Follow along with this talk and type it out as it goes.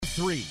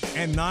95.3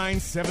 and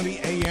 970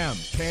 AM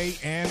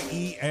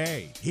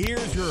KNEA.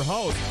 Here's your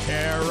host,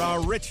 Kara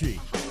Richey.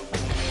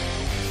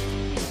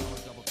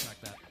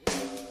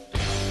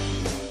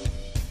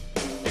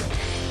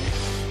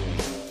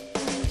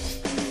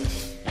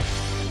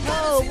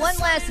 Oh, one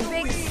last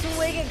big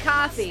swig of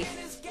coffee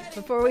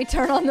before we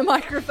turn on the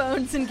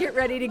microphones and get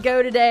ready to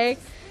go today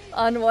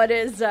on what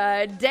is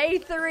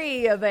day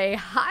 3 of a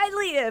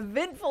highly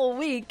eventful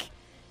week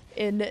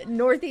in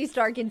Northeast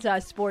Arkansas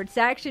sports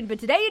action. But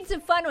today it's a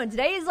fun one.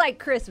 Today is like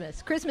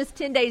Christmas. Christmas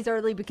 10 days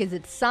early because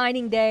it's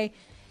signing day.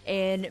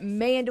 And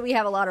man, do we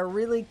have a lot of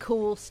really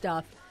cool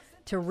stuff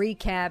to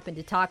recap and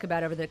to talk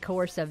about over the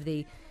course of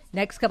the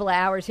next couple of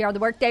hours here on the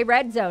Workday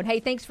Redzone. Hey,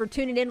 thanks for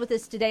tuning in with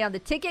us today on the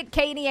Ticket,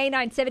 KNEA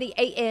 970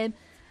 AM,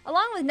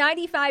 along with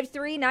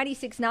 95.3,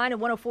 96.9,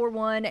 and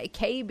 104.1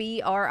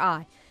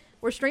 KBRI.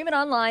 We're streaming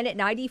online at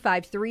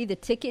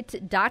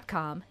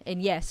 953theticket.com.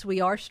 And yes,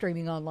 we are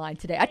streaming online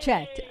today. I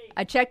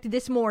checked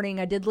this morning.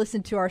 I did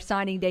listen to our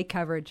signing day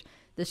coverage.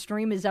 The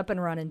stream is up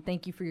and running.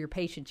 Thank you for your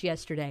patience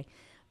yesterday.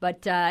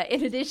 But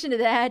in addition to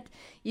that,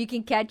 you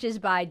can catch us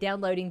by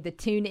downloading the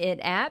TuneIn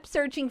app,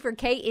 searching for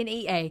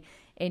KNEA,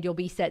 and you'll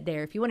be set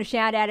there. If you want to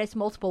shout at us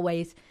multiple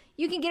ways,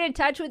 you can get in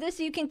touch with us.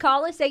 You can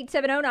call us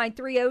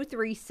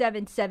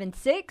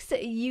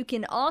 870-930-3776. You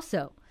can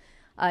also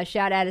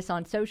shout at us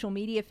on social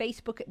media,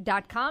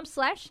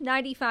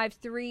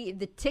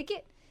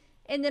 facebook.com/953theticket,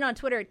 and then on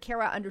Twitter at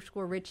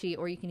Kara_Richey,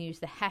 or you can use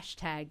the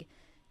hashtag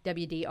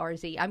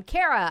WDRZ. I'm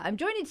Kara. I'm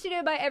joined in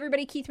studio by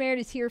everybody. Keith Merritt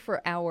is here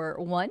for hour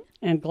 1.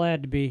 And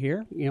glad to be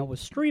here. You know, with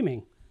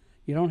streaming,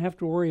 you don't have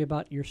to worry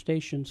about your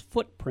station's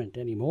footprint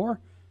anymore.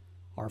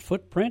 Our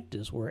footprint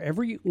is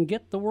wherever you can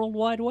get the World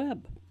Wide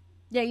Web.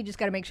 Yeah, you just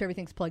got to make sure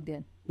everything's plugged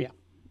in. Yeah.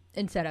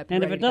 And set up.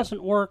 And if it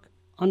doesn't work,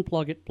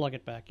 unplug it, plug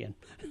it back in.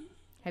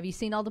 Have you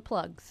seen all the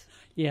plugs?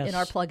 Yes. In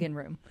our plug-in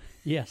room?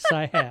 Yes,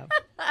 I have.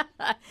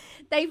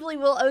 Thankfully,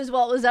 Will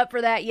Oswalt was up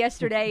for that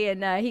yesterday,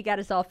 and he got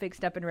us all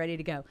fixed up and ready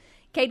to go.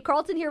 Cade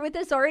Carlton here with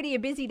us. Already a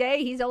busy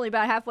day. He's only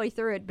about halfway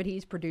through it, but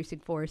he's producing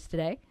for us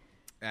today.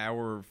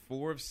 Hour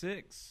 4 of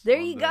 6.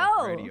 There you go.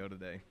 Radio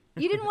today.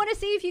 You didn't want to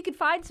see if you could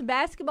find some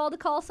basketball to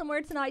call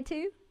somewhere tonight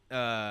too?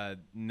 No.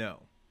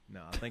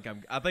 I think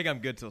I'm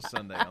good till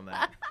Sunday on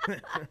that.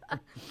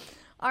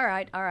 All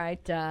right.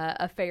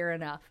 Fair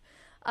enough.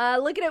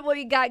 Looking at what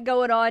we got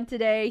going on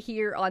today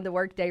here on the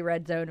Workday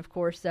Redzone, of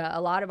course,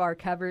 a lot of our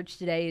coverage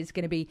today is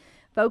going to be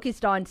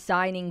focused on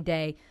signing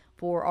day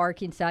for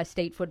Arkansas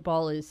State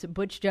football as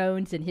Butch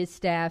Jones and his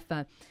staff.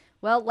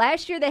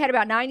 Last year they had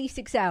about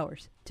 96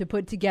 hours to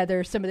put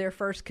together some of their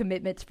first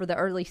commitments for the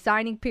early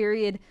signing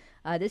period.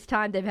 This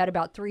time they've had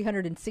about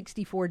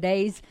 364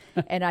 days,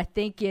 and I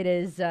think it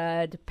is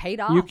paid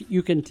off.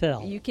 You can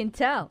tell. You can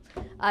tell.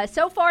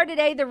 So far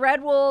today, the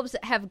Red Wolves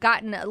have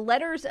gotten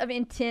letters of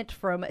intent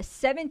from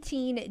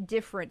 17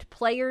 different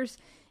players.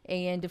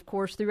 And, of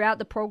course, throughout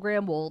the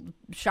program, we'll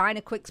shine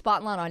a quick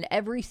spotlight on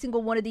every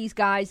single one of these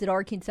guys that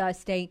Arkansas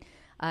State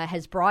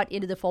has brought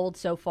into the fold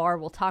so far.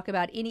 We'll talk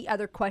about any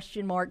other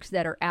question marks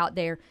that are out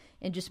there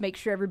and just make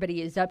sure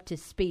everybody is up to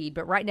speed.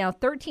 But right now,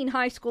 13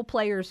 high school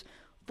players,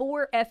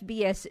 4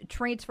 FBS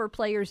transfer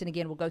players, and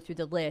again, we'll go through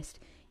the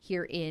list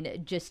here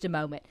in just a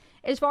moment.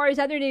 As far as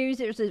other news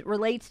as it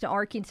relates to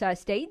Arkansas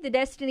State, the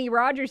Destinee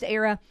Rogers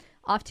era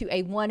off to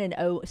a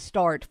 1-0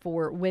 start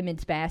for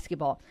women's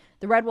basketball.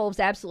 The Red Wolves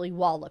absolutely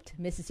walloped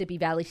Mississippi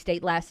Valley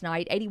State last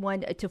night,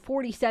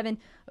 81-47.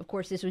 Of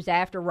course, this was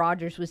after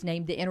Rogers was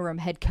named the interim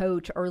head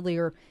coach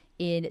earlier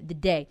in the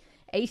day.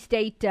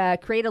 A-State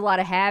created a lot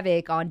of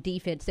havoc on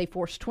defense. They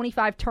forced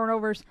 25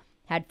 turnovers,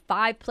 had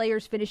 5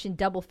 players finish in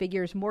double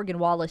figures. Morgan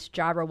Wallace,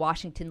 Jira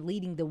Washington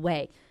leading the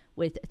way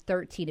with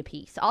 13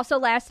 apiece. Also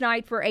last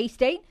night for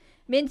A-State,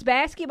 men's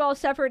basketball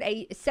suffered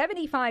a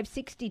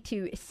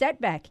 75-62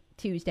 setback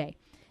Tuesday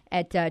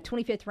at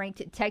 25th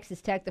ranked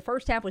Texas Tech. The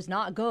first half was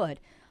not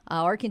good.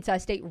 Arkansas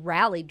State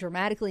rallied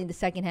dramatically in the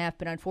second half,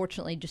 but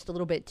unfortunately just a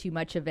little bit too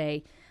much of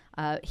a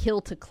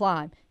hill to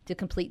climb to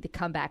complete the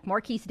comeback.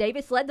 Marquise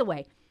Davis led the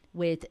way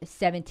with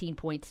 17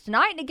 points.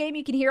 Tonight in a game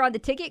you can hear on the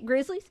Ticket,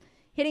 Grizzlies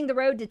hitting the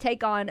road to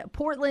take on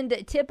Portland,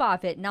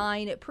 tip-off at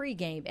 9,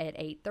 pregame at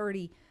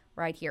 8:30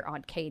 right here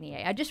on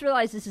KNEA. I just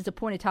realized this is a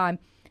point of time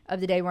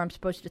of the day where I'm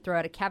supposed to throw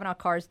out a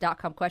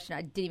CavenaughCars.com question.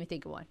 I didn't even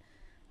think of one.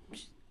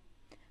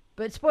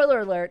 But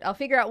spoiler alert, I'll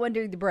figure out one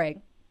during the break,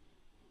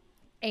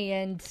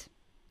 and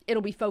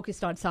it'll be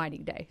focused on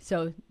signing day.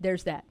 So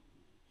there's that.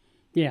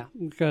 Yeah,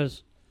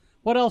 because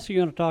what else are you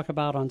going to talk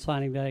about on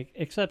signing day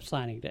except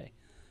signing day?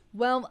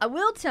 Well, I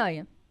will tell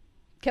you,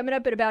 coming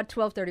up at about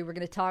 12:30, we're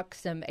going to talk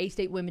some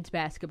A-State women's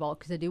basketball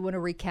because I do want to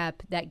recap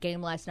that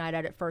game last night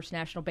out at First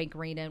National Bank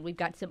Arena, and we've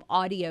got some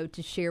audio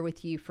to share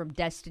with you from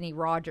Destinee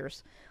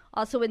Rogers.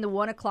 Also in the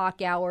 1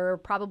 o'clock hour,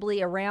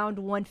 probably around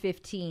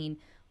 1:15,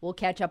 we'll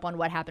catch up on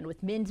what happened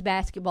with men's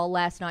basketball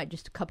last night,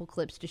 just a couple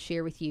clips to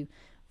share with you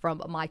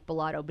from Mike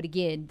Bellato. But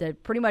again,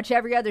 pretty much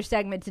every other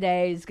segment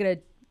today is going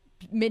to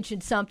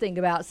mention something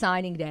about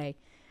signing day.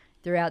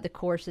 throughout the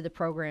course of the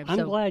program.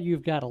 I'm glad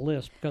you've got a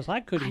list because I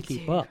couldn't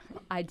keep up.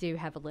 I do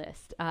have a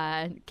list.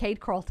 Cade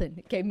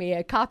Carlton gave me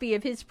a copy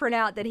of his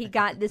printout that he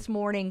got this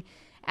morning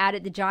out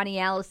at the Johnny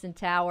Allison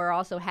Tower.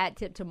 Also, hat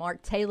tip to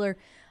Mark Taylor.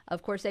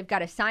 Of course, they've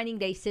got a signing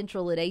day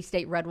central at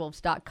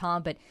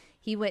astateredwolves.com, but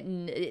he went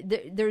and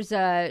there's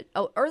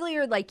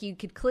earlier, like you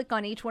could click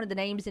on each one of the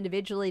names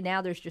individually.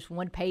 Now there's just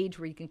one page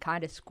where you can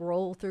kind of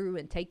scroll through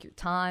and take your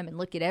time and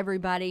look at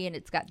everybody. And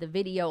it's got the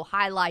video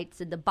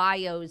highlights and the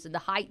bios and the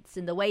heights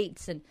and the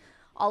weights and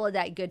all of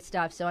that good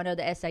stuff. So I know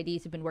the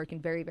SIDs have been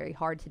working very, very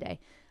hard today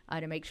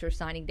to make sure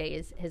signing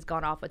day has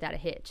gone off without a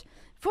hitch.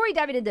 Before we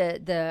dive into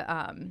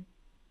the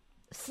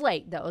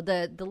slate, though,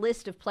 the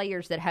list of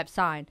players that have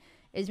signed,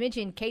 as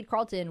mentioned, Cade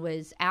Carlton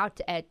was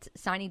out at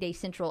Signing Day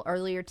Central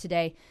earlier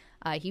today.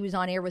 He was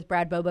on air with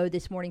Brad Bobo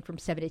this morning from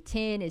 7 to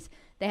 10 as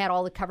they had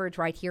all the coverage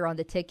right here on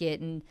the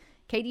ticket. And,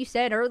 Cade, you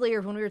said earlier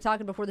when we were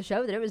talking before the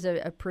show that it was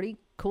a pretty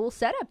cool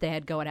setup they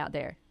had going out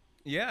there.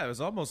 Yeah, it was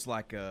almost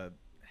like a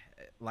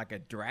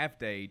draft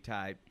day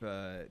type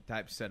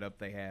setup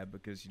they had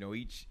because, you know,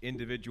 each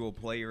individual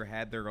player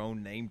had their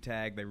own name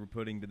tag they were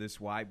putting to this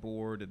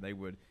whiteboard, and they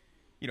would,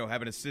 you know,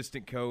 have an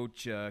assistant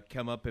coach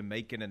come up and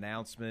make an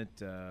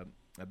announcement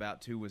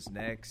about who was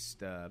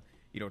next.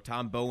 You know,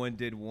 Tom Bowen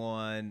did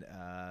one.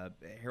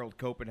 Harold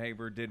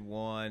Copenhaver did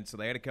one. So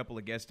they had a couple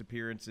of guest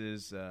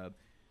appearances.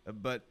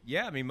 But,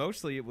 yeah, I mean,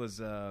 mostly it was,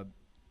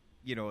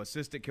 you know,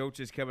 assistant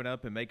coaches coming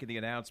up and making the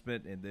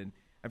announcement. And then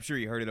I'm sure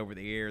you heard it over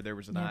the air. There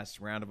was a nice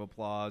round of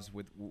applause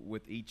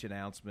with each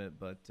announcement.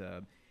 But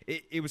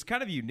it was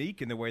kind of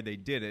unique in the way they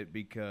did it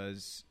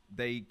because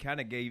they kind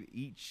of gave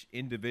each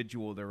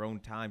individual their own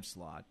time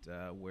slot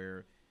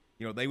where,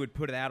 you know, they would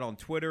put it out on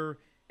Twitter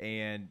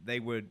and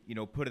they would, you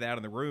know, put it out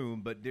in the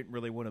room, but didn't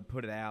really want to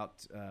put it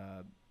out.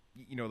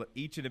 You know,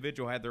 each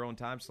individual had their own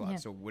time slot. Yeah.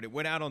 So when it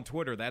went out on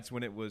Twitter, that's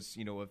when it was,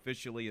 you know,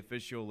 officially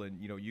official and,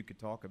 you know, you could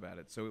talk about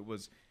it. So it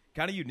was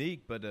kind of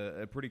unique, but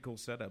a pretty cool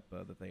setup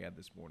that they had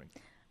this morning.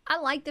 I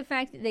like the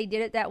fact that they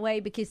did it that way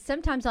because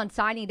sometimes on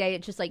signing day,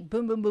 it's just like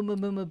boom, boom, boom, boom,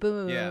 boom, boom,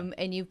 boom. Yeah.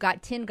 And you've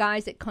got 10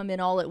 guys that come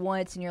in all at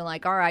once and you're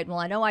like, all right, well,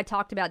 I know I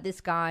talked about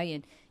this guy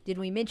and did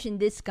we mention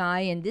this guy?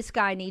 And this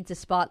guy needs a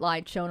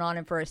spotlight shown on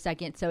him for a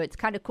second. So it's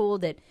kind of cool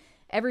that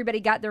everybody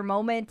got their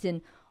moment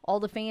and all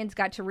the fans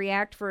got to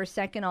react for a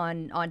second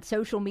on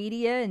social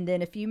media. And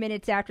then a few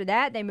minutes after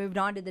that, they moved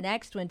on to the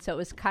next one. So it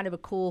was kind of a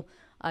cool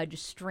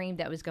just stream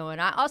that was going.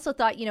 I also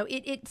thought, you know,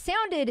 it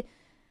sounded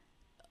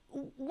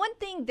one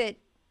thing that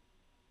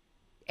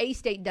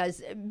A-State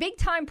does,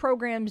 big-time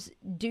programs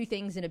do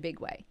things in a big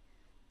way.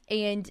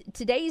 And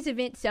today's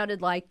event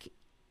sounded like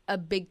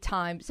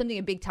something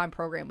a big-time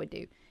program would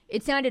do.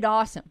 It sounded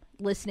awesome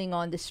listening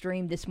on the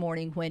stream this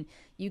morning when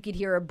you could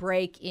hear a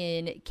break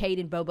in Cade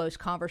and Bobo's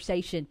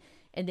conversation,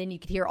 and then you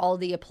could hear all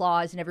the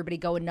applause and everybody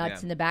going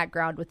nuts in the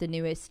background with the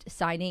newest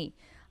signee.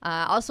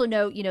 Also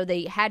note, you know,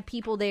 they had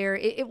people there.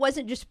 It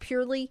wasn't just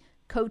purely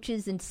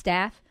coaches and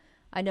staff.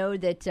 I know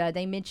that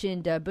they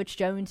mentioned, Butch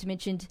Jones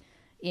mentioned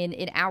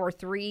in hour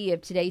 3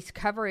 of today's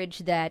coverage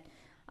that,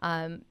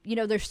 you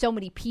know, there's so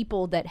many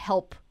people that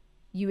help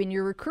you in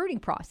your recruiting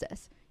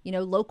process. You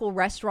know, local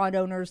restaurant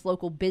owners,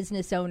 local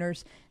business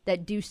owners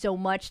that do so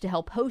much to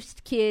help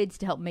host kids,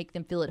 to help make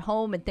them feel at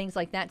home and things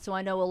like that. So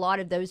I know a lot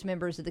of those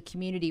members of the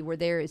community were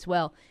there as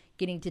well,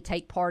 getting to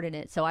take part in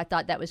it. So I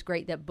thought that was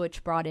great that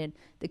Butch brought in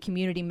the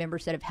community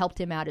members that have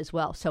helped him out as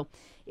well. So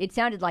it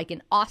sounded like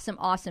an awesome,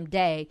 awesome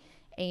day.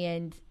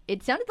 And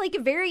it sounded like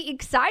a very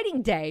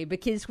exciting day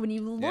because when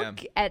you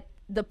look at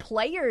the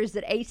players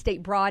that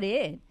A-State brought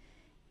in,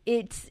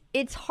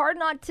 it's hard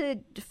not to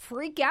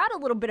freak out a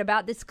little bit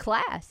about this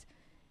class.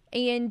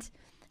 And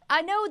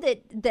I know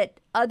that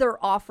other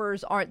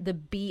offers aren't the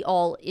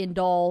be-all,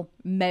 end-all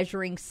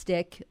measuring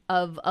stick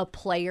of a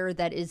player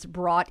that is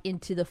brought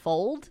into the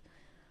fold.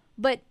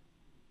 But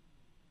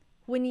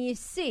when you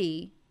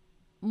see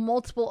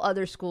multiple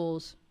other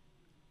schools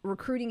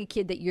recruiting a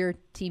kid that your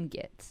team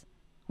gets,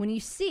 when you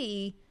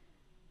see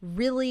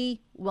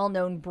really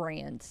well-known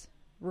brands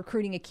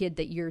recruiting a kid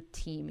that your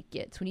team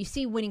gets, when you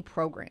see winning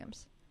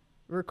programs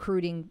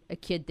recruiting a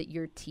kid that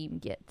your team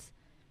gets,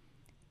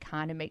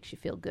 kind of makes you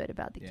feel good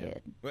about the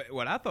kid.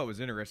 What I thought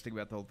was interesting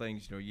about the whole thing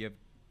is, you know, you have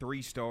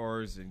 3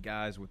 stars and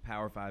guys with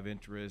Power 5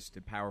 interest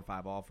and Power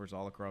 5 offers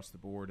all across the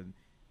board, and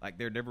like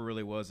there never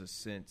really was a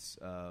sense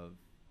of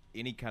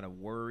any kind of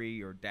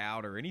worry or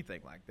doubt or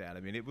anything like that.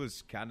 I mean, it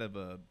was kind of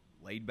a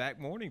laid-back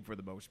morning for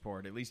the most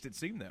part. At least it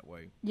seemed that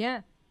way.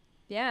 Yeah.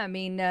 I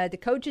mean, the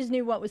coaches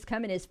knew what was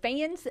coming. As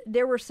fans,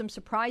 there were some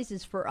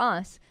surprises for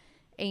us,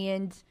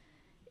 and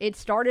it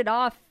started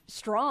off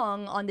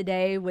strong on the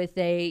day with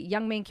a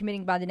young man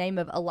committing by the name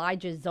of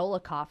Elijah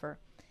Zollicoffer.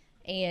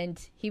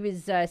 And he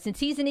was, since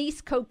he's an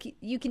East Coast,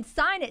 you can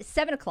sign at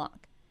 7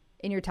 o'clock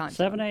in your time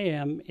zone. 7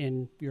 a.m.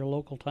 in your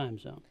local time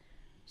zone.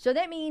 So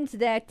that means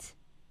that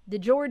the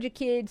Georgia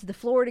kids, the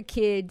Florida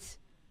kids,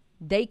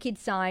 they could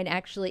sign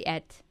actually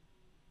at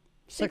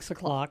 6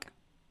 o'clock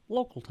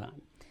local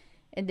time.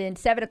 And then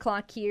 7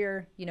 o'clock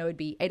here, you know, it'd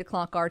be 8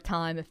 o'clock our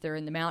time if they're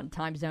in the Mountain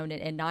Time Zone,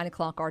 and 9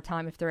 o'clock our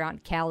time if they're out in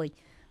Cali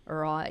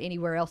or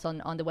anywhere else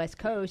on the West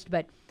Coast.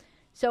 But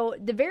so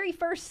the very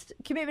first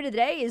commitment of the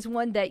day is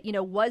one that,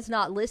 was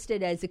not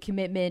listed as a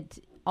commitment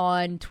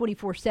on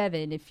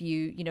 24/7. If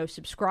you,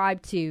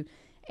 subscribe to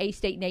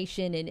A-State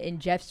Nation and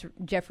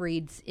Jeff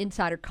Reed's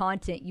insider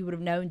content, you would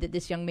have known that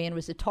this young man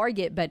was a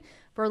target. But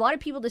for a lot of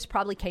people, this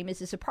probably came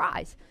as a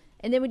surprise.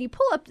 And then when you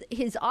pull up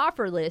his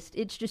offer list,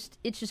 it's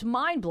just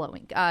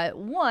mind-blowing.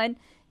 One,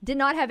 did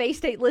not have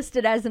A-State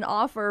listed as an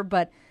offer,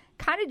 but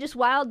kind of just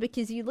wild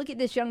because you look at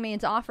this young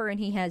man's offer and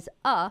he has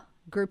a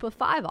group of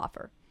 5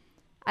 offer.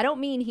 I don't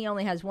mean he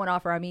only has one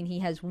offer. I mean he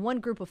has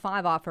one group of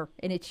 5 offer,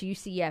 and it's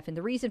UCF. And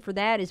the reason for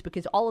that is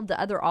because all of the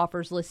other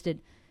offers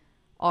listed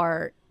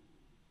are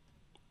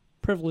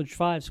Privileged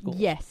 5 schools.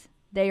 Yes,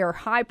 they are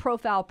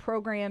high-profile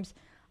programs.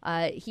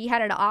 He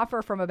had an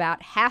offer from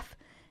about half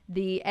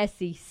the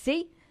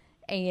SEC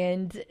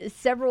and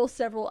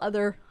several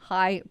other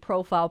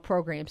high-profile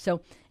programs.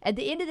 So at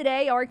the end of the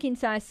day,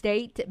 Arkansas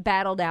State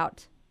battled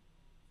out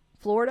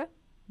Florida.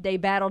 They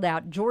battled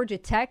out Georgia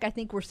Tech, I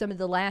think were some of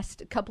the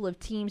last couple of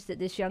teams that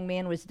this young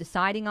man was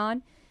deciding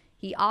on.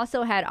 He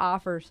also had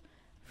offers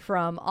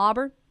from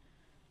Auburn,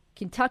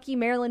 Kentucky,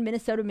 Maryland,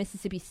 Minnesota,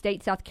 Mississippi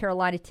State, South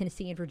Carolina,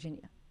 Tennessee, and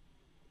Virginia.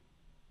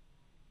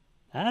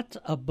 That's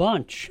a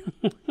bunch.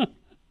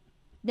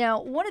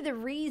 Now, one of the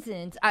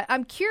reasons,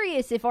 I'm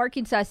curious if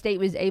Arkansas State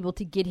was able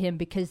to get him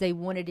because they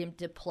wanted him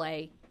to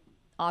play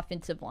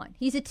offensive line.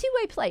 He's a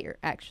two-way player,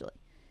 actually.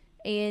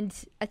 And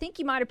I think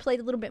he might have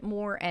played a little bit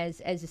more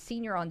as a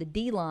senior on the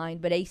D-line,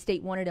 but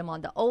A-State wanted him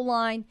on the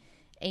O-line.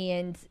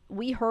 And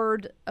we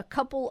heard a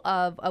couple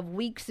of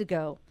weeks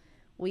ago,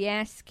 we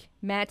asked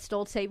Matt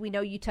Stoltz, hey, we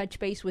know you touch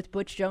base with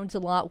Butch Jones a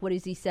lot. What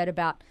has he said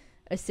about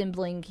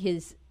assembling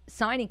his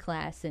signing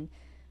class? And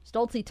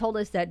Stoltz told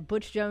us that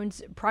Butch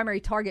Jones' primary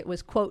target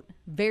was, quote,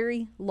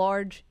 very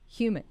large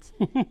humans.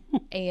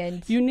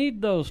 And you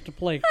need those to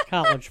play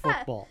college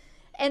football.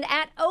 And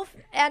at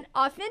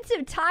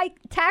offensive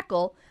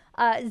tackle,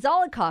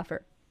 Zollicoffer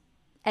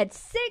at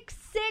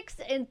 6'6"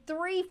 and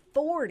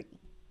 340,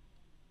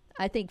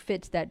 I think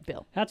fits that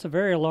bill. That's a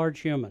very large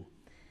human.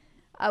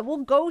 We'll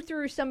go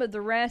through some of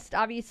the rest,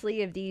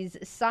 obviously, of these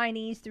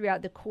signees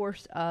throughout the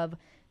course of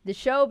the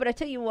show. But I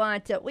tell you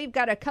what, we've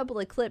got a couple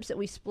of clips that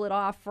we split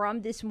off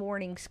from this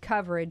morning's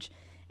coverage,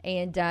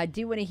 and I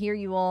do want to hear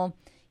you all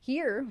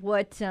hear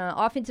what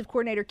offensive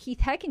coordinator Keith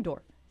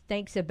Heckendorf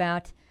thinks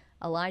about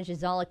Elijah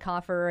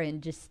Zollicoffer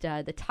and just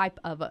the type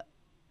of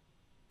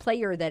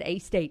player that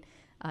A-State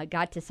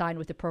got to sign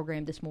with the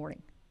program this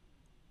morning.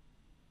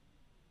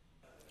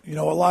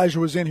 Elijah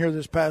was in here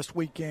this past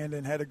weekend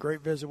and had a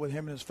great visit with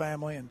him and his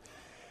family, and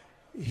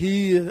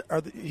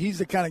he's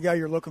the kind of guy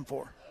you're looking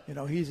for.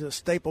 He's a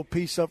staple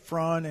piece up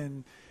front,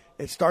 and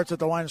it starts at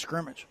the line of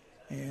scrimmage.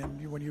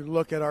 And when you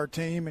look at our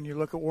team and you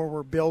look at where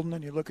we're building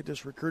and you look at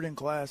this recruiting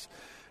class,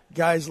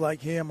 guys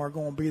like him are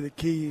going to be the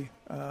key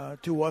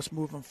to us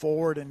moving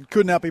forward, and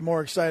could not be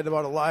more excited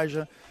about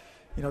Elijah.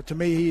 To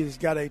me, he's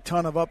got a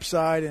ton of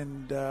upside,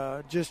 and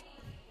just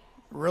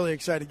really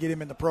excited to get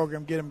him in the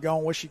program, get him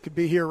going. Wish he could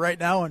be here right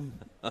now and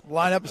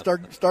line up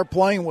and start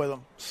playing with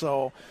him.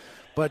 So,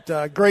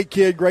 but great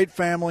kid, great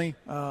family.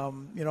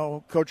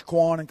 Coach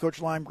Quan and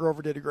Coach Lime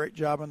Grover did a great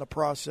job in the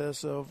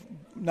process of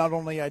not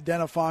only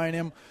identifying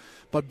him,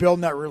 but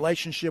building that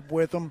relationship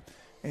with him.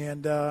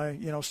 And,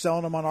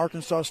 selling them on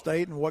Arkansas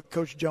State and what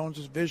Coach Jones'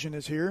 vision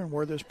is here and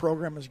where this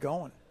program is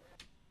going.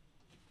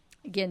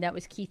 Again, that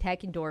was Keith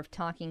Heckendorf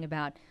talking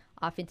about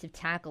offensive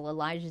tackle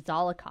Elijah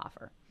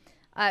Zollicoffer.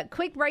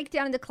 Quick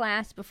breakdown of the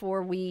class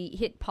before we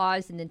hit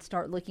pause and then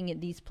start looking at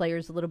these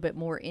players a little bit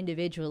more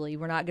individually.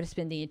 We're not going to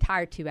spend the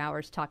entire 2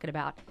 hours talking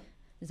about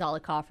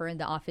Zollicoffer and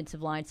the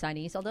offensive line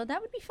signees, although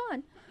that would be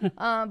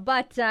fun.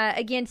 But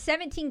again,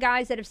 17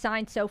 guys that have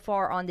signed so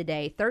far on the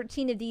day.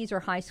 13 of these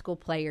are high school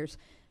players.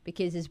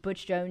 Because as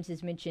Butch Jones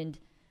has mentioned,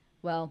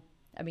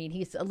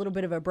 he's a little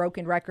bit of a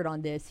broken record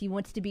on this. He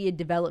wants to be a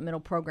developmental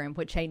program,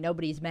 which, hey,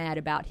 nobody's mad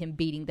about him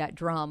beating that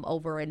drum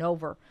over and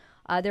over.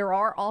 There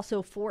are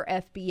also 4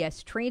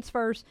 FBS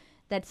transfers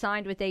that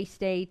signed with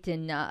A-State,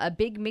 and a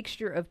big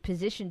mixture of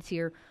positions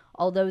here,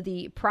 although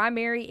the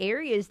primary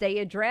areas they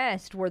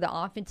addressed were the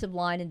offensive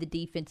line and the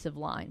defensive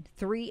line.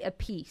 3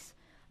 apiece.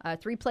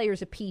 3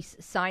 players apiece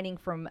signing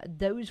from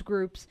those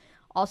groups.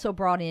 Also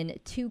brought in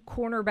 2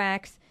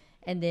 cornerbacks.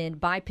 And then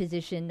by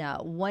position,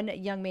 one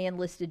young man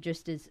listed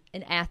just as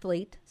an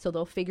athlete, so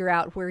they'll figure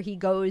out where he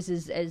goes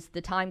as the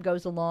time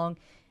goes along.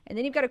 And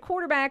then you've got a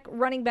quarterback,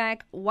 running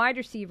back, wide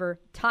receiver,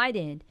 tight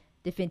end,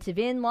 defensive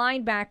end,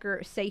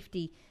 linebacker,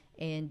 safety,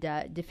 and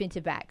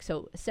defensive back.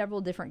 So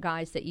several different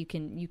guys that you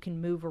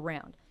can move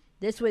around.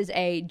 This was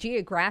a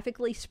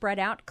geographically spread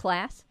out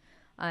class.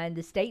 And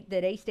the state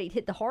that A-State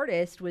hit the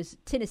hardest was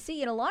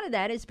Tennessee, and a lot of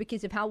that is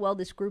because of how well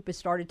this group has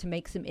started to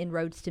make some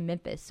inroads to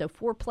Memphis. So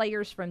 4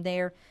 players from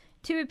there.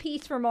 2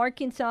 apiece from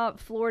Arkansas,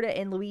 Florida,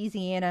 and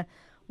Louisiana.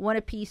 1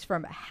 apiece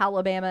from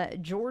Alabama,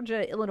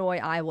 Georgia, Illinois,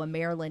 Iowa,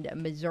 Maryland,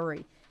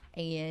 Missouri,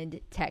 and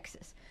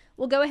Texas.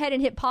 We'll go ahead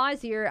and hit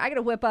pause here. I got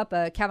to whip up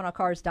a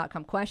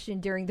CavanaughCars.com question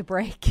during the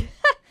break.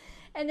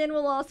 And then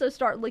we'll also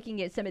start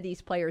looking at some of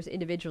these players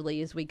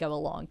individually as we go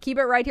along. Keep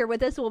it right here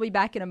with us. We'll be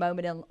back in a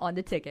moment on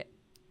The Ticket.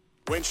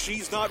 When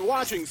she's not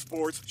watching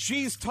sports,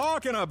 she's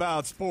talking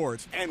about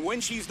sports. And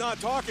when she's not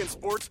talking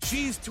sports,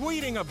 she's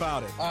tweeting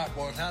about it. All right,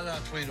 boys, how do I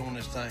tweet on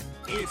this thing?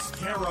 It's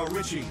Kara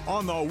Richey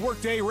on the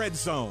Workday Red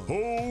Zone.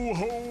 Ho,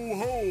 ho,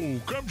 ho.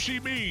 Come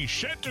see me,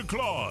 Santa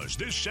Claus,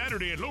 this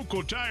Saturday at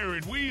Local Tire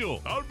and Wheel.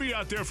 I'll be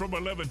out there from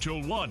 11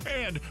 till 1.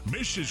 And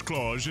Mrs.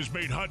 Claus has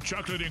made hot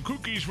chocolate and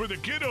cookies for the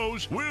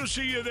kiddos. We'll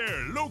see you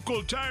there,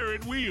 Local Tire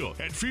and Wheel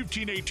at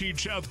 1518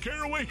 South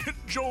Caraway in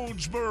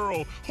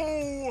Jonesboro.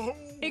 Ho, ho.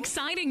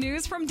 Exciting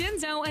news from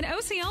Denso and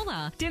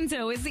Osceola.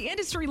 Denso is the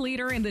industry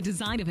leader in the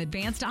design of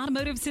advanced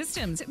automotive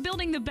systems,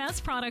 building the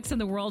best products in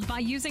the world by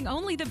using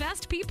only the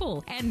best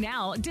people. And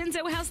now,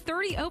 Denso has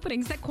 30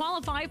 openings that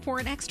qualify for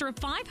an extra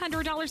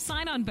 $500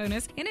 sign-on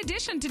bonus in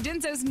addition to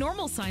Denso's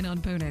normal sign-on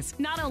bonus.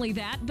 Not only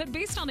that, but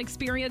based on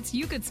experience,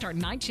 you could start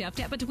night shift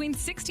at between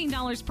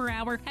 $16 per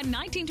hour and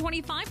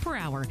 $19.25 per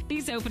hour.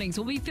 These openings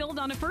will be filled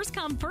on a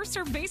first-come,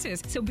 first-served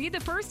basis, so be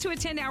the first to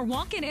attend our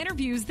walk-in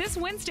interviews this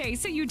Wednesday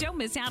so you don't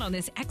miss out on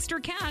this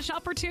extra cash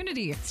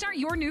opportunity. Start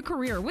your new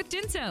career with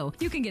Denso.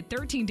 You can get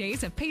 13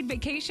 days of paid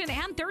vacation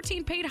and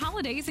 13 paid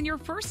holidays in your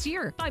first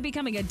year by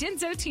becoming a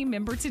Denso team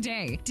member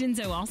today.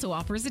 Denso also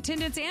offers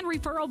attendance and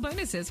referral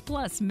bonuses,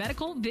 plus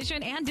medical,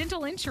 vision, and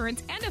dental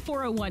insurance, and a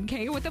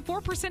 401k with a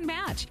 4%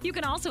 match. You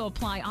can also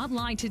apply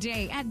online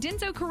today at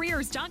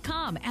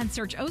densocareers.com and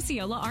search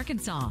Osceola,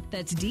 Arkansas.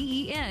 That's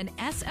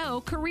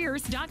DENSO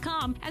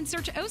careers.com and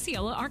search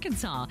Osceola,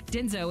 Arkansas.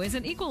 Denso is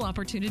an equal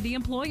opportunity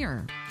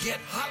employer. Get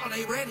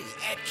holiday ready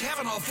at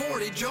Cavanaugh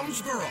Ford in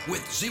Jonesboro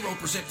with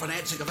 0%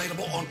 financing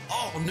available on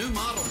all new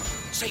models.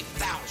 Save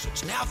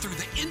thousands now through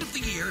the end of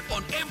the year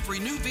on every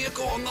new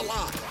vehicle on the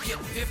lot. Get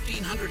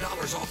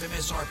 $1,500 off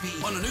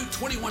MSRP on a new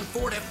 21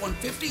 Ford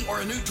F-150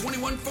 or a new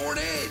 21 Ford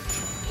Edge.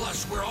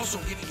 Plus, we're also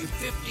giving you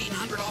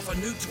 $1,500 off a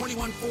new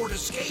 21 Ford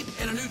Escape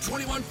and a new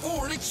 21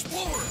 Ford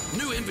Explorer.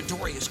 New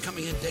inventory is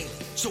coming in daily,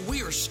 so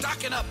we are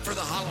stocking up for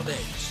the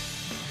holidays.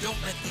 Don't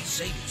let these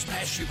savings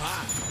pass you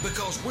by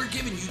because we're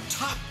giving you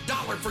top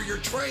dollar for your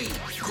trade.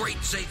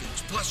 Great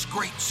savings plus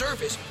great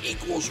service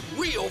equals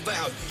real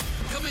value.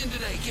 Come in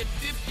today, get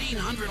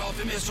 $1,500 off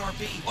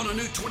MSRP on a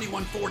new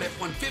 21 Ford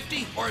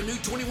F-150 or a new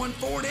 21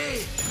 Ford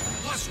Edge.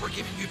 Plus, we're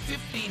giving you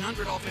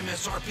 $1,500 off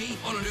MSRP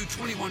on a new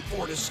 21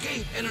 Ford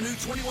Escape and a new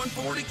 21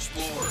 Ford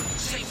Explorer.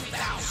 Save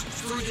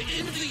thousands through the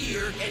end of the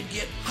year and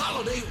get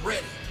holiday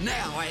ready.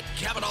 Now at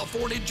Cavanaugh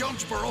Ford in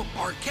Jonesboro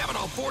or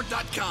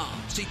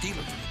CavanaughFord.com. See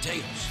dealer for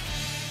details.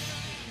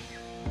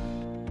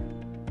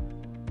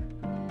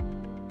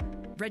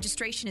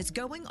 Registration is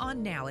going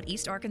on now at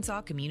East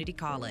Arkansas Community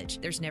College.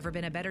 There's never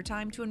been a better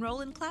time to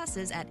enroll in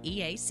classes at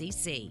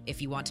EACC.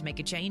 If you want to make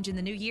a change in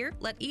the new year,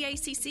 let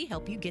EACC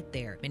help you get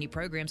there. Many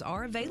programs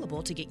are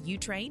available to get you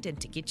trained and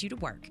to get you to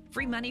work.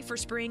 Free money for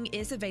spring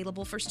is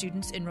available for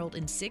students enrolled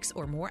in 6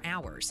 or more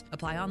hours.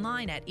 Apply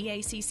online at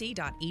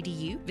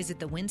eacc.edu, visit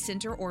the Wynn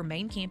Center or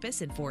main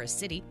campus in Forest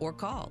City, or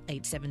call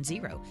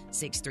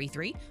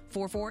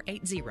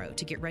 870-633-4480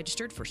 to get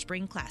registered for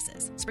spring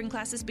classes. Spring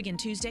classes begin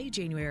Tuesday,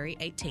 January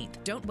 18th.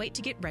 Don't wait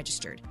to get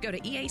registered. Go to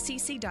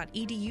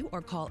eacc.edu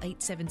or call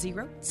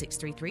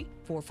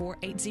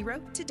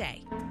 870-633-4480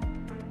 today.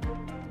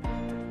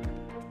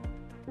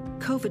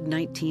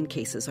 COVID-19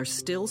 cases are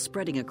still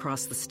spreading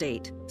across the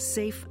state.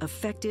 Safe,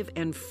 effective,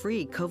 and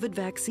free COVID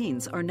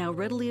vaccines are now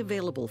readily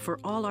available for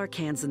all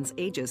Arkansans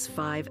ages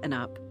 5 and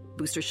up.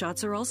 Booster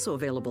shots are also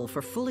available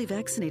for fully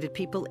vaccinated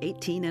people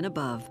 18 and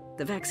above.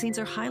 The vaccines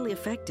are highly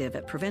effective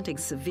at preventing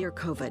severe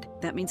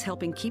COVID. That means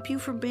helping keep you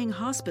from being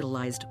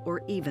hospitalized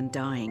or even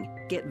dying.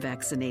 Get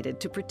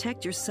vaccinated to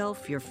protect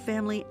yourself, your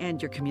family,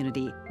 and your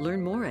community.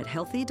 Learn more at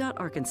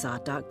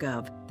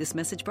healthy.arkansas.gov. This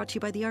message brought to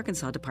you by the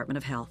Arkansas Department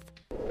of Health.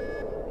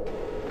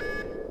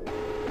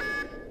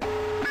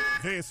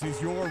 This is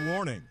your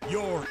warning.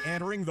 You're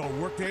entering the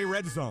Workday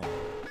Red Zone.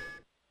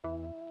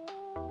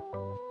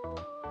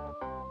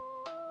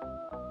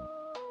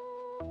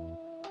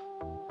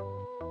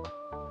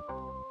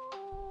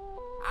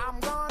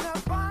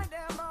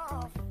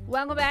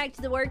 Welcome back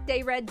to the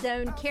Workday Red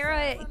Zone.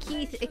 Kara,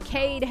 Keith,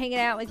 Cade hanging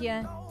out with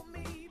you.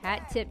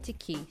 Hat tip to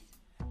Keith.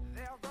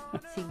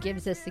 He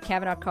gives us the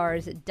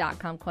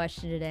CavanaughCars.com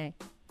question today.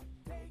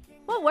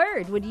 What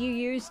word would you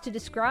use to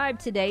describe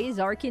today's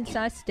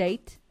Arkansas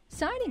State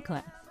signing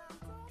class?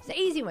 It's an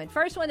easy one.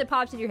 First one that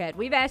pops in your head.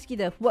 We've asked you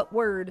the what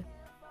word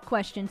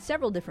question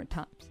several different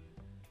times.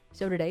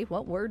 So today,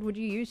 what word would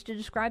you use to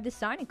describe the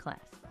signing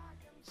class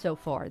so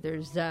far?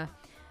 There's a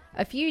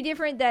few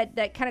different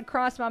that kind of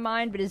cross my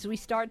mind, but as we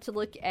start to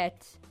look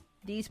at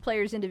these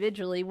players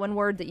individually, one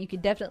word that you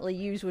could definitely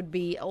use would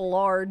be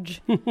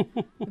large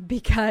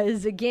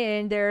because,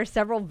 again, there are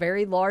several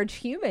very large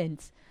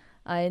humans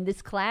in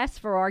this class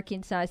for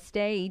Arkansas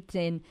State,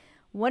 and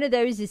one of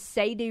those is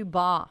Seydou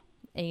Ba.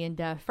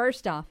 And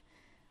first off,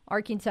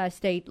 Arkansas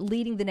State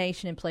leading the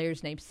nation in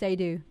players named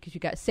Seydou, because you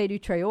got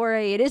Seydou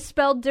Traore. It is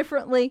spelled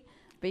differently,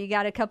 but you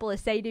got a couple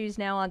of Seydous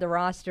now on the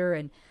roster,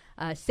 and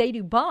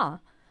Seydou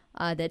Ba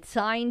that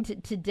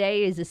signed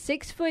today is a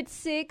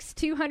 6'6",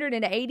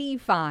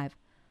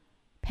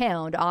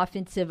 285-pound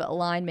offensive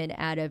lineman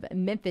out of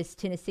Memphis,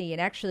 Tennessee.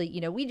 And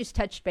actually, we just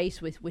touched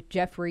base with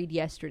Jeff Reed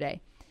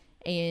yesterday,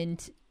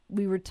 and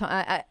we were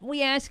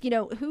we asked,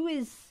 who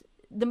is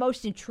the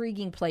most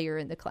intriguing player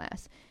in the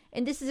class,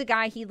 and this is a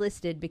guy he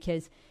listed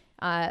because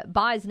Ba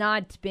has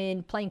not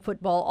been playing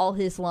football all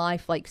his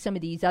life like some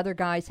of these other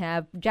guys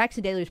have.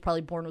 Jaxon Dailey was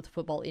probably born with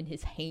football in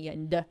his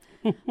hand.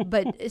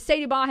 But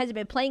Sadie Ba hasn't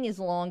been playing as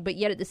long, but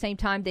yet at the same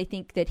time, they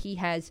think that he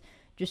has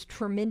just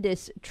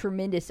tremendous,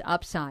 tremendous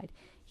upside.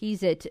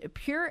 He's at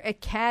Pure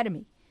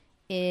Academy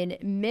in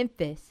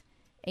Memphis,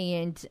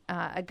 and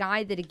a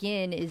guy that,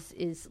 again,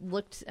 is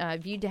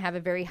viewed to have a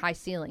very high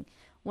ceiling.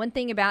 One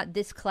thing about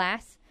this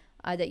class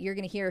that you're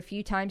going to hear a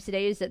few times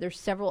today is that there's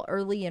several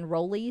early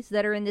enrollees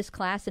that are in this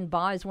class, and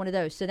Ba is one of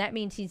those. So that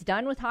means he's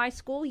done with high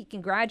school. He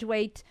can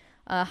graduate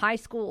high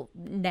school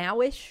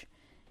nowish,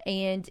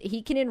 and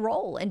he can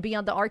enroll and be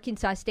on the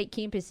Arkansas State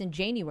campus in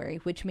January,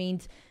 which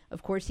means,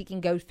 of course, he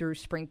can go through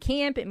spring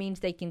camp. It means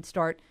they can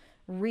start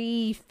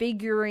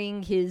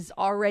refiguring his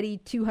already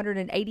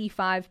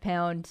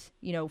 285-pound,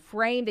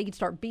 frame. They can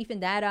start beefing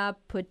that up,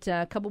 put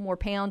a couple more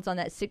pounds on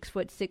that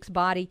 6'6"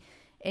 body,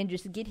 and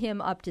just get him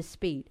up to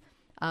speed.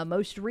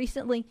 Most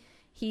recently,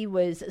 he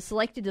was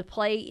selected to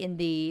play in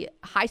the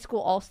high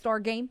school all-star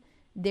game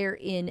there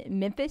in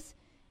Memphis,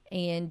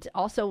 and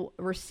also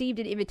received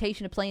an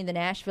invitation to play in the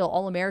Nashville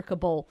All-America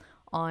Bowl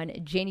on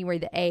January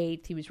the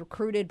 8th. He was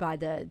recruited by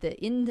the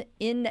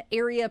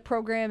in-area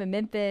program in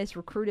Memphis,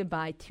 recruited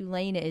by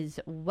Tulane as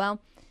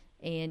well,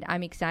 and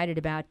I'm excited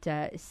about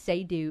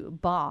Sadie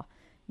Ba,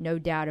 no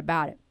doubt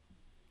about it.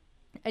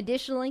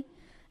 Additionally,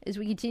 as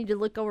we continue to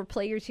look over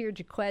players here,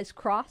 Jaquez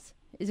Cross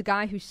is a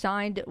guy who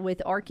signed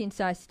with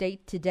Arkansas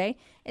State today.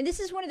 And this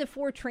is one of the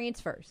 4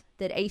 transfers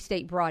that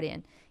A-State brought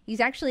in. He's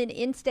actually an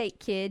in-state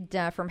kid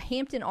from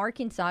Hampton,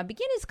 Arkansas.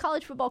 Began his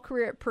college football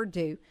career at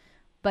Purdue.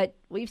 But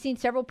we've seen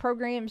several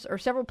programs or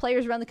several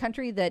players around the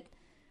country that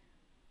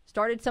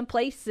started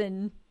someplace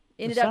and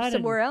ended up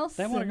somewhere else.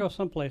 They want to go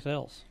someplace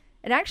else.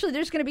 And actually,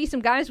 there's going to be some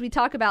guys we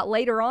talk about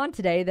later on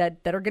today that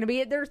are going to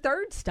be at their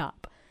third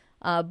stop.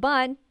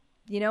 But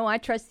I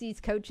trust these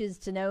coaches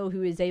to know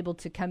who is able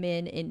to come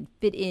in and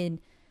fit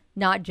in,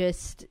 not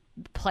just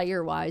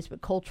player-wise,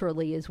 but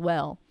culturally as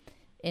well,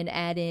 and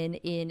add in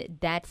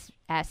that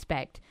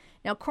aspect.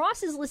 Now,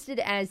 Cross is listed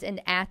as an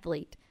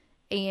athlete,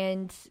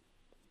 and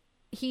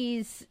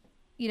he's,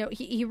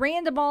 he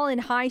ran the ball in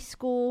high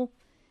school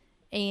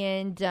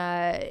and,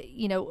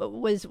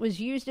 was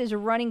used as a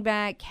running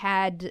back,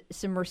 had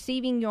some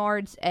receiving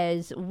yards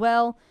as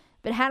well,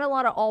 but had a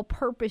lot of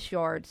all-purpose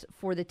yards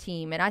for the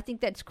team. And I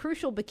think that's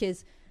crucial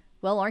because,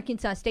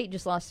 Arkansas State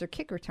just lost their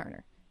kick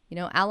returner.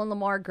 Alan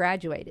Lamar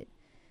graduated.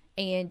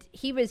 And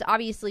he was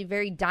obviously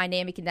very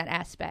dynamic in that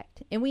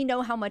aspect. And we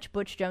know how much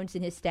Butch Jones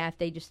and his staff,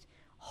 they just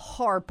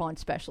harp on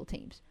special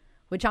teams,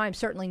 which I am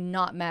certainly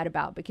not mad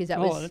about because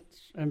it's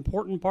an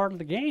important part of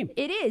the game.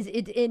 It is.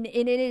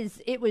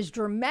 It was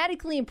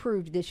dramatically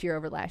improved this year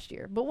over last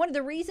year. But one of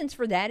the reasons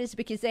for that is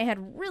because they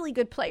had really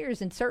good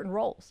players in certain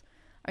roles.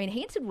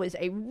 Hanson was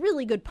a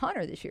really good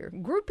punter this year.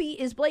 Groupie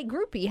is Blake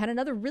Groupie, had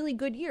another really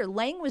good year.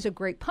 Lang was a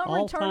great punt returner.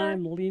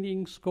 All-time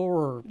leading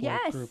scorer, Blake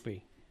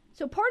Groupie.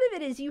 So part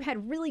of it is you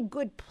had really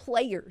good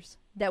players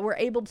that were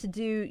able to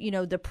do,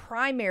 the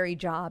primary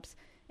jobs,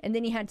 and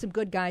then you had some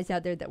good guys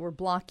out there that were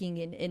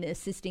blocking and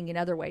assisting in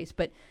other ways.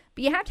 But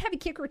you have to have a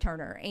kick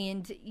returner,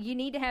 and you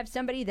need to have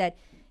somebody that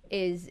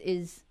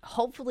is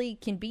hopefully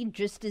can be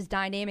just as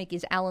dynamic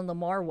as Alan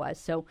Lamar was.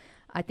 So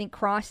I think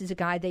Cross is a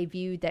guy they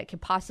view that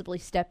could possibly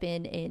step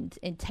in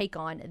and take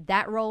on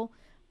that role.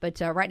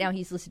 But right now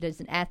he's listed as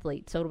an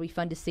athlete, so it'll be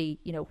fun to see,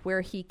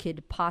 where he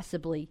could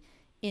possibly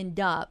end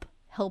up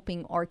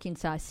helping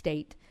Arkansas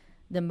State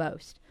the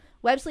most.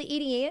 Wesley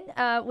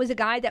Etienne was a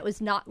guy that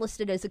was not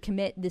listed as a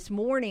commit this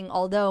morning,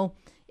 although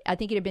I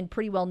think it had been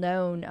pretty well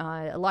known.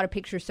 A lot of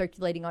pictures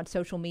circulating on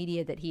social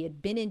media that he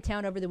had been in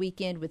town over the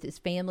weekend with his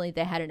family.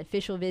 They had an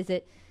official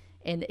visit,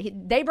 and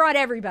they brought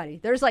everybody.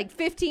 There's like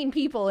 15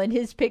 people in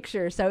his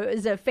picture, so it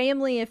was a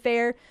family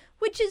affair,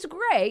 which is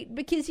great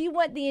because you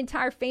want the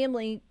entire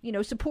family,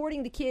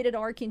 supporting the kid at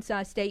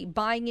Arkansas State,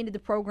 buying into the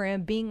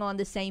program, being on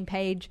the same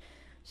page.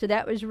 So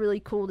that was really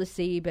cool to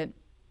see, but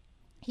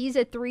he's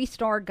a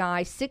 3-star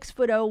guy,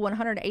 6'0",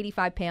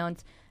 185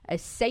 pounds, a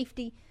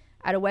safety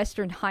out of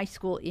Western High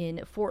School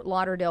in Fort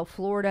Lauderdale,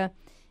 Florida,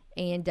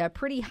 and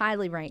pretty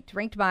highly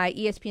ranked by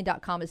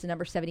ESPN.com as the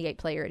number 78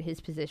 player at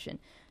his position.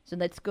 So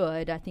that's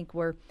good. I think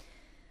we're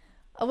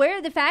aware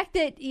of the fact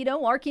that,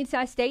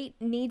 Arkansas State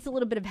needs a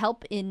little bit of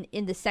help in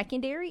the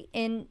secondary.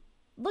 And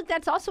look,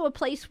 that's also a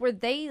place where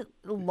they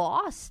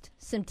lost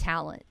some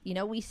talent.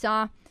 We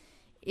saw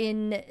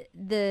in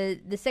the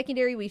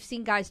secondary, we've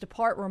seen guys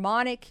depart.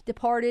 Romanic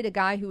departed, a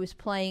guy who was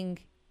playing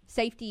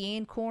safety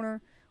and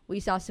corner. We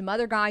saw some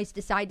other guys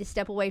decide to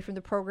step away from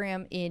the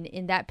program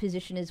in that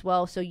position as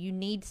well. So you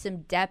need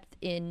some depth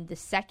in the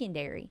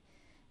secondary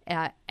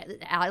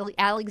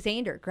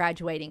Alexander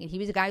graduating, and he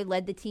was a guy who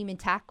led the team in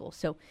tackle.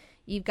 So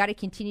you've got to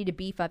continue to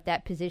beef up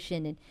that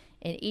position, and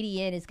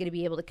Etienne is going to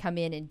be able to come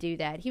in and do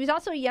that. He was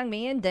also a young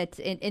man that,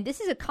 and this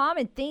is a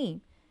common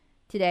theme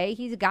today,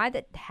 he's a guy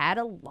that had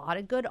a lot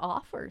of good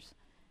offers,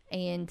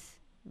 and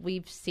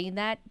we've seen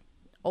that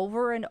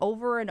over and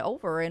over and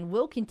over, and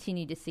we'll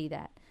continue to see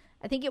that.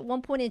 I think at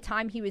one point in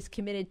time he was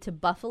committed to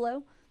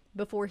Buffalo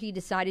before he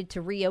decided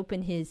to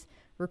reopen his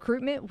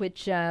recruitment,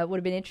 which would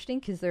have been interesting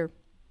because their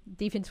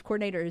defensive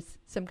coordinator is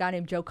some guy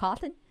named Joe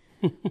Cawthon,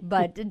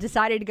 but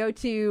decided to go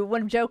to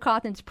one of Joe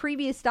Cawthon's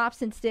previous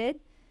stops instead.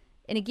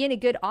 And again, a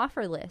good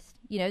offer list.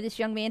 You know, this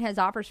young man has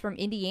offers from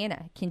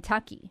Indiana,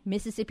 Kentucky,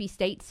 Mississippi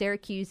State,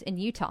 Syracuse, and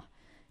Utah.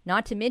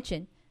 Not to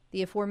mention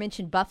the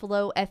aforementioned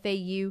Buffalo,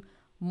 FAU,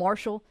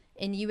 Marshall,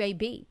 and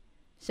UAB.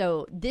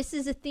 So this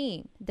is a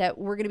theme that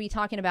we're going to be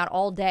talking about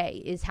all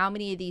day, is how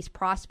many of these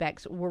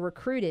prospects were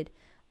recruited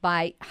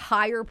by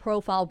higher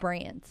profile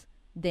brands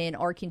than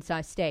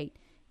Arkansas State.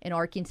 And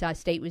Arkansas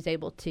State was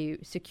able to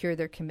secure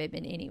their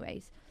commitment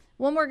anyways.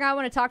 One more guy I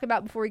want to talk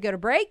about before we go to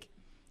break,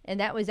 and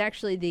that was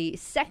actually the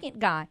second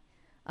guy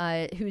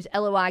whose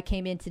LOI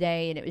came in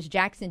today, and it was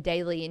Jaxon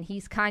Dailey, and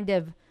he's kind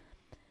of,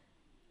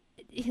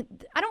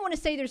 I don't want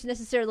to say there's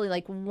necessarily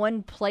like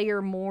one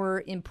player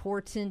more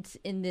important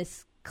in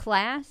this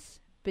class,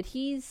 but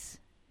he's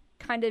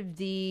kind of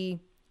the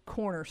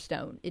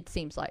cornerstone, it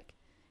seems like.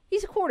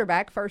 He's a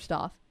quarterback, first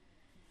off.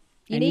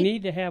 You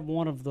need to have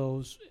one of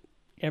those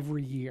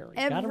every year.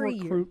 You've got to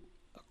recruit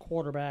a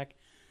quarterback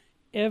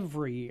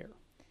every year.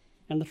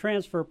 And the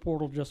transfer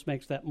portal just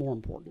makes that more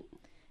important.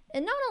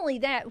 And not only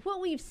that,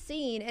 what we've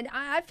seen, and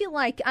I feel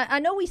like, I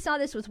know we saw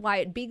this with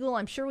Wyatt Beagle,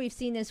 I'm sure we've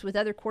seen this with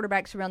other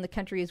quarterbacks around the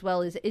country as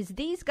well, is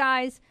these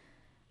guys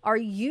are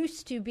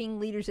used to being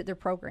leaders at their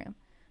program.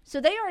 So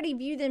they already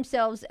view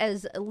themselves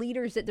as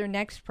leaders at their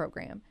next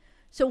program.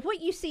 So what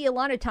you see a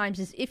lot of times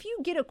is if you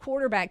get a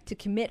quarterback to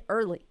commit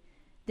early,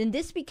 then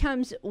this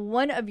becomes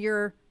one of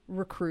your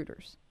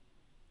recruiters.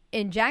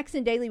 And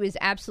Jaxon Dailey was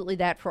absolutely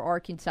that for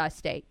Arkansas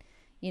State.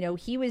 You know,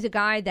 he was a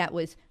guy that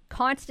was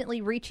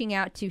constantly reaching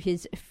out to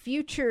his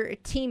future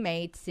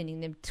teammates, sending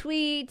them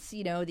tweets.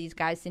 You know, these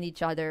guys send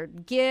each other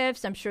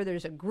gifts. I'm sure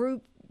there's a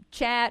group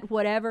chat,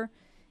 whatever.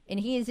 And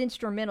he is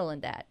instrumental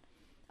in that.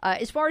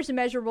 As far as the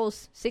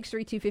measurables,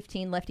 6'3",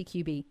 215, lefty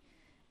QB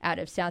out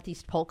of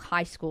Southeast Polk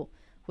High School,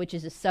 which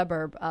is a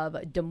suburb of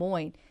Des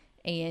Moines.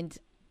 And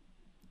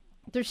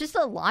there's just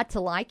a lot to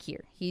like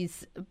here.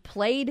 He's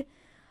played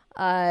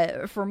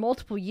for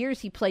multiple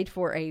years. He played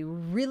for a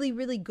really,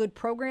 really good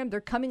program.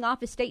 They're coming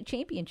off a state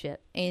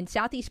championship. And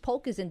Southeast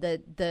Polk is in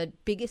the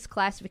biggest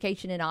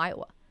classification in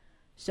Iowa.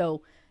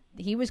 So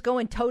he was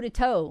going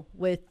toe-to-toe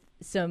with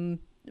some,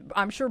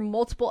 I'm sure,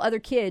 multiple other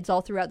kids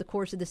all throughout the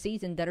course of the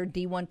season that are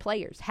D1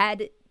 players,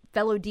 had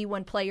fellow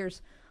D1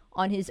 players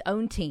on his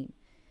own team.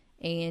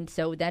 And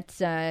so that's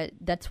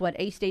what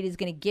A-State is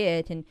going to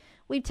get. And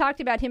we've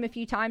talked about him a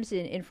few times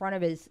in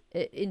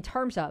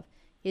terms of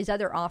his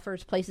other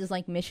offers, places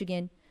like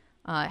Michigan,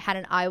 had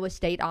an Iowa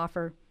State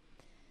offer,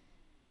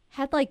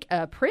 had like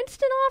a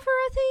Princeton offer,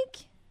 I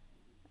think.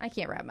 I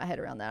can't wrap my head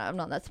around that. I'm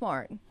not that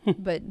smart.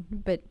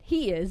 but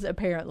he is,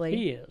 apparently.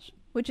 He is.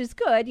 Which is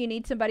good. You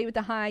need somebody with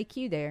a high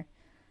IQ there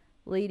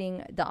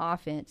leading the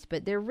offense.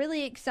 But they're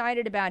really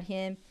excited about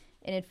him.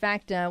 And, in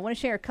fact, I want to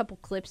share a couple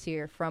clips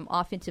here from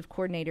offensive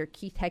coordinator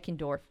Keith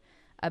Heckendorf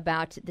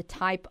about the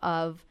type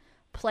of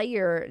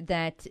player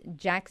that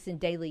Jaxon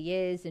Dailey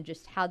is and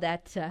just how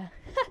that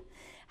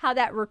how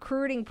that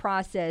recruiting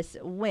process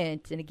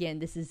went. And, again,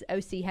 this is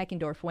O.C.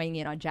 Heckendorf weighing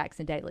in on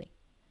Jaxon Dailey.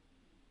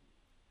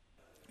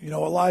 You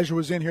know, Elijah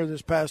was in here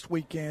this past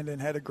weekend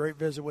and had a great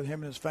visit with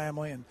him and his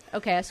family. And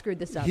okay, I screwed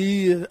this up.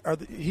 He's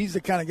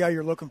the kind of guy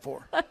you're looking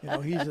for. You know,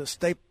 he's a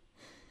staple.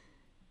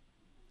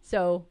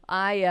 So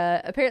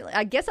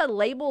I guess I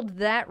labeled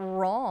that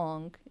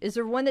wrong. Is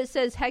there one that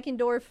says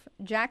Heckendorf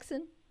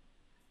Jaxon?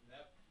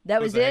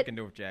 That was it?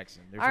 Heckendorf Jaxon.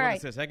 There's all one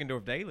right. that says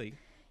Heckendorf Dailey.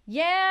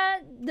 Yeah,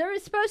 there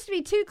was supposed to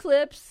be two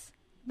clips,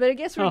 but I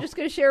guess we're just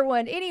going to share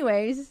one.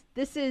 Anyways,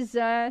 this is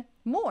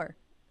more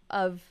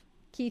of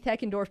Keith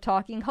Heckendorf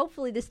talking,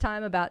 hopefully this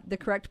time about the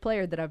correct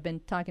player that I've been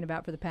talking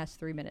about for the past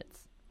 3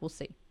 minutes. We'll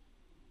see.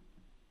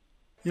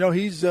 You know,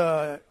 he's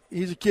a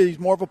kid. He's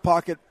more of a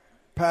pocket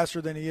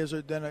passer than he is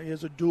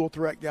a dual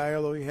threat guy,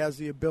 although he has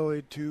the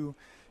ability to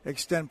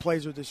extend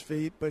plays with his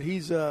feet. But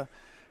he's a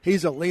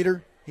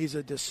leader. He's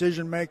a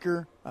decision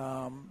maker.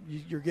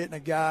 You're getting a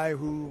guy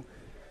who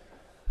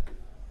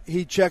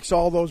he checks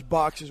all those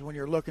boxes when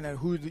you're looking at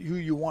who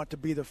you want to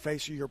be the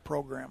face of your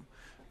program.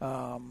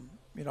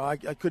 You know, I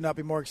could not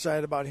be more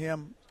excited about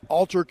him.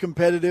 Ultra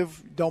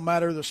competitive, don't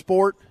matter the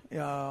sport. You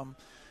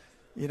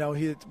know,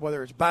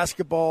 whether it's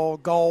basketball,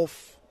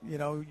 golf. You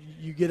know,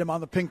 you get him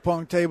on the ping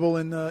pong table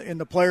in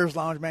the players'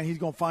 lounge, man, he's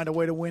going to find a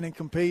way to win and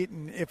compete.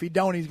 And if he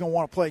don't, he's going to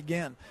want to play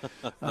again.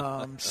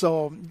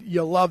 So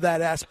you love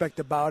that aspect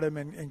about him,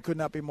 and could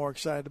not be more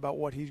excited about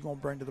what he's going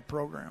to bring to the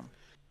program.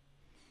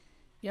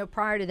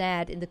 Prior to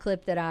that, in the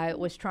clip that I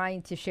was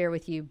trying to share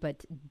with you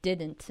but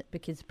didn't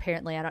because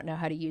apparently I don't know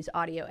how to use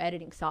audio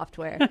editing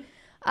software,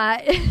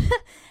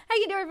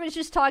 Heckendorf was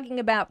just talking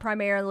about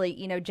primarily,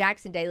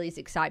 Jaxon Dailey's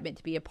excitement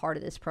to be a part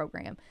of this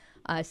program,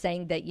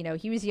 saying that,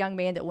 he was a young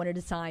man that wanted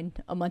to sign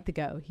a month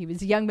ago. He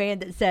was a young man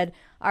that said,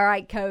 all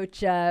right,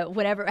 coach,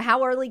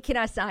 how early can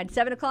I sign?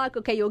 7 o'clock?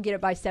 Okay, you'll get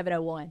it by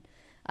 7:01.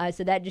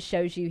 So that just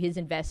shows you his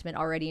investment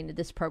already into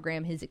this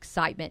program, his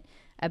excitement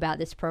about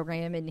this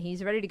program, and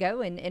he's ready to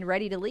go and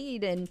ready to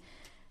lead. And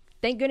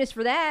thank goodness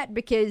for that,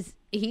 because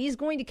he's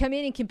going to come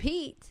in and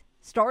compete.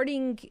 He's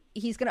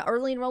going to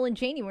early enroll in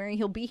January.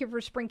 He'll be here for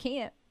spring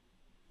camp.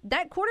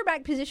 That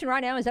quarterback position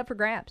right now is up for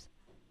grabs.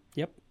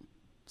 Yep.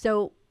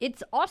 So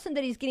it's awesome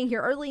that he's getting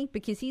here early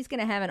because he's going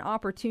to have an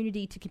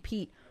opportunity to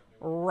compete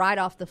right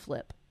off the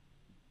flip.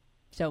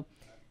 So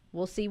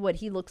we'll see what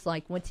he looks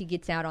like once he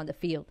gets out on the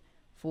field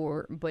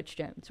for Butch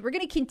Jones. We're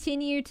going to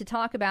continue to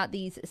talk about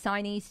these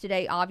signees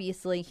today,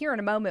 obviously. Here in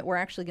a moment, we're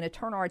actually going to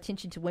turn our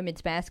attention to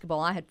women's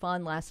basketball. I had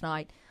fun last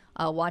night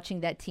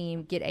watching that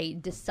team get a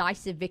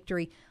decisive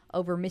victory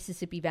over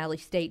Mississippi Valley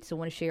State, so I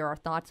want to share our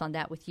thoughts on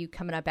that with you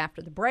coming up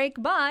after the break.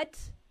 But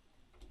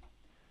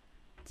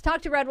let's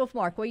talk to Red Wolf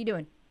Mark. What are you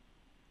doing?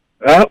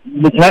 Well,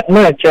 not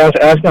much. I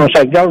was going to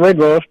say go Red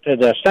Wolf to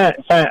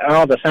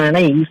all the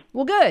signees.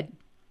 Well, good.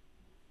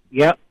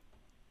 Yep.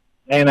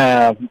 And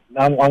I'm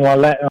gonna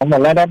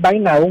let everybody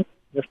know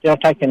we're still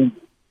taking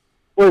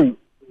fruit,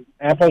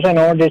 apples and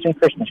oranges and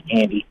Christmas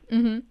candy.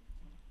 Mm-hmm.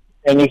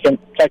 And you can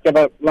take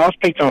about lost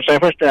pizza on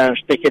Southwest Drive,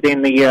 stick it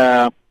in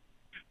the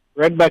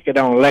red bucket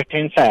on the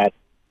left-hand side.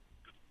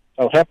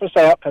 So help us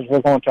out because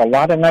we're going to a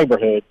lot of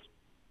neighborhoods,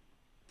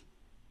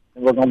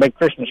 and we're going to be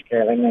Christmas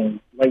caroling, and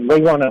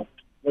we want to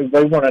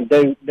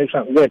do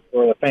something good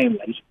for the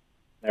families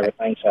and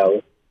everything.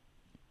 So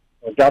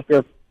we'll drop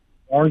your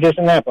oranges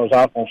and apples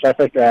off on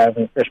Southwest Drive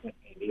and Christmas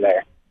candy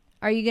there.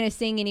 Are you going to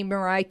sing any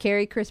Mariah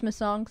Carey Christmas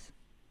songs?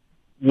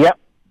 Yep.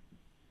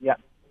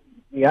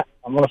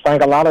 I'm going to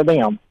sing a lot of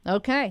them.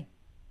 Okay.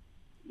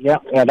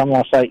 Yep, and I'm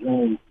going to say,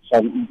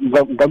 so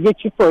go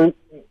get your fruit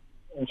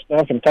and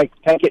stuff and take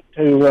it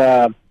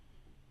to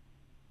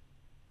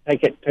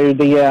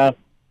the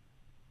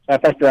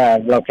Southwest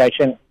Drive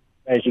location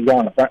as you go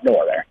in the front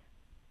door there.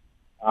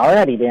 All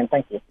righty, then.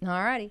 Thank you.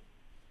 All righty.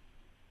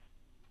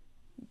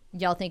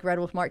 Y'all think Red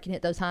Wolf Mark can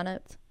hit those high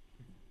notes?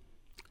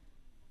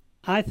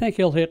 I think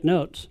he'll hit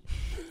notes.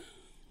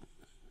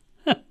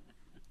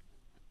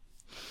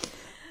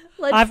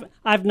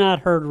 I've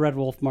not heard Red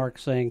Wolf Mark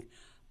saying,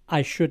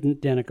 I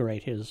shouldn't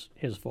denigrate his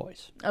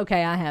voice.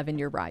 Okay, I have, and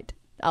you're right.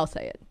 I'll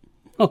say it.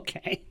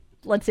 Okay.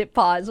 Let's hit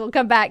pause. We'll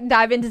come back and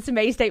dive into some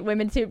A-State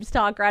women's hoops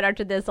talk right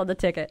after this on The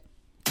Ticket.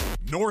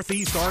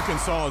 Northeast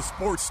Arkansas's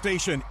sports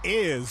station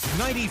is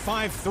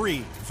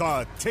 95.3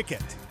 The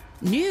Ticket.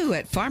 New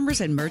at Farmers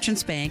and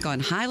Merchants Bank on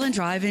Highland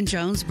Drive in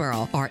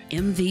Jonesboro, our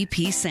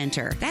MVP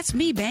Center. That's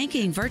Me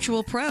Banking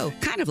Virtual Pro,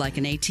 kind of like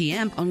an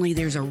ATM, only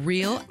there's a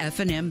real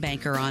F&M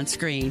banker on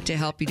screen to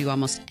help you do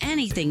almost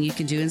anything you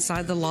can do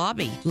inside the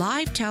lobby.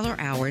 Live teller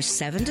hours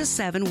 7 to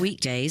 7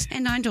 weekdays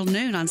and 9 till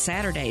noon on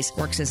Saturdays.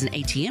 Works as an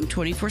ATM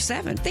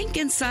 24/7. Think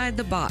inside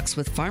the box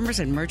with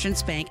Farmers and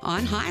Merchants Bank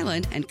on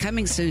Highland and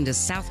coming soon to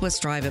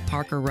Southwest Drive at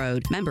Parker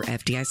Road. Member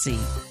FDIC.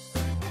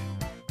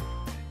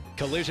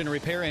 Collision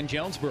Repair in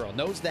Jonesboro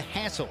knows the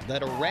hassle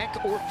that a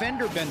wreck or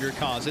fender bender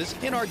causes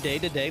in our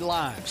day-to-day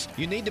lives.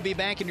 You need to be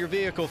back in your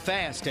vehicle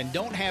fast and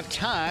don't have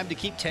time to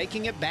keep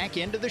taking it back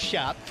into the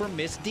shop for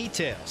missed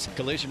details.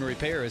 Collision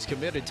Repair is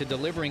committed to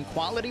delivering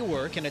quality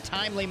work in a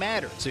timely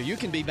manner so you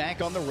can be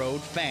back on the road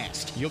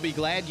fast. You'll be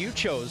glad you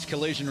chose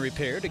Collision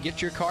Repair to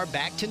get your car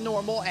back to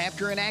normal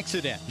after an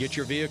accident. Get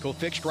your vehicle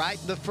fixed right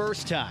the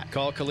first time.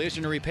 Call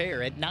Collision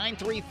Repair at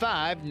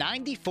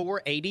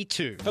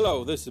 935-9482.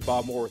 Hello, this is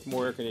Bob Moore with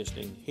Moore Air Conditioning.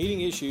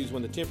 Heating issues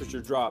when the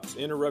temperature drops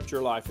interrupt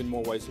your life in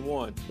more ways than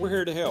one. We're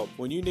here to help.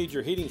 When you need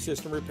your heating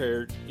system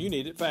repaired, you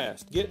need it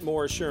fast. Get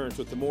more assurance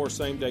with the Moore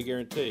same-day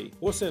guarantee.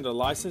 We'll send a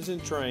licensed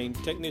and trained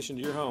technician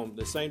to your home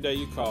the same day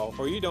you call,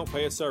 or you don't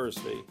pay a service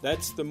fee.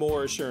 That's the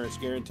Moore Assurance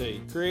Guarantee,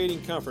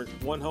 creating comfort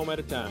one home at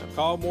a time.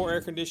 Call Moore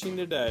Air Conditioning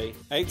today,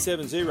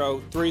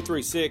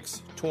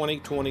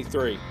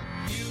 870-336-2023.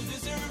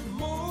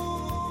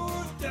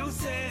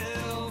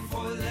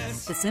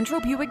 The Central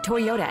Buick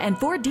Toyota and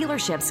Ford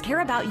dealerships care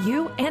about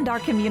you and our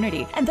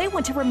community, and they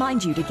want to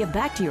remind you to give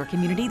back to your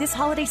community this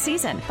holiday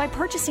season by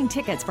purchasing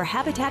tickets for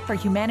Habitat for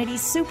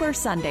Humanity's Super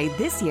Sunday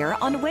this year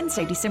on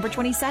Wednesday, December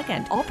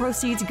 22nd. All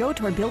proceeds go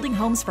toward building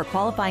homes for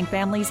qualifying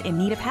families in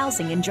need of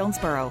housing in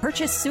Jonesboro.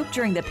 Purchase soup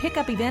during the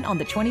pickup event on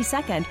the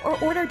 22nd or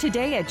order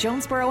today at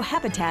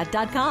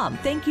JonesboroHabitat.com.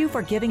 Thank you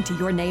for giving to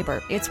your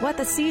neighbor. It's what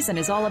the season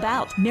is all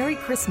about. Merry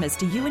Christmas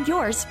to you and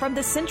yours from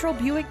the Central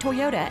Buick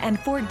Toyota and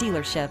Ford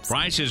dealerships.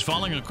 Prices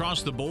falling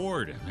across the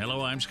board.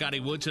 Hello, I'm Scotty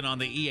Woodson on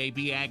the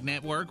EAB Ag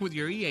Network with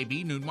your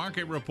EAB Noon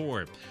Market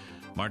Report.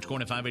 March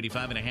corn at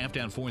 585.5,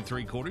 down 4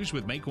 3/4,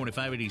 with May corn at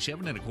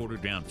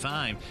 587.25, down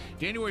 5.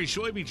 January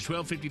soybeans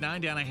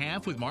 12.59, down a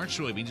half, with March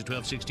soybeans at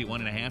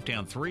 12.61.5,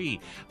 down 3.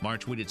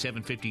 March wheat at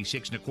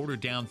 7.56 1/4,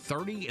 down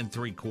 30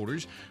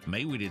 3/4.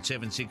 May wheat at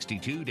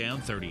 7.62, down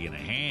 30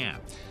 1/2.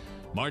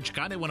 March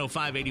cotton at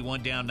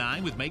 105.81, down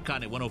 9, with May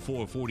cotton at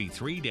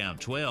 104.43, down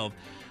 12.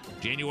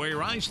 January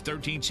rice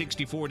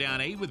 13.64, down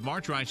 8, with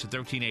March rice at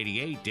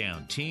 13.88,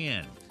 down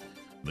 10.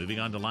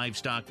 Moving on to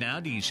livestock now.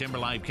 December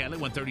live cattle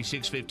at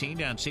 136.15,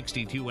 down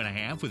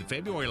 62.5, with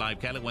February live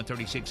cattle at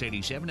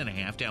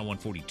 136.87.5, down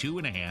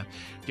 142.5.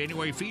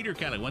 January feeder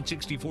cattle at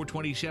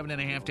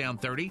 164.27.5, down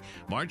 30.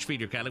 March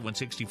feeder cattle at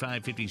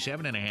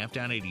 165.57.5,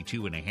 down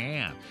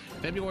 82.5.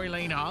 February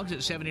lane hogs at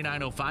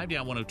 79.05,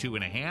 down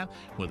 102.5,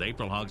 with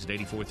April hogs at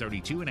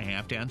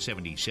 84.32.5, down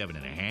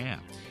 77.5.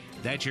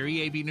 That's your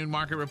EAB Noon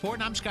Market Report,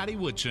 and I'm Scotty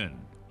Woodson.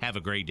 Have a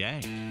great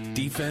day.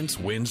 Defense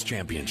wins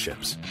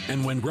championships.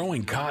 And when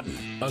growing cotton,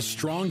 a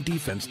strong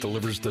defense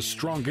delivers the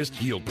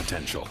strongest yield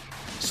potential.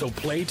 So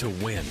play to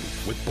win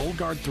with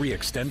Bollgard 3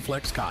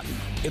 XtendFlex Cotton.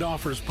 It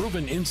offers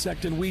proven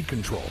insect and weed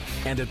control,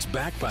 and it's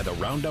backed by the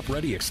Roundup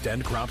Ready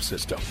Extend crop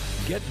system.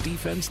 Get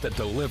defense that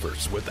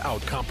delivers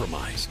without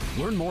compromise.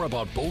 Learn more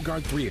about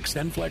Bollgard 3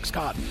 XtendFlex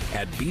Cotton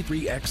at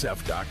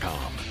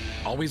b3xf.com.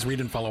 Always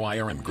read and follow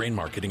IRM, grain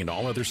marketing, and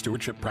all other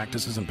stewardship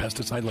practices and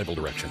pesticide label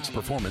directions.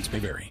 Performance may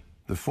vary.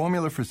 The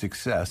formula for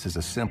success is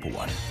a simple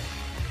one.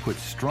 Put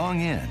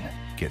strong in,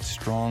 get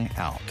strong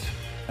out.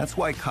 That's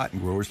why cotton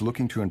growers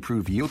looking to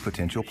improve yield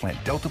potential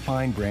plant Delta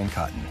Pine brand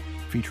cotton,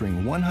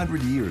 featuring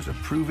 100 years of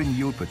proven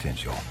yield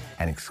potential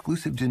and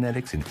exclusive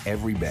genetics in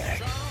every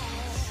bag.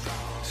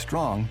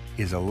 Strong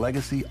is a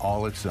legacy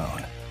all its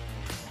own.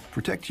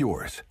 Protect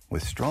yours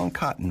with strong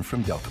cotton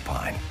from Delta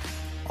Pine.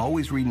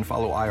 Always read and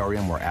follow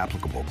IRM where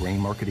applicable, grain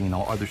marketing, and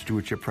all other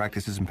stewardship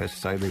practices and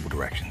pesticide label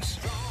directions.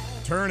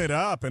 Turn it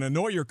up and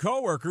annoy your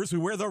coworkers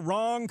who wear the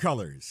wrong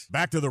colors.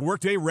 Back to the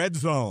Workday Red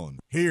Zone.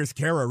 Here's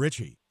Kara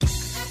Richey.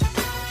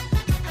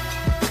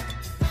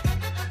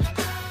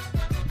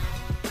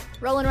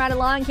 Rolling right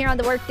along here on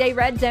the Workday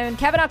Red Zone.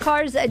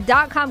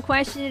 KavanaughCars.com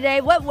question today.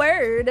 What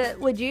word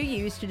would you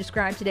use to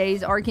describe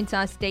today's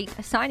Arkansas State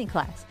signing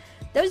class?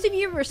 Those of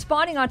you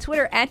responding on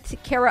Twitter at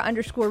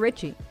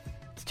Kara_Richey.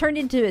 It's turned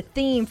into a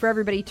theme for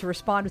everybody to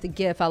respond with a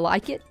GIF. I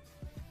like it.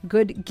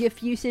 Good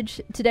GIF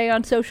usage today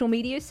on social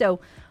media.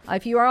 So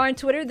if you are on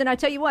Twitter, then I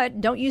tell you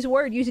what, don't use a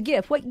word, use a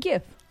GIF. What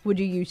GIF would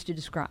you use to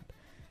describe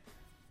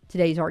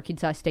today's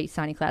Arkansas State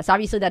signing class?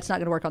 Obviously, that's not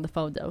going to work on the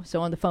phone, though.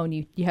 So on the phone,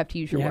 you have to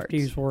use your words. You have to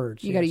use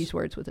words. You got to use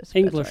words with this.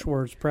 English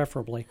words,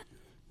 preferably.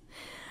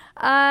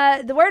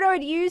 The word I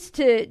would use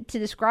to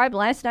describe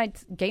last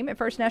night's game at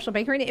First National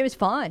Bank Arena, it was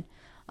fun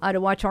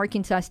to watch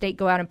Arkansas State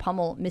go out and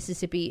pummel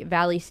Mississippi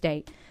Valley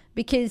State.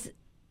 Because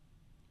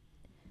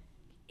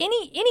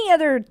any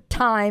other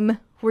time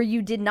where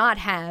you did not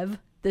have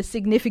the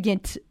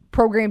significant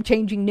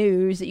program-changing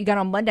news that you got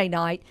on Monday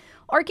night,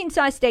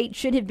 Arkansas State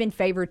should have been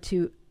favored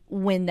to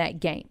win that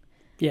game.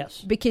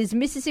 Yes. Because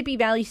Mississippi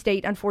Valley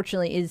State,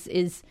 unfortunately,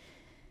 is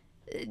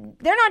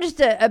they're not just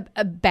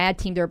a bad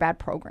team, they're a bad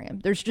program.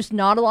 There's just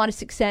not a lot of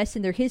success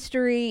in their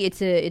history.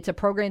 It's a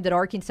program that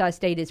Arkansas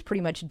State has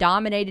pretty much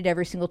dominated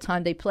every single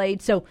time they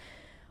played. So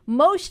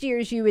most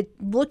years you would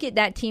look at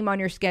that team on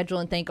your schedule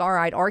and think, all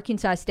right,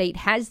 Arkansas State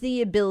has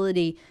the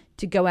ability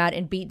to go out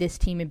and beat this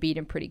team and beat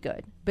them pretty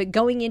good. But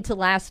going into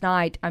last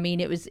night, I mean,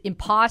 it was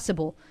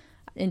impossible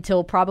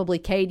until probably,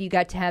 Cade, you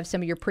got to have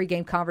some of your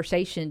pregame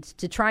conversations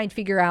to try and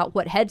figure out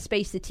what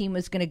headspace the team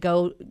was going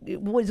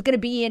to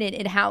be in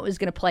and how it was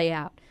going to play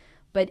out.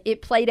 But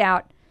it played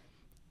out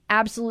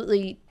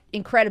absolutely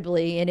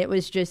incredibly, and it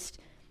was just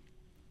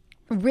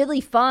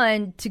really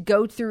fun to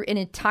go through an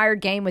entire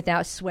game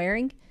without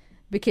swearing,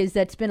 because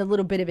that's been a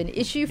little bit of an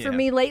issue for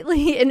me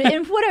lately.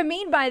 And what I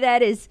mean by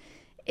that is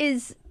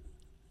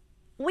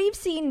we've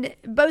seen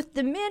both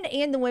the men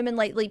and the women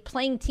lately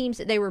playing teams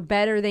that they were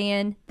better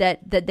than,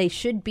 that they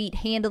should beat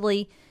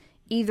handily,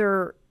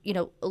 either,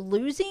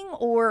 losing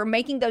or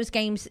making those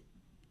games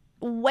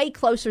way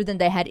closer than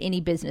they had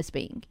any business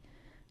being.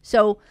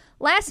 So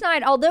last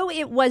night, although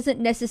it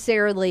wasn't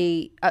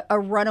necessarily a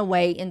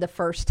runaway in the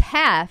first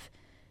half,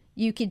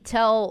 you could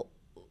tell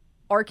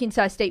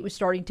Arkansas State was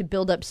starting to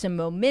build up some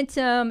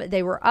momentum.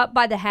 They were up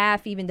by the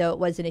half, even though it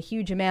wasn't a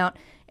huge amount.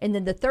 And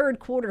then the third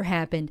quarter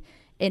happened,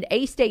 and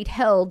A-State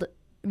held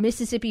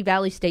Mississippi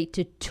Valley State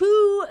to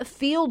 2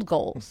 field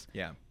goals.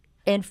 Yeah.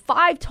 And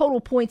 5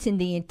 total points in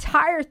the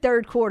entire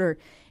third quarter.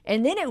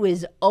 And then it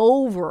was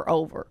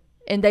over.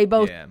 And they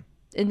both,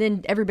 and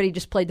then everybody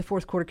just played the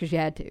fourth quarter because you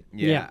had to.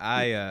 Yeah.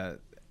 I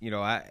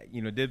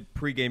did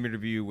pregame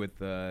interview with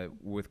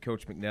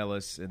Coach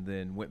McNellis, and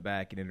then went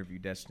back and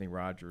interviewed Destinee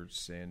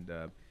Rogers. And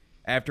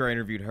after I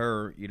interviewed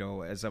her,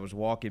 as I was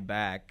walking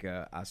back,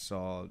 I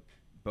saw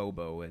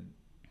Bobo, and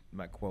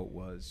my quote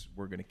was,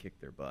 "We're going to kick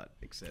their butt."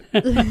 Except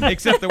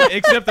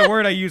the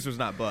word I used was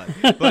not butt.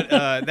 But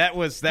that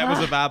was a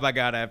vibe I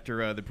got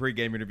after the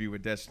pregame interview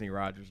with Destinee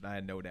Rogers, and I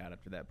had no doubt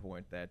after that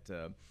point that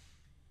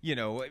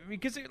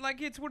Because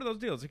it's one of those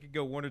deals. It could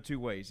go one or two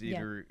ways.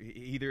 Either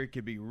it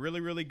could be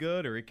really, really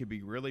good, or it could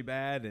be really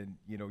bad, and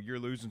you're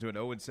losing to an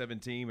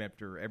 0-7 team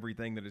after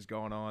everything that has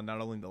gone on,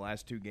 not only in the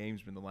last two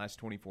games, but in the last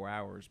 24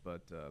 hours.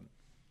 But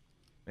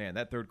man,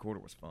 that third quarter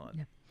was fun.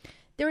 Yeah.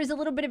 There was a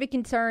little bit of a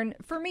concern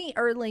for me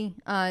early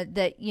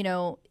that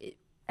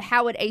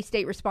how would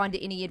A-State respond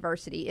to any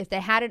adversity if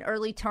they had an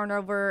early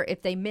turnover,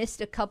 if they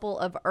missed a couple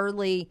of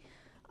early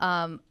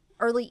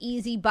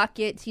easy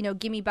buckets,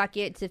 gimme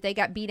buckets, if they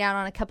got beat out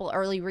on a couple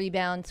early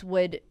rebounds,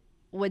 would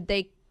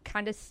they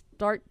kind of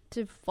start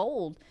to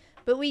fold?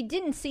 But we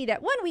didn't see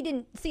that. One, we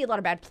didn't see a lot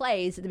of bad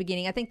plays at the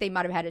beginning. I think they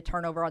might have had a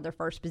turnover on their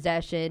first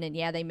possession, and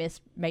they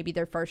missed maybe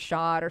their first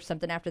shot or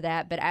something after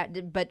that.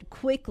 But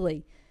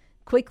quickly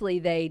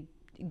they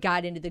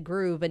got into the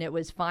groove, and it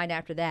was fine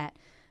after that.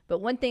 But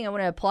one thing I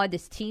want to applaud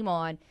this team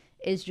on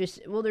is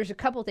there's a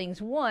couple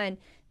things. One,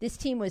 this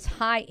team was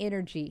high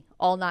energy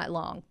all night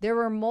long. There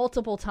were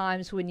multiple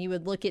times when you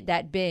would look at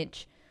that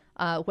bench,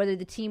 whether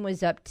the team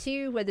was up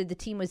 2, whether the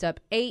team was up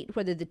 8,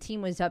 whether the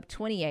team was up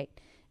 28.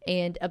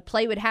 And a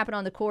play would happen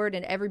on the court,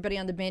 and everybody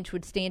on the bench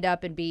would stand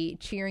up and be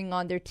cheering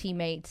on their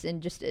teammates.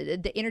 And just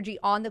the energy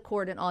on the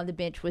court and on the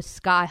bench was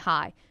sky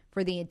high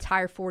for the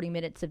entire 40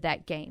 minutes of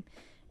that game.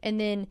 And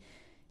then,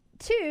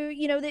 2,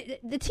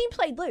 the team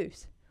played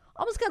loose.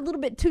 Almost got a little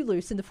bit too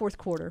loose in the fourth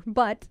quarter,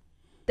 but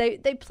they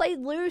played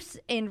loose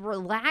and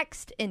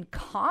relaxed and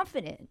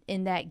confident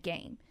in that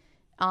game.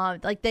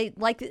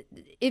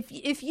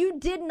 If you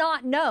did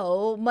not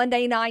know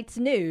Monday night's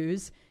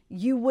news,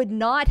 you would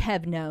not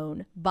have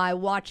known by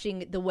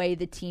watching the way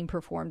the team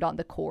performed on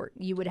the court.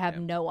 You would have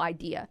no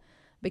idea,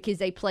 because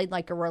they played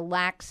like a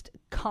relaxed,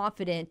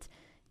 confident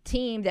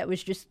team that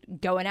was just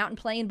going out and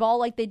playing ball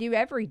like they do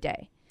every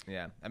day.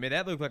 Yeah,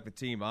 that looked like the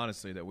team,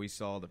 honestly, that we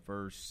saw the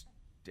first,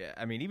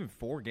 even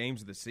 4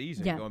 games of the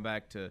season, going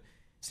back to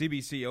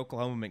CBC,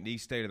 Oklahoma, McNeese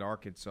State, and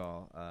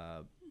Arkansas.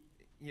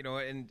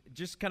 And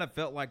just kind of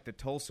felt like the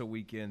Tulsa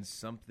weekend,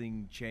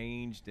 something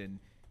changed, and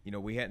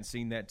we hadn't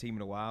seen that team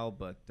in a while.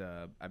 But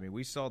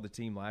we saw the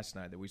team last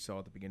night that we saw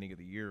at the beginning of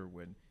the year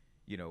when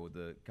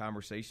the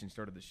conversation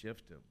started to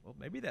shift to, well,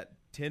 maybe that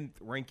 10th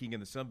ranking in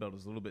the Sun Belt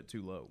is a little bit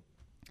too low.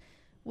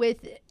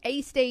 With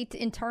A-State,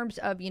 in terms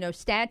of,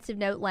 stats of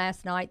note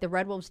last night, the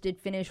Red Wolves did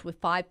finish with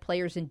 5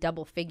 players in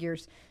double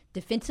figures.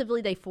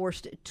 Defensively, they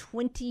forced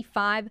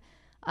 25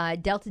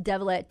 Delta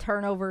Devilet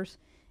turnovers,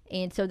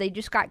 and so they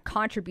just got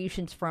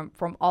contributions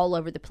from all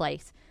over the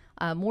place.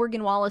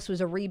 Morgan Wallace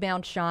was a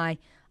rebound shy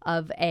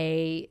of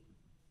a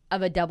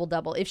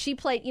double-double. If she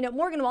played,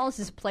 Morgan Wallace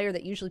is a player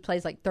that usually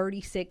plays like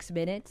 36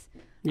 minutes.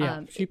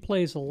 Yeah, she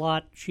plays a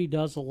lot. She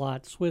does a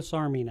lot. Swiss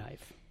Army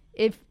knife.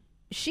 If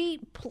she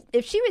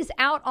was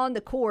out on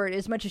the court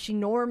as much as she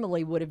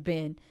normally would have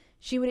been,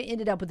 she would have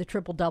ended up with a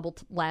triple-double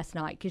last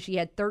night, because she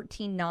had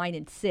 13, 9,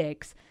 and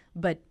 6.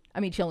 But,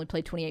 she only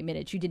played 28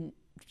 minutes. You didn't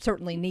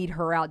certainly need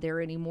her out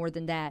there any more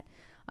than that.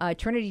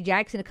 Trinity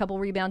Jackson, a couple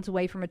rebounds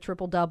away from a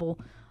triple-double.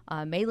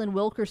 Malin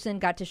Wilkerson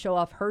got to show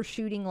off her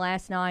shooting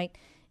last night.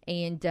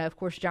 And, of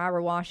course,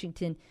 Jaira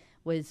Washington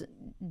was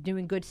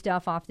doing good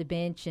stuff off the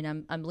bench.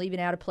 And I'm leaving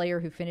out a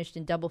player who finished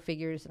in double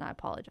figures, and I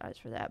apologize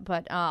for that.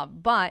 But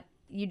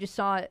you just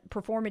saw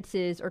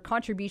performances or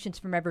contributions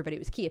from everybody. It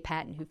was Kia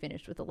Patton who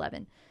finished with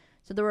 11.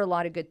 So there were a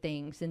lot of good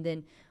things. And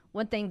then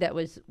one thing that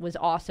was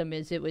awesome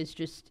is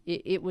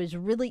it was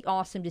really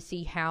awesome to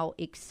see how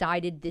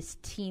excited this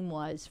team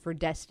was for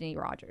Destinee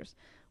Rogers.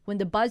 When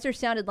the buzzer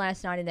sounded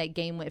last night and that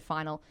game went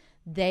final,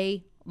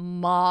 they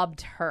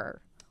mobbed her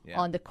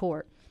on the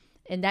court.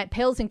 And that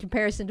pales in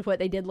comparison to what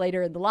they did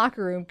later in the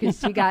locker room,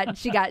 because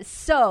she got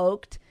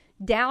soaked,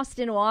 doused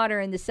in water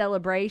in the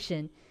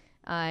celebration.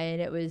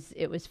 And it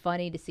was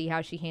funny to see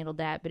how she handled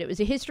that. But it was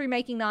a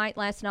history-making night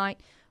last night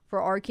for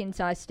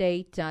Arkansas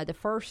State. The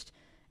first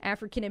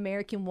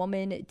African-American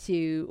woman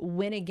to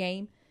win a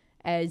game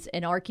as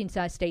an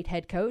Arkansas State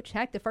head coach.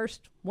 Heck, the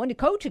first one to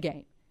coach a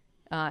game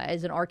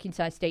as an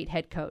Arkansas State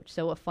head coach.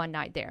 So a fun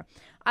night there.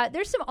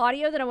 There's some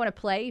audio that I want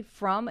to play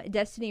from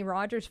Destinee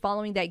Rogers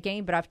following that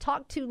game, but I've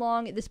talked too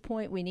long at this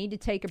point. We need to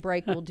take a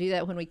break. We'll do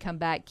that when we come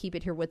back. Keep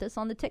it here with us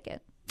on The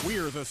Ticket.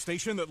 We're the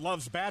station that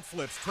loves bat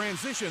flips,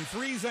 transition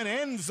threes, and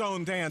end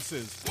zone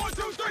dances. 1,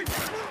 2, 3.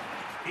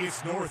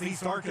 It's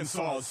Northeast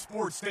Arkansas's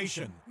sports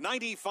station,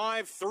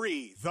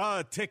 95.3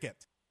 The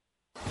Ticket.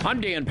 I'm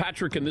Dan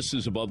Patrick, and this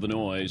is Above the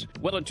Noise.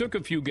 Well, it took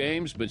a few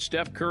games, but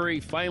Steph Curry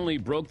finally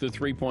broke the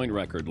three-point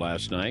record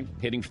last night,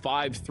 hitting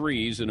 5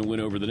 threes in a win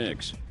over the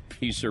Knicks.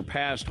 He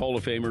surpassed Hall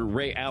of Famer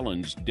Ray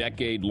Allen's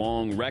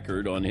decade-long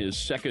record on his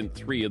second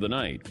 3 of the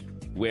night.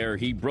 Where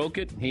he broke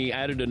it, he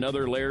added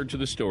another layer to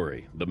the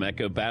story, the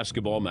Mecca of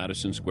basketball,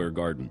 Madison Square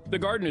Garden. The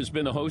Garden has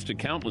been the host of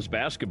countless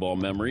basketball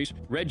memories.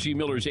 Reggie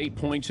Miller's 8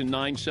 points in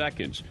 9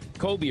 seconds.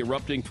 Kobe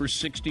erupting for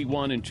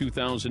 61 in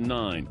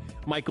 2009.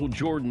 Michael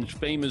Jordan's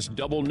famous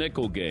double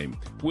nickel game.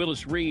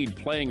 Willis Reed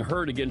playing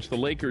hurt against the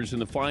Lakers in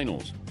the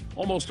finals.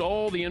 Almost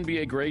all the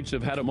NBA greats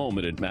have had a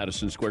moment at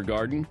Madison Square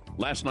Garden.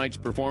 Last night's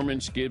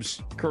performance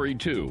gives Curry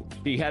 2.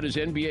 He had his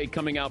NBA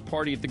coming out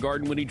party at the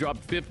Garden when he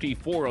dropped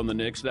 54 on the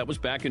Knicks. That was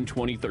back in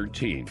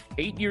 2013.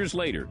 8 years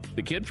later,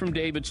 the kid from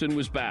Davidson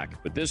was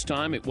back, but this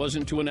time it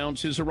wasn't to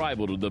announce his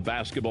arrival to the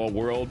basketball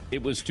world.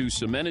 It was to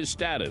cement his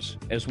status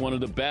as one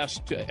of the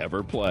best to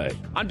ever play.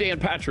 I'm Dan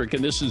Patrick,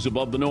 and this is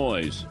Above the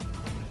Noise.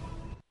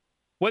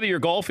 Whether you're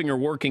golfing or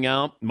working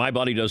out, my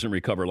body doesn't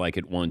recover like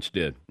it once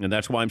did. And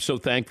that's why I'm so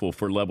thankful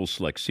for Level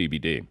Select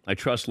CBD. I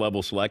trust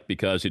Level Select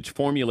because it's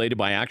formulated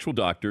by actual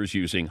doctors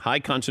using high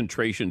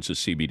concentrations of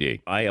CBD.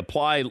 I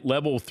apply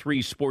Level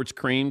 3 sports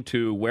cream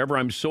to wherever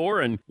I'm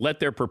sore and let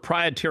their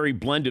proprietary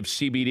blend of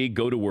CBD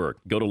go to work.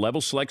 Go to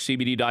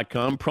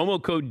LevelSelectCBD.com, promo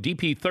code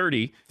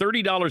DP30,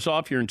 $30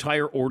 off your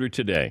entire order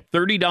today.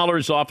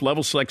 $30 off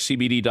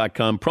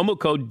LevelSelectCBD.com, promo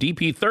code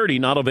DP30,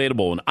 not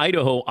available in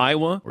Idaho,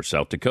 Iowa, or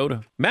South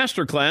Dakota.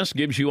 Masterclass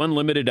gives you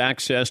unlimited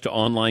access to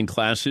online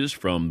classes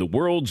from the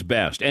world's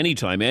best,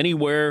 anytime,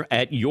 anywhere,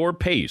 at your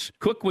pace.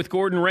 Cook with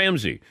Gordon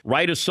Ramsay,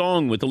 write a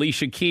song with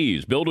Alicia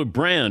Keys, build a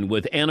brand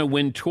with Anna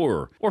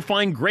Wintour, or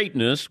find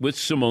greatness with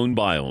Simone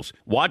Biles.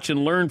 Watch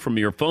and learn from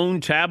your phone,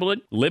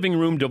 tablet, living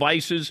room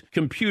devices,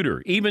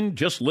 computer, even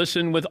just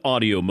listen with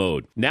audio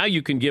mode. Now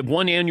you can give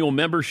one annual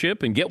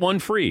membership and get one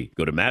free.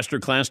 Go to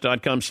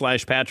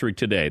masterclass.com/Patrick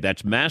today.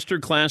 That's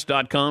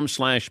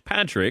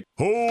masterclass.com/Patrick.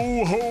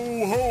 Ho,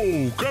 ho,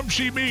 ho! Come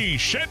see me,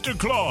 Santa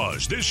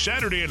Claus, this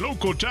Saturday at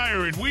Local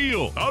Tire and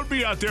Wheel. I'll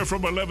be out there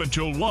from 11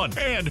 till 1.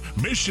 And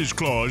Mrs.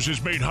 Claus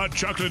has made hot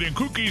chocolate and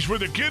cookies for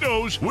the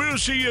kiddos. We'll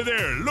see you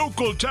there,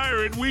 Local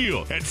Tire and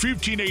Wheel at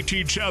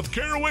 1518 South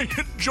Caraway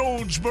in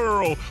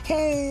Jonesboro.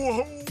 Ho,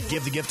 ho!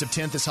 Give the gift of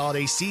 10th this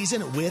holiday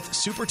season with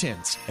Super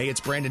Tints. Hey, it's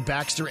Brandon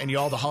Baxter, and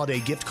y'all, the holiday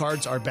gift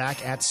cards are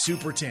back at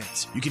Super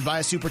Tints. You can buy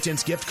a Super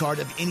Tints gift card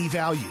of any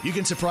value. You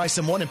can surprise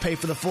someone and pay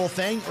for the full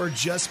thing or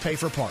just pay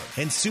for part.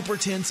 And Super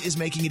Tints is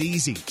making it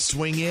easy.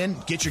 Swing in,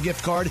 get your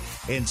gift card,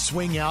 and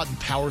swing out and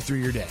power through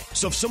your day.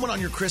 So if someone on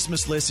your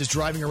Christmas list is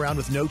driving around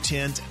with no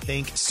tint,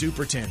 think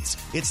Super Tints.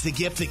 It's the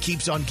gift that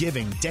keeps on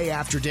giving day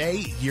after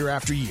day, year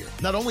after year.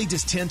 Not only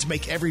does tint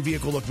make every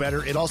vehicle look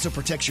better, it also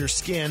protects your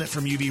skin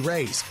from UV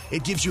rays.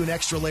 It gives you an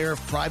extra layer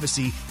of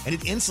privacy, and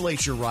it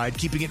insulates your ride,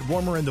 keeping it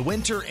warmer in the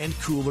winter and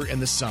cooler in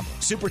the summer.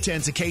 Super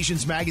Tints,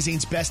 Occasions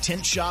Magazine's best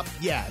tint shop,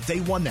 yeah, they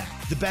won that.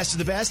 The best of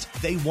the best,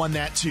 they won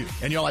that too.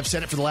 And y'all, I've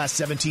said it for the last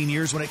 17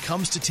 years, when it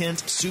comes to tint,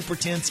 Super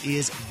Tints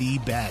is the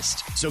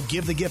best. So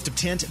give the gift of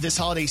tint this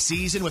holiday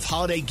season with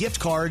holiday gift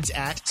cards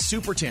at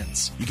Super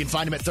Tints. You can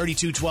find them at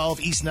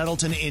 3212 East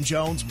Nettleton in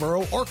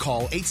Jonesboro or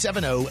call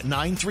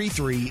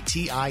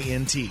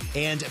 870-933-TINT.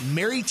 And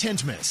Merry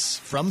Tintmas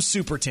from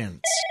Super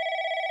Tints.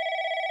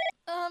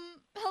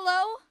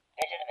 Hello?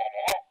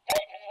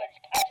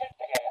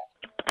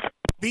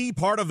 Be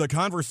part of the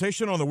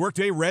conversation on the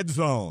Workday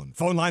Redzone.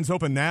 Phone lines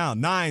open now,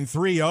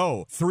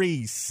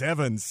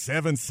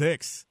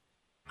 930-3776.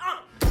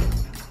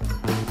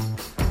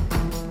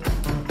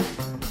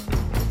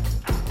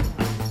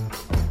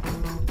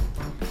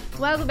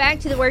 Welcome back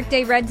to the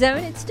Workday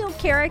Redzone. It's still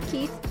Kara,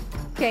 Keith,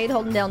 Cade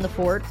holding down the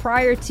fort.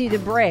 Prior to the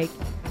break,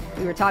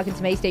 we were talking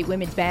some A-State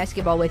women's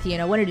basketball with you,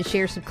 and I wanted to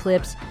share some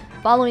clips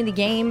following the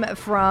game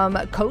from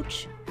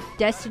Coach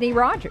Destinee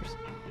Rogers,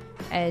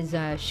 as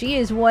she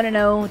is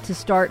 1-0 to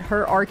start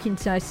her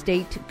Arkansas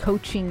State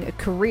coaching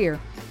career.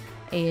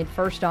 And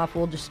first off,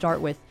 we'll just start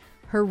with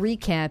her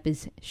recap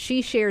as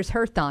she shares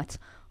her thoughts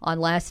on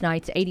last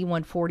night's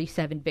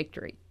 81-47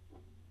 victory.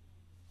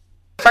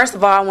 First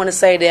of all, I want to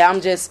say that I'm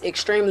just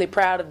extremely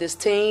proud of this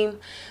team.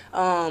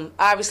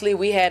 Obviously,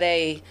 we had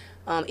a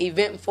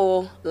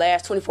eventful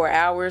last 24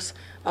 hours.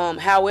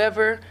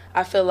 However,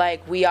 I feel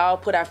like we all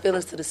put our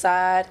feelings to the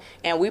side,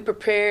 and we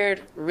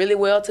prepared really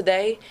well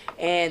today.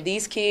 And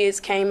these kids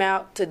came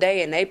out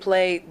today, and they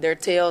played their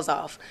tails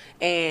off.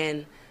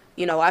 And,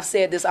 you know, I've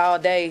said this all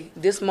day.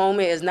 This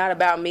moment is not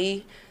about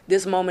me.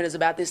 This moment is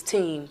about this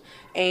team.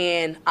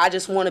 And I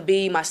just want to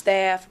be, my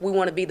staff, we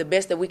want to be the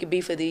best that we could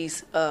be for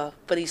these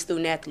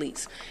student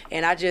athletes.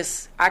 And I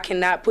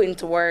cannot put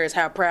into words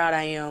how proud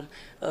I am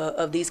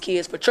of these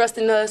kids for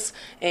trusting us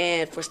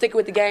and for sticking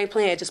with the game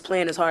plan and just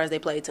playing as hard as they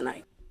played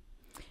tonight.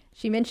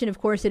 She mentioned, of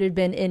course, it had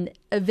been an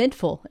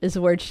eventful, is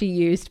the word she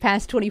used,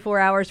 past 24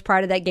 hours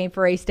prior to that game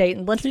for A-State.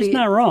 And she's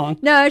not wrong.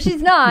 No,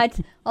 she's not.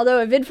 Although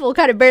eventful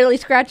kind of barely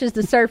scratches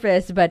the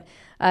surface. But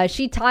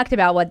she talked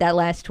about what that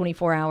last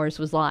 24 hours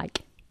was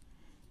like.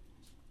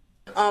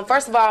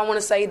 First of all, I want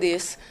to say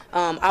this.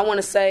 I want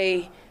to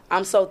say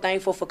I'm so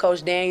thankful for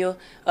Coach Daniel.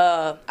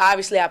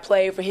 Obviously, I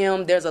played for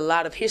him. There's a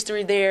lot of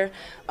history there.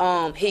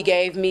 He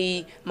gave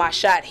me my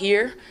shot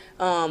here.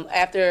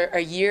 After a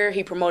year,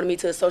 he promoted me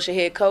to associate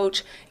head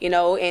coach. You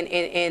know,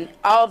 and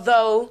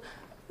although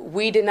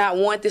we did not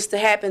want this to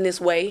happen this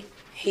way,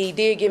 he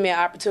did give me an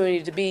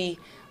opportunity to be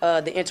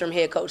the interim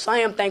head coach. So I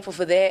am thankful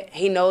for that.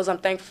 He knows I'm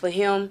thankful for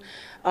him.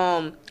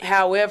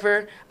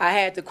 However, I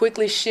had to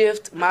quickly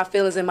shift my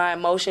feelings and my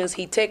emotions.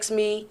 He texted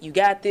me, "You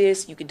got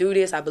this, you can do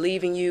this, I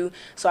believe in you."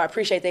 So I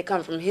appreciate that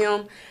coming from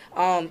him.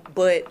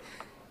 But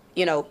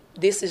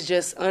this is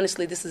just,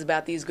 honestly, this is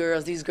about these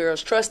girls. These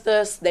girls trust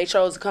us. They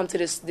chose to come to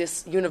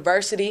this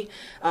university.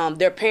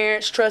 Their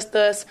parents trust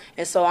us.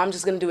 And so I'm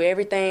just going to do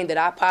everything that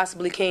I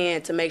possibly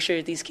can to make sure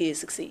that these kids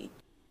succeed.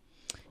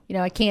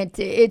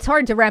 It's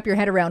hard to wrap your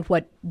head around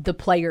what the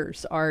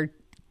players are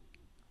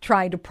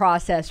trying to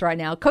process right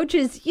now.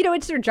 Coaches,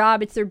 it's their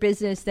job. It's their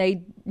business.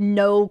 They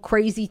know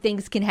crazy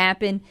things can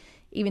happen,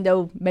 even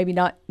though maybe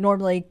not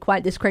normally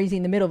quite this crazy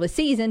in the middle of a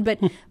season, but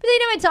they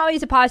know it's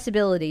always a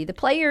possibility. The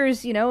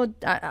players,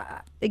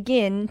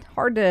 again,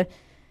 hard to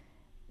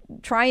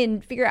try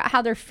and figure out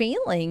how they're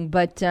feeling,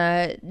 but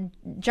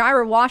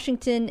Jaira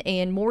Washington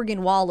and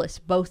Morgan Wallace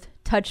both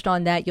touched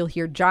on that. You'll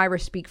hear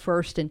Jaira speak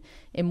first and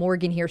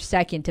Morgan here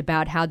second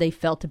about how they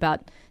felt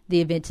about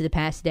the events of the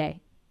past day.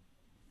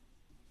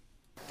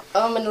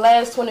 In the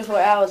last 24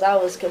 hours, I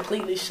was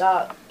completely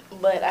shocked,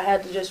 but I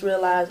had to just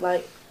realize,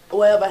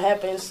 whatever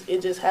happens,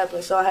 it just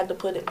happens. So I had to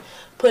put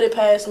it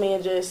past me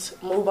and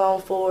just move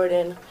on forward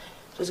and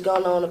just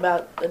going on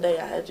about the day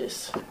I had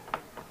just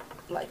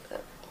like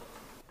that.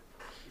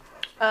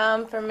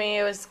 For me,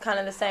 it was kind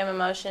of the same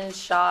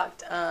emotions,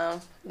 shocked.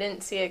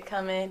 Didn't see it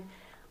coming,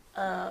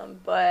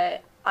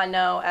 but I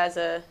know as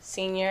a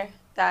senior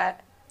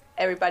that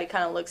everybody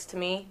kind of looks to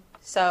me.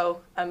 So,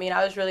 I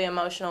was really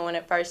emotional when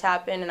it first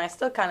happened, and I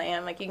still kind of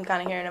am. You can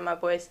kind of hear it in my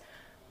voice.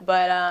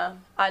 But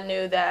I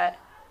knew that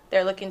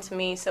they're looking to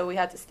me, so we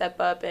had to step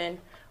up, and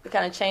we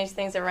kind of changed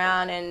things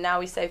around, and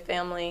now we say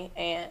family,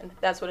 and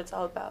that's what it's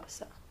all about.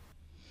 So,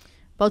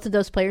 both of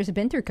those players have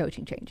been through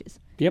coaching changes.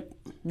 Yep.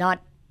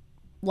 Not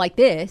like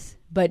this,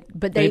 but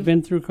they've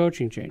been through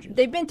coaching changes.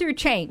 They've been through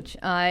change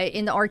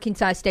in the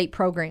Arkansas State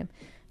program.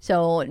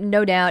 So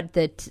no doubt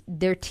that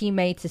their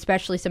teammates,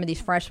 especially some of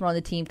these freshmen on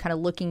the team, kind of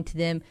looking to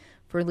them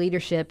for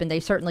leadership, and they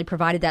certainly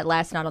provided that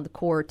last night on the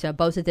court,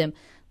 both of them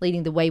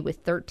leading the way with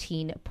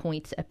 13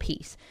 points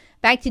apiece.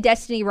 Back to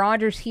Destinee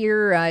Rogers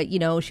here.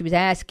 She was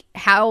asked,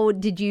 how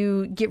did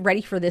you get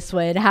ready for this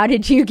one? How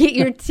did you get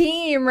your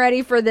team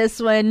ready for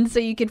this one so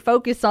you could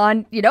focus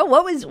on,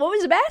 what was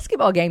the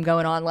basketball game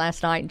going on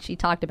last night? And she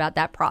talked about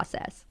that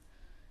process.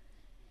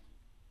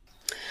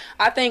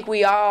 I think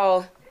we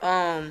all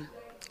kind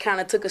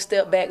of took a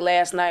step back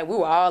last night. We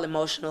were all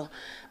emotional.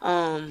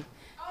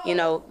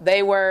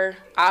 They were,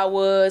 I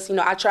was,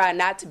 I tried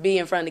not to be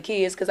in front of the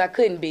kids because I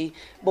couldn't be.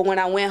 But when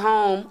I went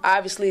home,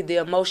 obviously the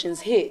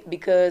emotions hit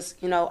because,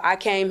 I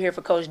came here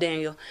for Coach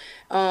Daniel.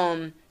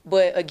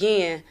 But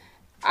again,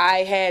 I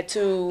had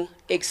to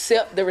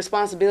accept the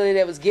responsibility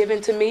that was given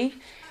to me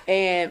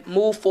and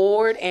move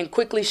forward and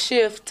quickly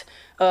shift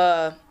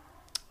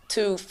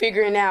to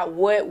figuring out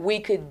what we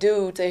could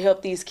do to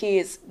help these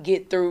kids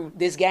get through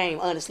this game,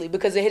 honestly,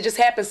 because it had just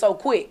happened so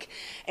quick.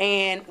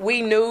 And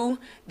we knew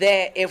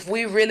that if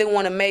we really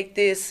want to make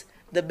this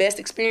the best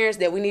experience,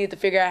 that we needed to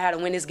figure out how to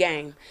win this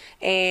game.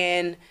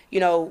 And,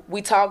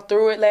 we talked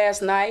through it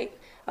last night.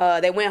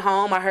 They went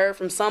home. I heard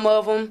from some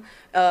of them.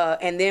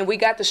 And then we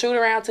got the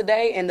shoot-around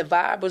today, and the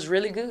vibe was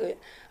really good.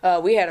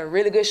 We had a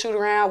really good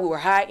shoot-around. We were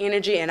high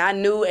energy, and I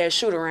knew as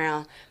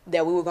shoot-around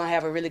that we were going to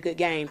have a really good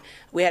game.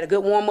 We had a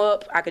good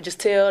warm-up. I could just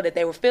tell that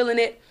they were feeling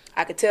it.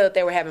 I could tell that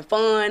they were having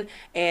fun,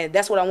 and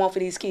that's what I want for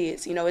these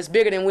kids. It's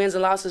bigger than wins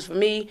and losses for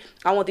me.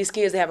 I want these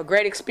kids to have a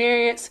great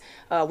experience.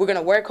 We're going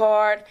to work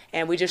hard,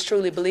 and we just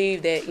truly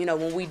believe that,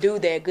 when we do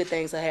that, good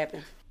things will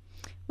happen.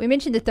 We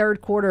mentioned the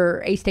third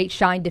quarter, A-State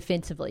shined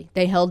defensively.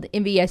 They held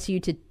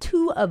MVSU to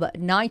 2 of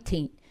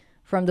 19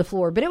 from the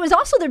floor, but it was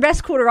also their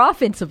best quarter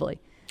offensively.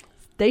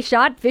 They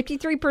shot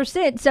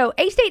 53%. So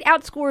A-State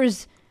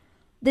outscores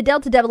the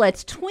Delta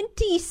Devilettes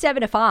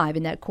 27-5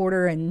 in that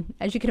quarter, and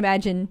as you can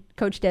imagine,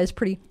 Coach Des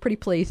pretty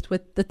pleased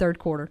with the third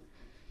quarter.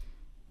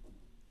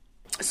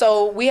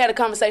 So we had a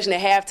conversation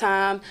at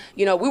halftime.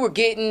 We were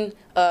getting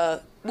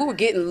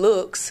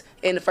looks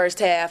in the first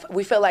half.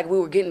 We felt like we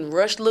were getting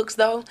rushed looks,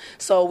 though.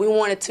 So we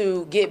wanted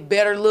to get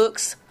better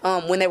looks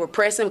when they were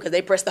pressing because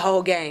they pressed the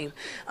whole game.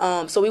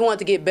 So we wanted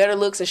to get better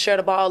looks and share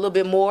the ball a little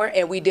bit more,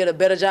 and we did a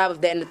better job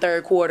of that in the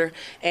third quarter.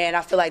 And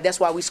I feel like that's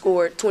why we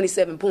scored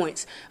 27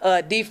 points.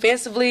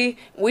 Defensively,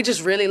 we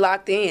just really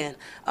locked in.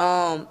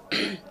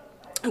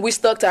 We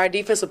stuck to our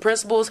defensive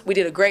principles. We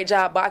did a great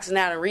job boxing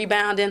out and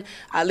rebounding.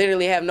 I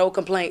literally have no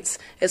complaints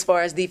as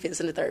far as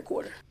defense in the third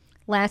quarter.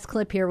 Last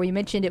clip here, we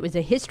mentioned it was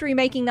a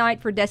history-making night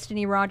for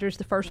Destinee Rogers,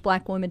 the first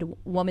black woman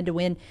to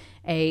win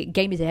a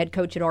game as a head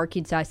coach at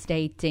Arkansas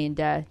State,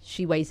 and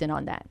she weighs in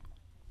on that.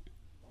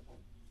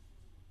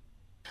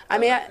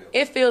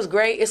 It feels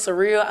great. It's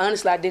surreal.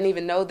 Honestly, I didn't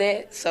even know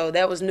that, so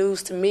that was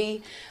news to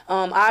me.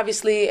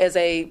 Obviously, as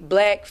a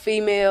black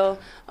female,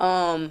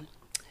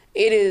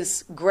 it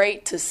is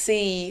great to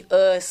see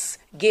us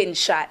getting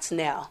shots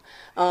now.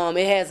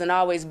 It hasn't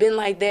always been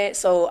like that,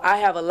 so I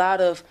have a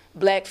lot of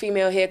black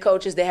female head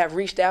coaches that have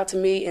reached out to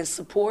me in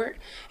support,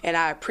 and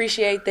I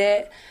appreciate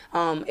that,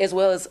 as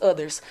well as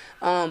others.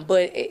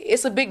 But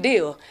it's a big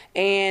deal,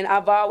 and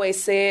I've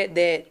always said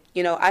that,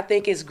 I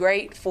think it's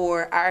great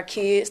for our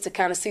kids to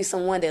kind of see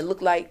someone that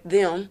look like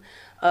them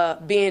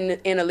being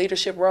in a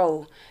leadership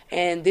role.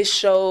 And this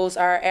shows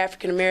our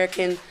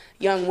African-American,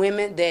 young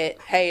women that,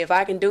 hey, if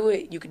I can do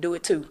it, you can do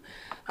it too.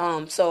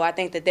 So I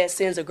think that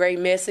sends a great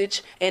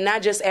message, and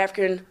not just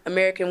African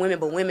American women,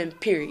 but women,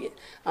 period.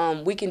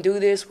 We can do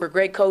this. We're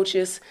great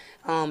coaches,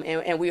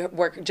 and we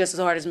work just as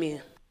hard as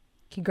men.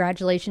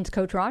 Congratulations,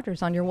 Coach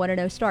Rogers, on your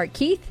 1-0 start.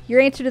 Keith, your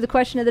answer to the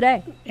question of the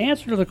day.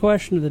 Answer to the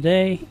question of the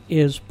day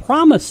is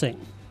promising.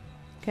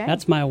 Okay.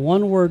 That's my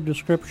one-word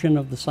description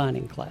of the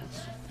signing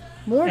class.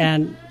 More.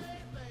 And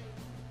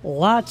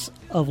lots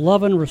of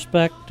love and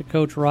respect to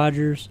Coach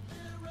Rogers.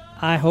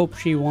 I hope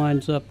she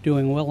winds up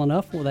doing well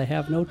enough where they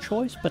have no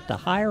choice but to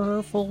hire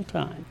her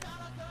full-time.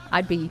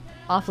 I'd be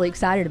awfully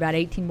excited about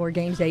 18 more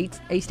games at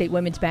A-State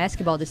women's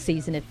basketball this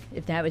season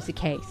if that was the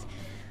case.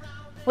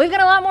 We've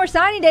got a lot more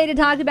signing day to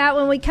talk about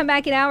when we come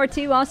back in hour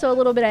 2. Also a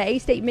little bit of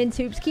A-State men's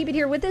hoops. Keep it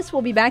here with us.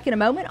 We'll be back in a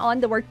moment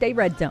on the Workday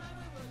Redzone.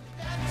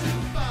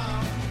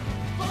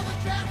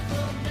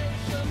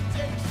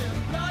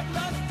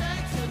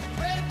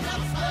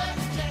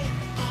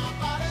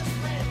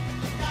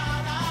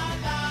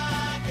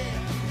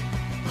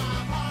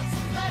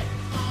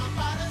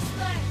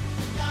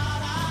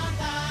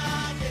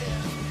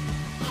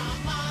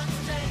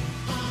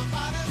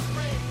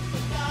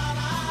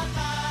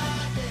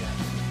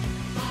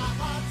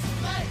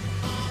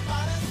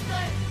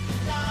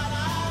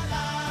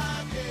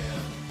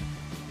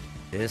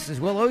 This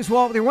is Will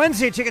Oswald with your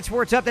Wednesday Ticket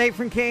Sports Update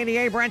from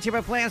KNEA, brought to you by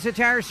Plaza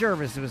Tire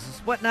Service. It was a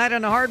split night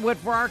on the hardwood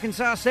for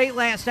Arkansas State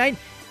last night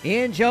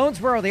in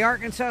Jonesboro. The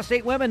Arkansas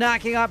State women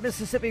knocking off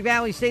Mississippi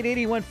Valley State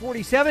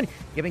 81-47,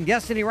 giving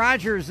Destinee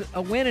Rogers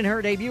a win in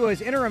her debut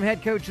as interim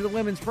head coach of the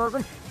women's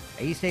program.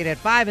 A-State had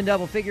 5 in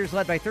double figures,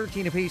 led by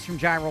 13 apiece from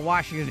Jaira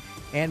Washington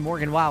and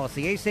Morgan Wallace.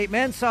 The A-State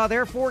men saw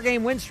their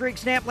 4-game win streak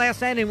snap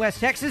last night in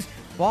West Texas,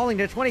 falling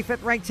to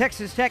 25th-ranked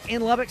Texas Tech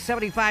in Lubbock,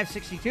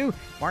 75-62.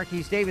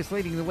 Marquise Davis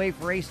leading the way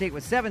for A-State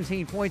with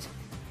 17 points.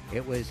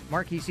 It was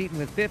Marquise Eaton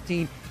with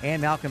 15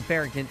 and Malcolm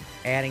Farrington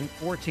adding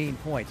 14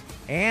 points.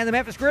 And the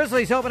Memphis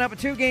Grizzlies open up a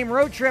 2-game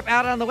road trip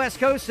out on the West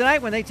Coast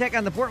tonight when they take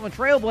on the Portland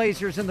Trail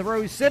Blazers in the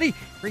Rose City.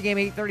 Pre-game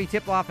 8:30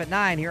 tip-off at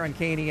 9 here on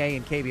KNEA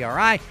and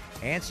KBRI.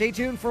 And stay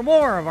tuned for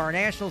more of our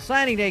National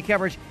Signing Day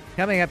coverage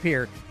coming up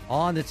here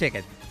on The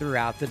Ticket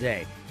throughout the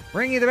day.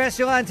 Bringing you the best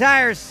deal on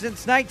tires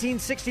since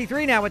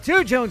 1963 now with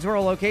 2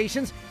 Jonesboro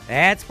locations.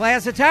 That's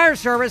Plaza Tire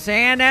Service,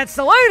 and that's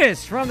the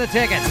latest from The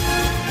Ticket.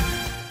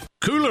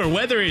 Cooler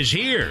weather is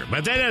here,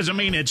 but that doesn't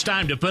mean it's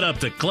time to put up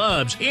the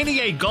clubs.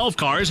 NEA Golf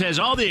Cars has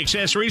all the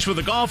accessories for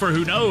the golfer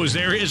who knows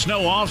there is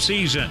no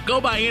off-season. Go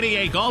by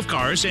NEA Golf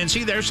Cars and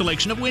see their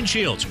selection of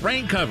windshields,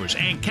 rain covers,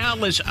 and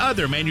countless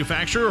other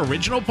manufacturer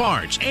original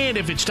parts. And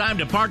if it's time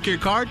to park your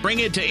car, bring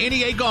it to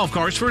NEA Golf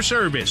Cars for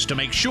service to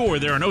make sure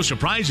there are no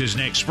surprises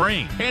next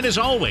spring. And as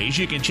always,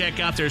 you can check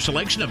out their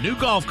selection of new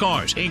golf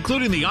cars,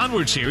 including the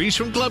Onward series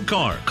from Club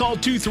Car. Call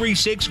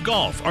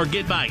 236-GOLF or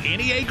get by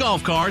NEA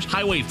Golf Cars,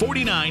 Highway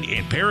 49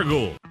 in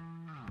Paragould.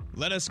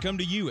 Let us come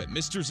to you at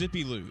Mr.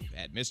 Zippy Lube.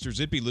 At Mr.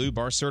 Zippy Lube,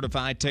 our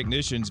certified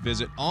technicians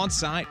visit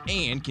on-site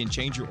and can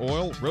change your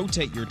oil,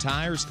 rotate your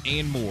tires,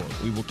 and more.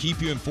 We will keep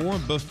you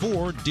informed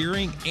before,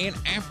 during, and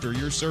after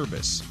your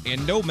service.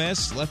 And no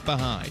mess left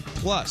behind.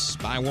 Plus,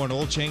 buy one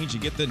oil change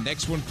and get the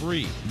next one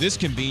free. This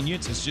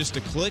convenience is just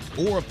a click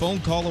or a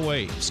phone call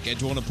away.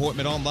 Schedule an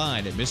appointment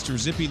online at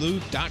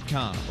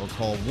MrZippyLube.com or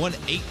call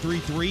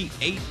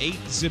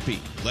 1-833-88-ZIPPY.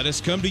 Let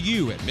us come to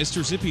you at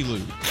Mr. Zippy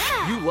Lube.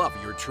 You love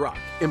your truck,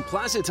 and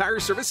Plaza Tire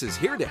Service is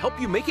here to help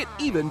you make it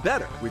even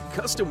better with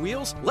custom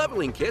wheels,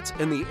 leveling kits,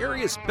 and the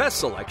area's best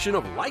selection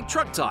of light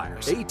truck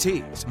tires,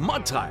 ATs,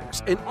 mud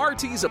tires, and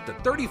RTs up to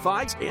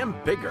 35s and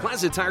bigger.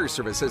 Plaza Tire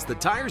Service has the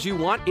tires you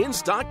want in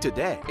stock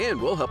today,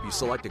 and we'll help you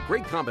select a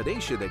great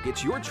combination that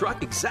gets your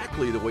truck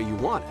exactly the way you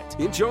want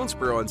it. In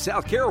Jonesboro and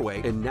South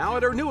Caraway, and now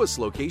at our newest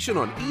location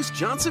on East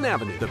Johnson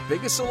Avenue. The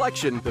biggest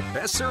selection, the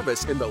best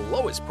service, and the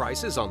lowest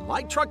prices on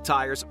light truck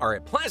tires are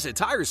at Plaza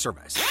Tire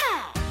Service.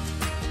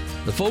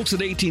 The folks at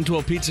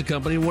 1812 Pizza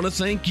Company want to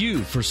thank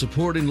you for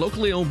supporting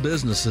locally owned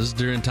businesses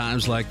during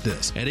times like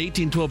this. At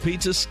 1812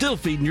 Pizza, still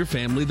feeding your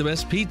family the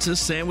best pizzas,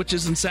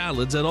 sandwiches, and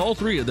salads at all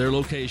 3 of their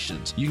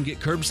locations. You can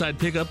get curbside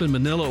pickup in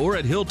Manila or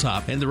at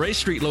Hilltop, and the Ray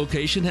Street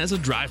location has a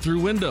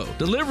drive-through window.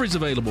 Delivery's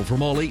available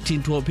from all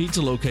 1812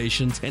 Pizza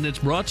locations, and it's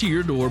brought to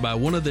your door by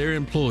one of their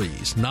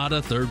employees, not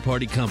a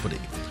third-party company.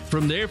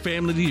 From their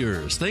family to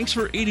yours, thanks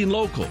for eating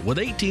local with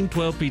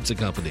 1812 Pizza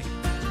Company.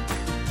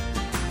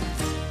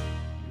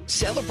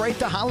 Celebrate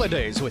the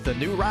holidays with a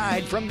new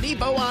ride from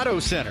Nebo Auto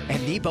Center.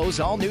 And Nebo's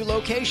all-new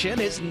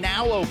location is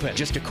now open,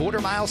 just a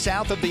quarter-mile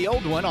south of the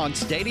old one on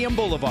Stadium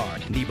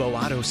Boulevard. Nebo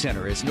Auto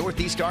Center is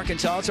Northeast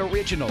Arkansas's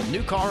original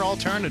new car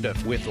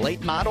alternative with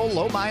late-model,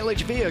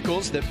 low-mileage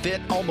vehicles that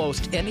fit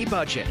almost any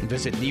budget.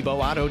 Visit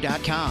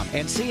NeboAuto.com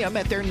and see them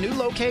at their new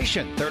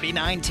location,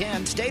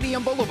 3910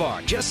 Stadium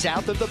Boulevard, just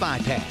south of the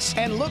bypass.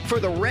 And look for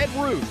the red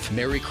roof.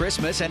 Merry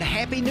Christmas and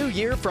Happy New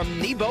Year from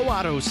Nebo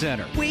Auto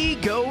Center. We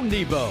go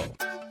Nebo.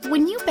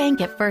 When you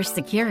bank at First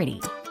Security,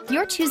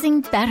 you're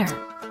choosing better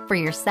for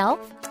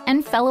yourself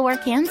and fellow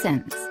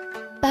Arkansans.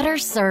 Better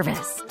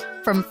service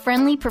from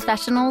friendly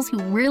professionals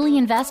who really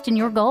invest in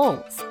your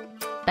goals.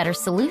 better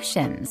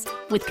solutions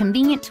with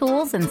convenient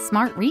tools and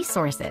smart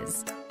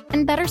resources,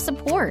 and better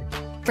support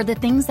for the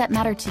things that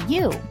matter to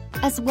you,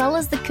 as well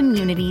as the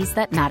communities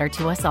that matter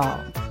to us all.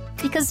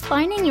 Because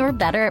finding your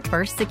better at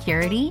First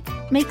Security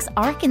makes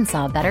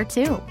Arkansas better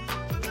too.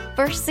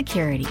 First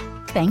Security.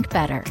 Think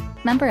better.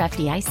 Member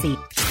FDIC.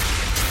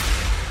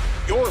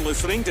 You're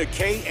listening to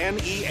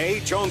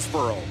KNEA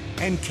Jonesboro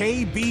and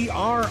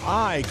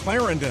KBRI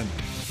Clarendon.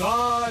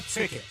 The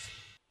Ticket.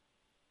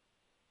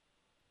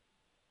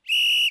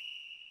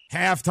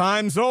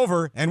 Halftime's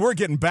over, and we're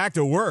getting back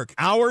to work.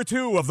 Hour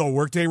 2 of the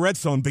Workday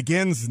Redzone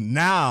begins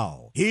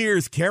now.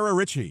 Here's Kara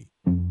Richey.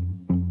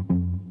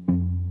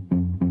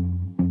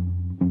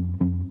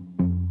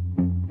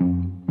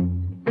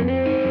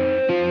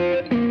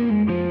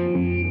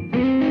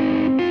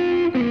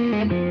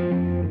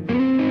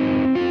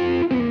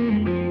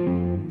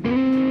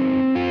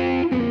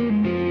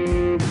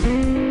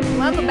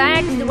 Welcome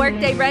back to the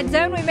Workday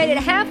Redzone. We made it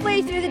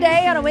halfway through the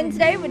day on a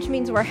Wednesday, which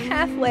means we're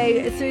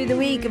halfway through the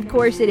week. Of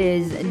course, it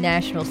is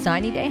National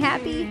Signing Day.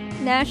 Happy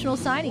National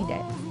Signing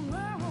Day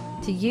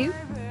to you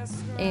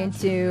and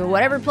to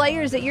whatever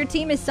players that your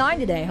team has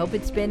signed today. Hope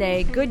it's been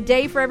a good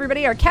day for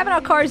everybody. Our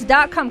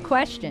CavenaughCars.com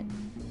question: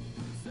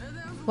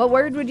 what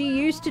word would you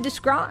use to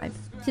describe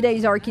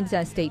today's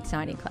Arkansas State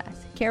signing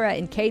class? Kara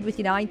and Cade with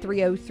you.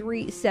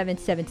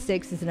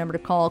 930-3776 is the number to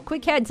call.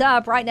 Quick heads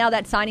up, right now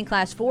that signing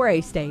class for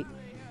A-State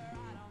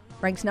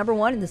ranks number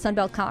 1 in the Sun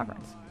Belt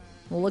Conference.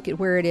 We'll look at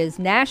where it is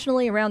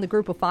nationally around the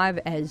group of 5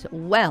 as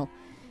well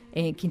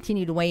and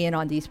continue to weigh in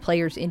on these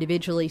players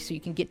individually so you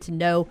can get to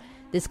know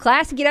this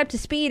class and get up to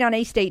speed on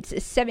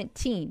A-State's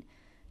 17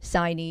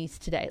 signees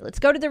today. Let's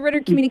go to the Ritter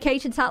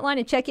Communications Hotline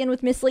and check in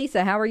with Miss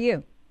Lisa. How are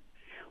you?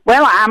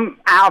 Well, I'm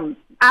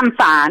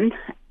fine.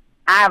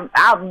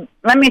 I'll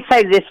let me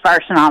say this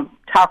first, and I'll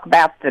talk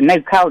about the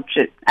new coach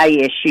at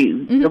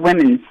ASU, the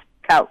women's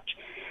coach.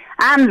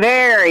 I'm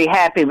very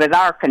happy with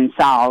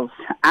Arkansas.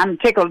 I'm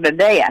tickled to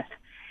death.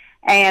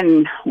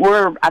 And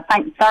we're, I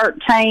think,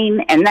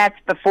 13, and that's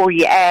before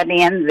you add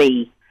in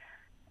the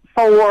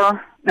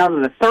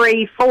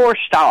 3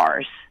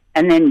 4-stars,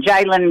 and then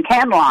Jalen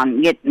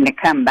Catalon getting to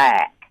come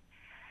back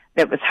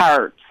that was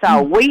hurt.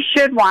 So we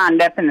should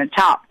wind up in the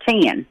top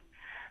 10.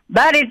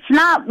 But it's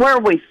not where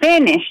we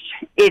finished.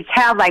 It's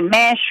how they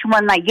mesh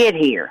when they get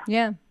here.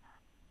 Yeah.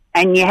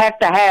 And you have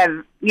to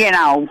have,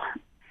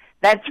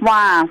 that's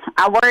why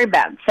I worry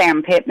about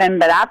Sam Pittman,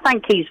 but I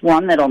think he's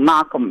one that'll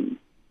knock them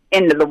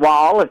into the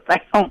wall if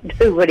they don't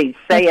do what he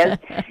says.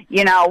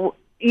 You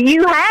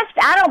have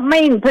to, I don't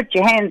mean put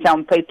your hands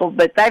on people,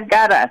 but they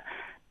got to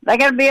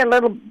be a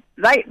little,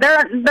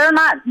 they're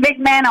not big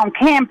man on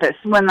campus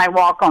when they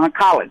walk on a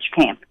college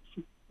campus.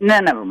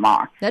 None of them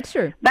are. That's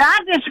true. But I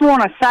just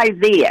want to say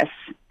this.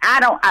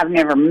 I've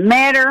never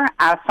met her.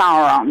 I saw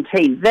her on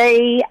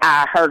TV.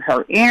 I heard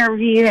her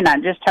interview, and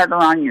I just heard her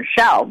on your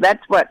show.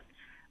 That's what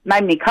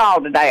made me call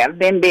today. I've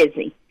been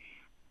busy.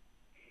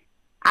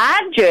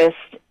 I'm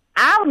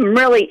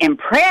really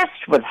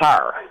impressed with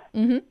her.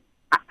 Mm-hmm.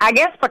 I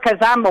guess because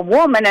I'm a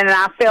woman, and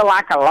I feel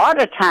like a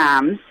lot of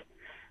times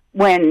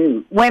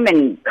when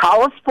women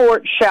call a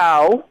sports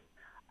show,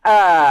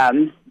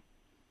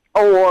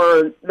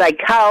 or they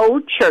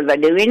coach, or they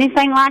do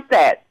anything like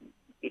that,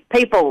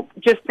 people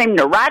just seem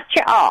to write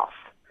you off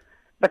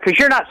because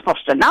you're not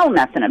supposed to know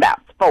nothing about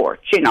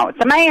sports.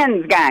 It's a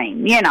man's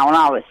game, and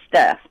all this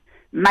stuff.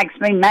 Makes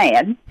me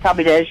mad.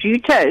 Probably does you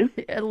too.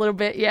 A little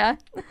bit, yeah.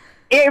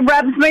 It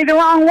rubs me the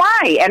wrong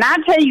way. And I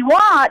tell you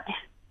what,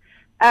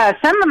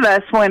 some of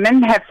us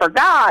women have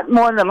forgot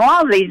more than a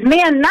lot of these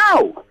men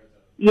know.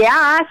 Yeah,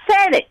 I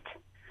said it.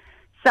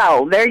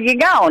 So there you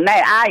go.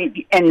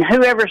 And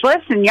whoever's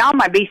listening, y'all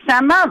might be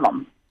some of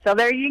them. So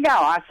there you go.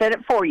 I said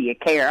it for you,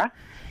 Kara.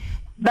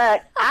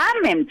 But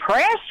I'm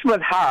impressed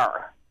with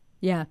her.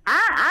 Yeah.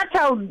 I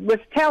was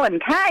telling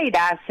Cade,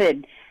 I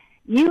said,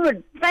 you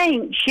would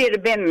think she'd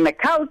have been the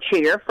coach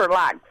here for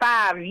like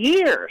 5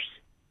 years.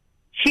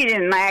 She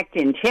didn't act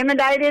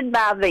intimidated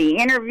by the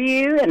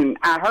interview, and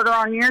I heard her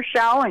on your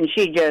show, and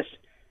she just,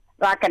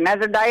 like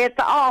another day at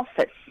the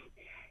office.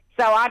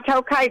 So I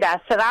told Cade, I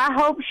said, I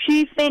hope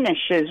she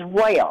finishes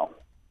well.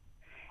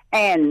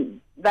 And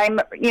they,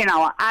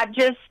 I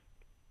just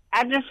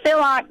feel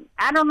like,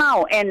 I don't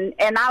know. And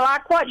I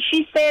like what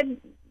she said.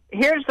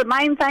 Here's the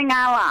main thing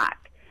I like.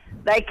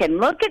 They can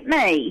look at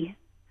me,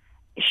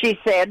 she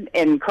said,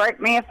 and correct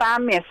me if I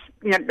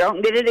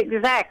don't get it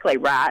exactly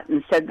right,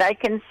 and said they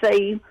can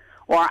see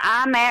where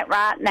I'm at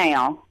right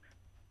now,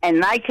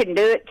 and they can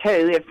do it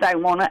too if they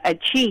want to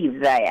achieve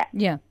that.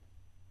 Yeah.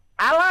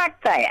 I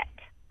like that.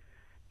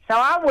 So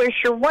I wish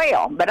her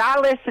well. But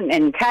I listened,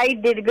 and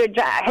Cade did a good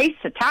job. He's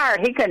so tired,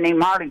 he couldn't even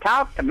hardly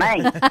talk to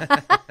me.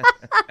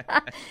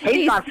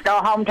 He's going to go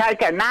home,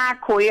 take a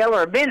NyQuil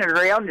or a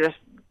Benadryl, just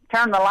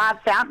turn the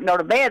lights out and go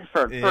to bed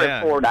for 3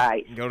 or 4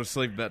 days. Go to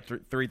sleep about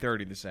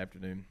 3:30 this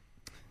afternoon.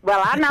 Well,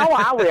 I know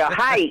I will.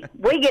 Hey,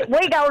 we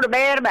go to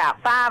bed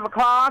about 5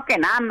 o'clock,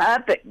 and I'm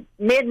up at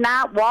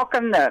midnight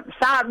walking the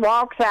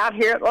sidewalks out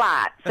here at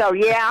Light. So,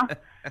 yeah,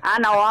 I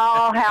know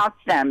all how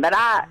it's done. But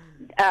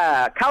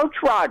Coach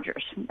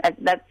Rogers.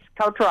 That's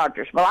Coach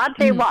Rogers. Well, I'll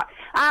tell you what,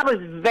 I was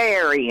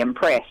very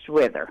impressed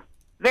with her.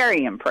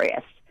 Very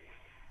impressed.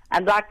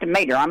 I'd like to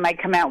meet her. I may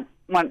come out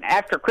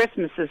after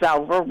Christmas is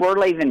over. We're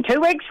leaving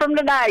 2 weeks from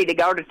today to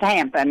go to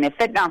Tampa, and if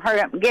it don't hurry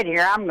up and get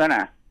here, I'm going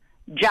to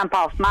jump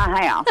off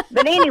my house.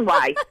 But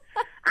anyway,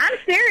 I'm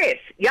serious.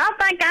 Y'all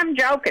think I'm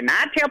joking.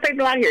 I tell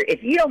people out here,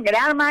 if you don't get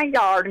out of my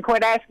yard and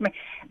quit asking me,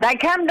 they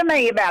come to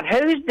me about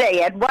who's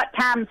dead, what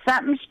time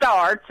something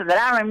starts, so that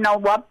I don't even know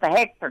what the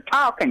heck they're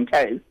talking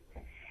to.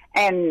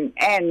 And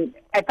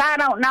if I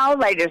don't know,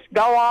 they just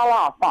go all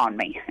off on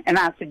me. And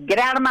I said, get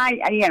out of my,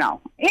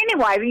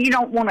 Anyway, you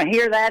don't want to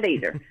hear that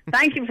either.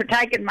 Thank you for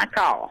taking my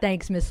call.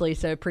 Thanks, Miss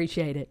Lisa.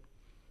 Appreciate it.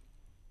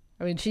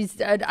 I mean,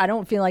 I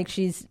don't feel like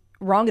she's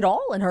wrong at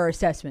all in her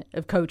assessment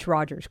of Coach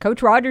Rogers.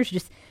 Coach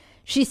Rogers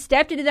she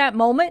stepped into that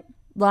moment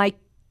like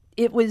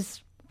it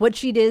was what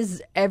she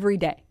does every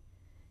day.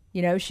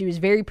 She was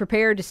very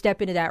prepared to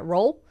step into that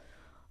role.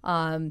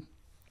 And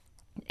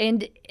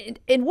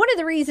one of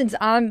the reasons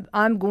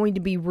I'm going to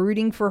be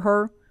rooting for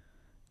her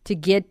to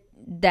get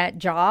that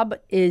job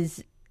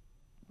is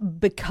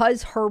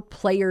because her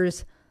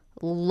players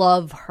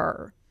love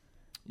her.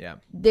 Yeah.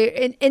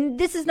 And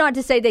this is not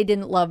to say they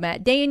didn't love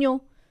Matt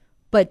Daniel,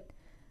 but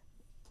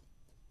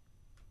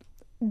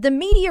the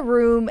media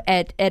room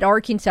at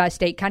Arkansas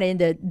State, kind of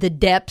in the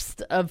depths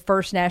of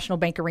First National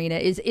Bank Arena,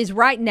 is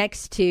right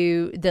next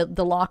to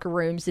the locker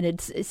rooms, and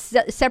it's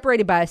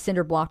separated by a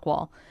cinder block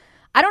wall.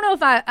 I don't know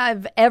if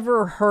I've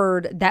ever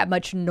heard that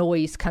much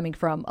noise coming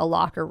from a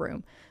locker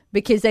room,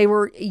 because they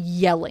were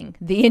yelling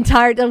the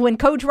entire time. When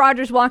Coach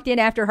Rogers walked in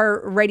after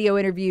her radio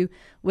interview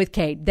with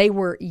Cade, they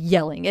were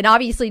yelling, and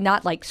obviously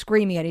not like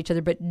screaming at each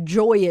other, but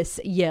joyous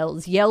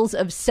yells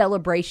of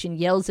celebration,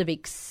 yells of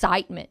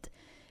excitement.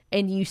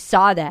 And you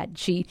saw that.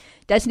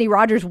 Destinee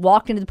Rogers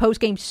walked into the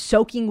postgame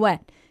soaking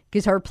wet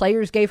because her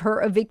players gave her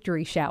a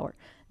victory shower.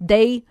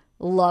 They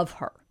love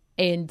her.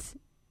 And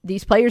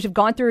these players have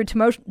gone through a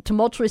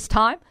tumultuous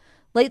time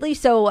lately.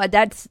 So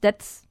that's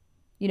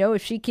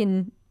if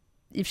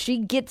she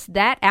gets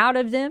that out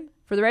of them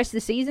for the rest of the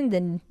season,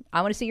 then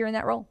I want to see her in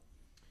that role.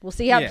 We'll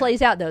see how it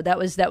plays out, though. That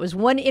was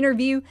one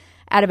interview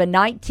out of a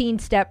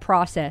 19-step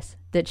process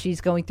that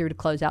she's going through to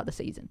close out the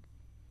season.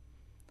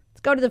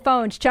 Go to the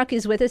phones. Chuck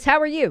is with us.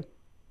 How are you?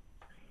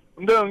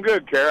 I'm doing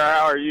good, Kara.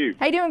 How are you?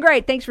 Hey, doing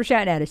great. Thanks for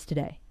shouting at us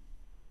today.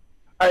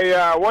 Hey,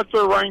 what's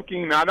their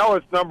ranking? I know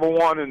it's number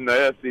 1 in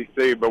the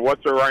SEC, but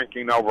what's their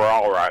ranking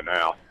overall right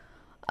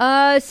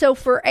now? So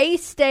for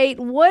A-State,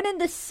 1 in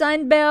the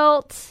Sun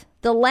Belt.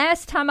 The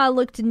last time I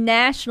looked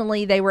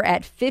nationally, they were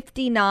at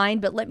 59,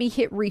 but let me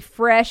hit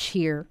refresh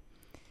here,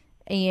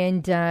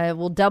 and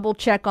we'll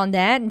double-check on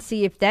that and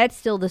see if that's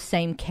still the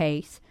same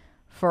case.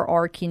 For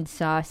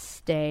Arkansas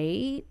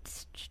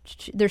State,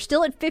 they're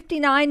still at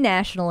 59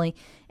 nationally,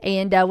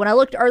 and when I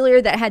looked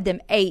earlier, that had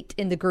them 8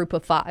 in the group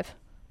of 5.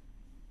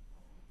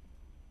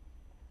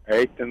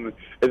 8, is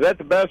that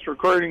the best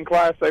recruiting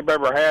class they've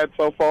ever had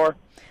so far?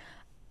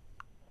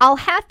 I'll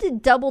have to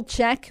double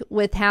check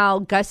with how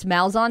Gus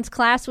Malzahn's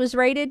class was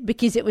rated,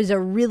 because it was a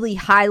really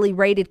highly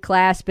rated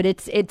class, but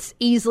it's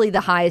easily the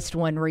highest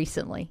one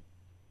recently.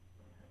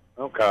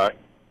 Okay,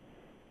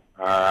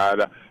 all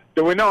right.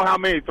 Do we know how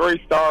many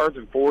 3-stars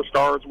and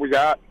 4-stars we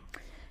got?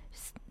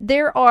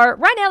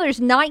 Right now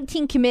there's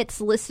 19 commits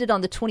listed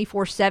on the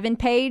 24/7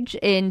 page,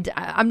 and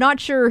I'm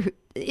not sure.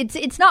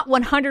 It's not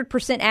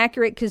 100%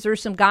 accurate, because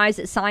there's some guys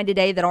that signed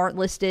today that aren't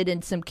listed,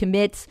 and some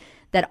commits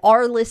that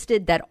are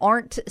listed that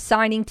aren't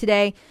signing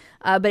today.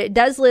 But it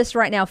does list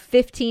right now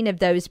 15 of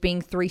those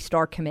being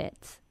 3-star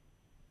commits.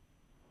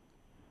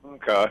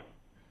 Okay.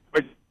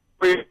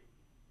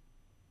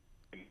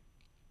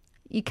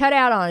 You cut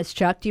out on us,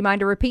 Chuck. Do you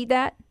mind to repeat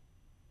that?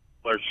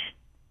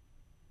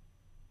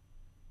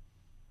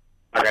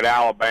 Like at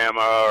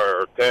Alabama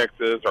or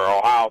Texas or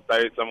Ohio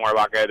State, somewhere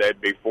like that, they'd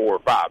be 4 or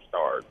 5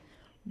 stars.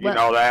 You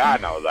know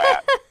that? I know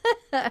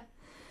that.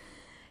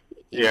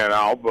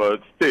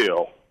 But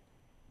still.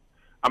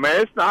 I mean,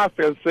 it's nice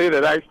to see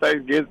that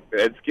A-State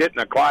it's getting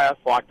a class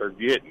like they're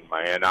getting,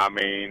 man. I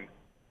mean,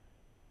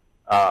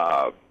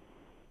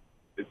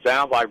 it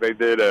sounds like they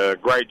did a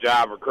great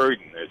job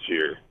recruiting this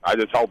year. I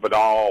just hope it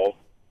all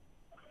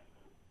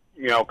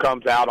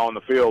comes out on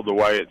the field the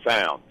way it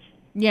sounds.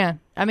 Yeah.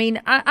 I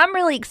mean, I'm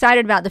really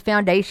excited about the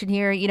foundation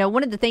here.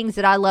 One of the things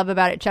that I love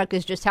about it, Chuck,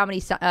 is just how many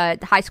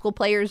high school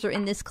players are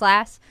in this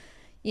class,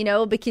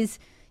 because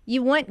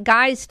you want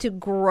guys to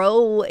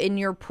grow in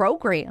your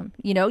program.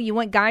 You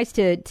want guys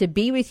to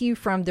be with you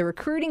from the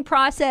recruiting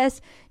process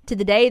to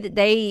the day that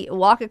they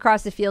walk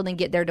across the field and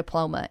get their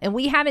diploma. And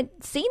we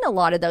haven't seen a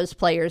lot of those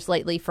players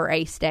lately for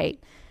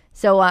A-State.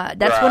 So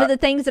that's one of the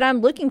things that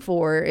I'm looking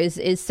for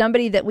is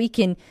somebody that we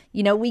can,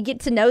 we get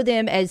to know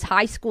them as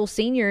high school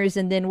seniors,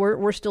 and then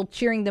we're still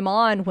cheering them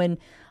on when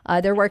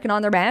they're working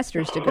on their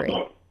master's degree.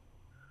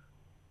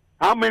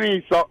 How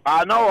many? So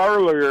I know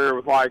earlier it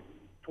was like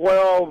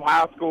 12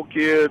 high school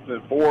kids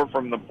and 4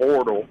 from the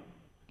portal,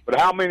 but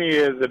how many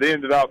is it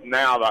ended up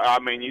now? I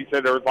mean, you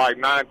said there was like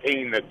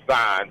 19 that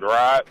signed,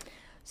 right?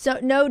 So,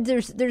 no,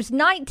 there's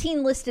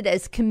 19 listed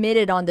as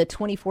committed on the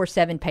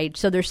 24/7 page.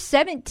 So there's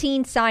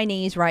 17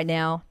 signees right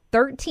now,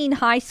 13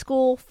 high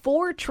school,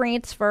 4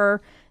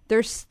 transfer.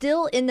 They're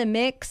still in the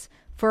mix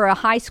for a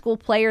high school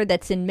player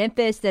that's in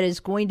Memphis that is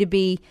going to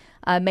be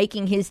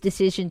making his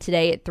decision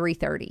today at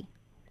 3:30.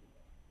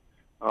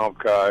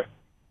 Okay.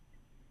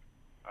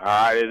 All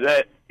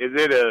right. Is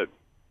it a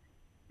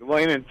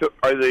leaning?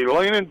 Are they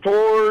leaning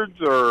towards,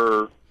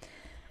 or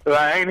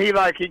ain't he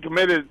like he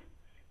committed?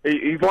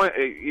 He's got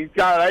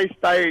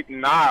A-State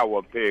and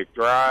Iowa picked,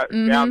 right?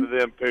 Mm-hmm. Down to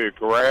them two,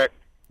 correct?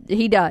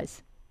 He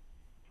does.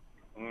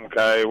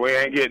 Okay, we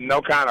ain't getting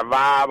no kind of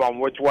vibe on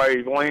which way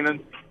he's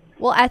leaning.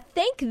 Well, I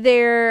think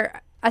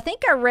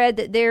I read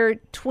that their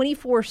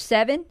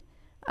 24/7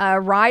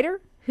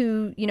 writer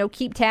who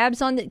keeps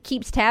tabs on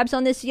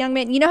this young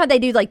man. You know how they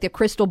do like the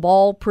crystal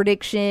ball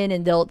prediction,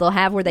 and they'll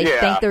have where they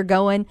think they're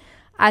going.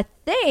 I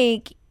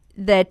think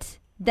that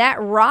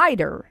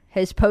writer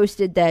has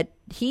posted that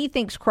he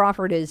thinks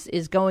Crawford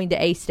is going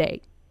to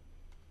A-State.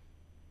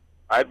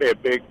 That'd be a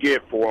big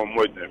gift for him,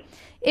 wouldn't it?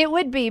 It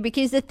would be,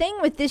 because the thing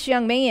with this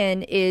young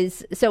man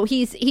is, so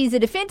he's a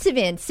defensive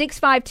end,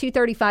 6'5",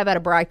 235 out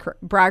of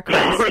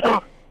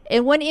Briarcrest.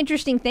 And one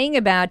interesting thing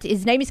about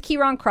his name is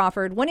Kieron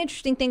Crawford. One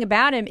interesting thing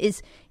about him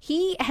is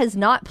he has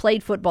not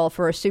played football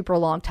for a super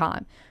long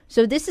time.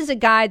 So this is a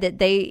guy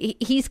that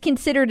he's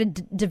considered a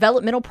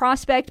developmental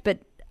prospect, but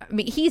I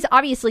mean, he's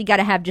obviously got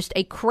to have just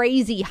a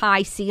crazy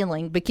high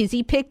ceiling, because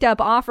he picked up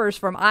offers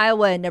from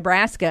Iowa and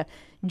Nebraska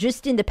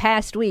just in the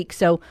past week.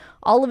 So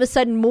all of a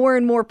sudden, more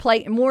and more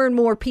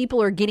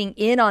people are getting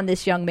in on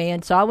this young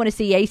man. So I want to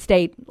see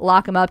A-State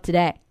lock him up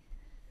today.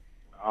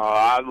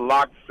 I'd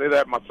like to see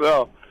that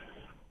myself.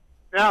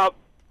 Now,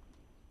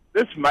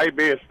 this may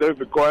be a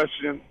stupid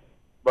question,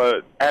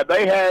 but have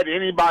they had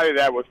anybody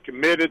that was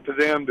committed to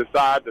them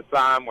decide to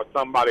sign with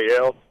somebody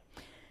else?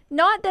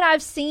 Not that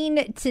I've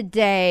seen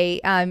today.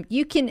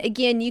 You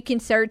can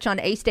search on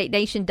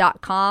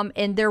astatenation.com,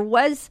 and there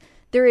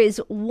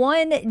is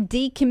one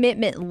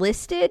decommitment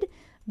listed,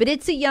 but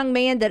it's a young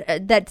man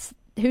that's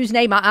whose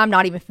name I'm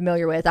not even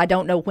familiar with. I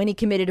don't know when he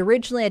committed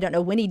originally. I don't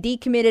know when he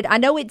decommitted. I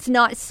know it's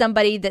not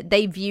somebody that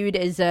they viewed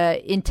as an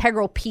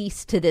integral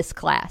piece to this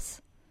class.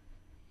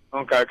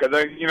 Okay, because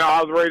I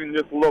was reading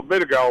just a little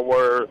bit ago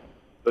where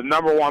the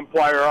number one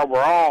player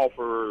overall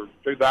for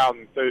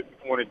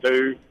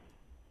 2022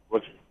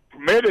 was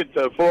committed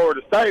to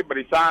Florida State, but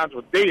he signs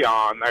with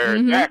Dion there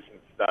at Jackson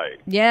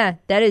State. Yeah,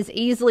 that is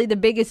easily the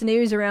biggest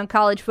news around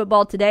college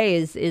football today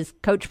is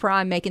Coach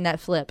Prime making that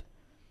flip.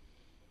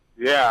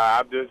 Yeah,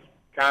 I'm just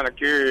kind of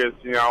curious,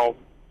 it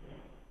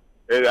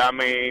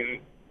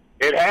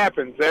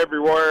happens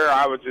everywhere.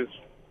 I was just,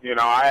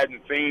 I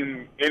hadn't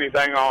seen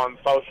anything on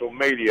social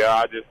media.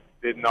 I just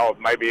didn't know if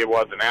maybe it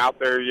wasn't out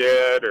there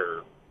yet,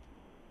 or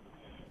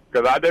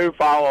because I do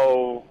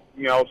follow,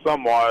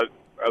 somewhat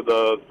of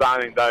the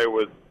signing day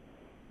with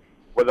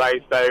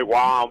A-State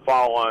while I'm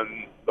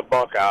following the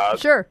Buckeyes.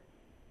 Sure.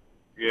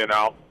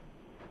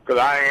 Because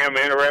I am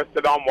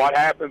interested on what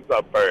happens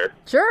up there.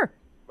 Sure.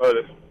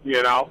 But,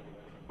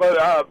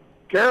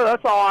 Kara,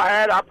 that's all I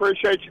had. I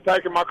appreciate you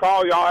taking my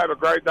call. Y'all have a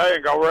great day,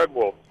 and go Red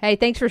Wolves. Hey,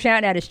 thanks for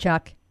shouting at us,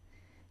 Chuck.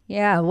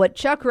 Yeah, what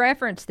Chuck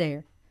referenced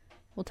there.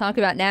 We'll talk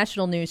about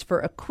national news for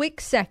a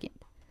quick second.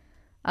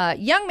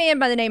 Young man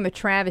by the name of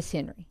Travis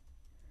Henry.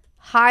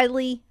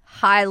 Highly,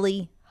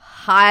 highly,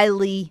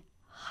 highly,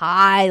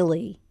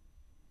 highly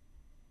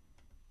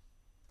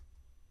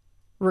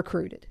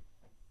recruited.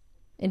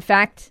 In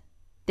fact,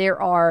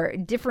 there are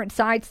different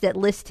sites that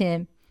list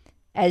him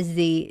as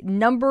the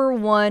number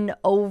one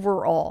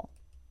overall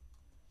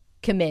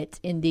commit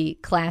in the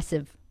class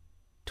of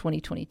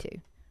 2022.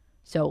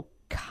 So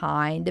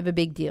kind of a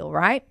big deal,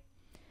 right?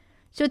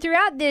 So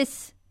throughout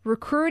this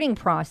recruiting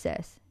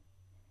process,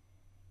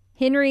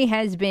 Henry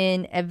has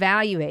been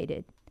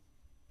evaluated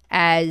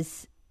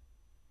as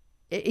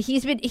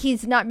he's been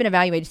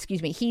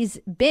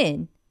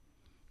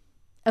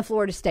a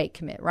Florida State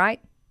commit,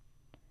 right?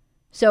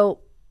 So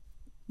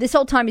this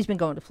whole time he's been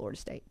going to Florida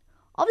State.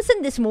 All of a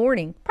sudden this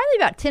morning, probably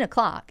about 10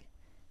 o'clock,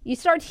 you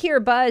start to hear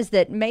a buzz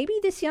that maybe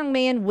this young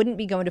man wouldn't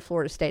be going to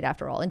Florida State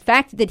after all. In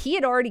fact, that he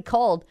had already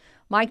called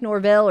Mike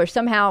Norvell, or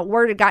somehow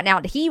word had gotten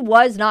out that he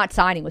was not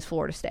signing with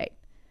Florida State.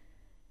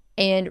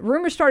 And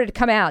rumors started to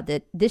come out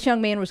that this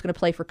young man was going to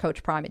play for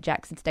Coach Prime at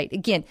Jackson State.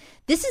 Again,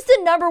 this is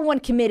the number one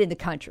commit in the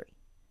country.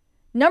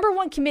 Number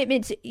one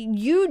commitments,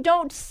 you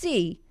don't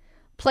see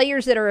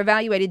players that are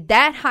evaluated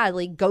that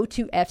highly go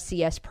to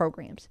FCS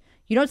programs.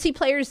 You don't see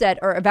players that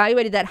are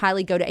evaluated that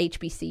highly go to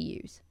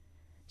HBCUs.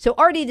 So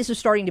already this was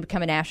starting to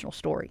become a national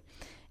story.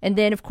 And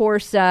then, of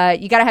course,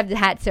 you got to have the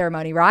hat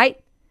ceremony, right?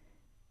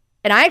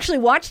 And I actually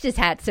watched his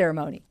hat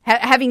ceremony.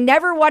 Having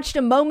never watched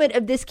a moment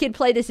of this kid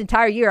play this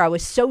entire year, I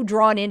was so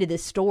drawn into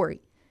this story.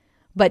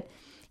 But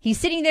he's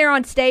sitting there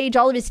on stage.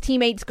 All of his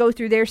teammates go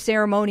through their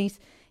ceremonies.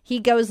 He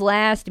goes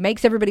last,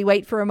 makes everybody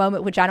wait for a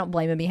moment, which I don't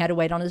blame him. He had to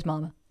wait on his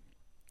mama.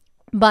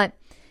 But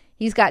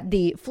He's got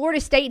the Florida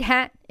State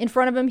hat in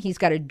front of him. He's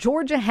got a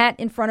Georgia hat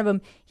in front of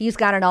him. He's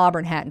got an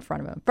Auburn hat in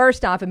front of him.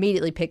 First off,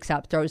 immediately picks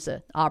up, throws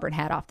the Auburn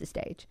hat off the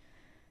stage.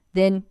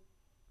 Then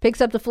picks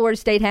up the Florida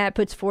State hat,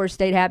 puts the Florida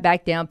State hat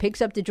back down, picks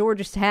up the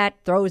Georgia hat,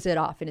 throws it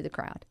off into the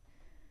crowd.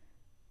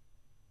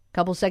 A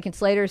couple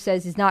seconds later,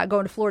 says he's not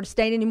going to Florida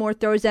State anymore,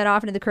 throws that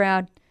off into the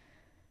crowd.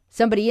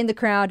 Somebody in the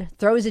crowd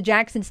throws a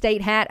Jackson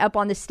State hat up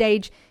on the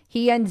stage.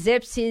 He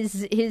unzips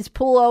his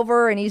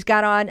pullover, and he's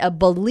got on a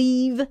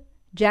Believe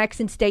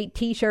Jackson State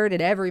t-shirt,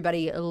 and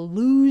everybody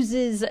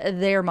loses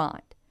their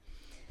mind.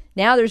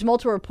 Now there's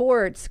multiple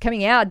reports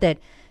coming out that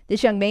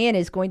this young man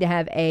is going to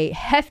have a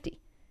hefty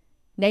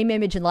name,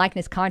 image, and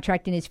likeness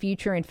contract in his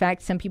future. In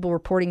fact, some people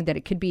reporting that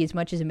it could be as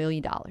much as $1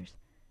 million.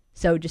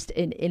 So just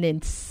an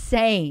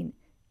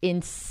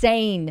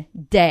insane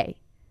day.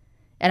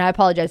 And I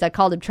apologize. I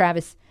called him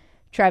Travis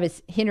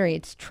Henry.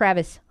 It's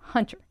Travis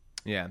Hunter.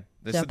 Yeah.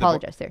 So I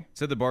apologize there.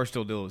 Said the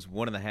Barstool deal was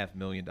 $1.5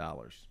 million.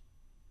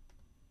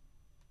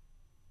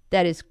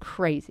 That is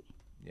crazy.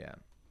 Yeah.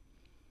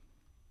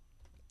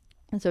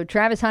 And so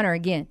Travis Hunter,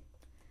 again,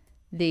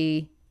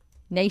 the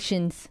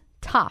nation's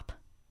top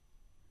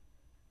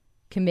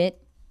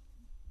commit,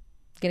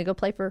 going to go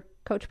play for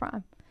Coach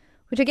Prime.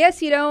 Which I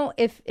guess,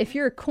 if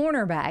you're a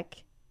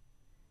cornerback,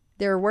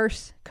 there are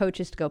worse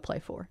coaches to go play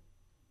for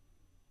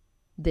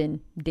than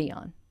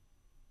Dion.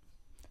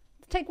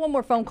 Let's take one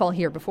more phone call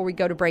here before we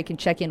go to break and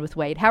check in with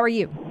Wade. How are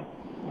you?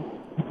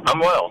 I'm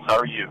well. How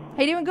are you?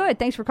 Hey, doing good.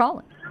 Thanks for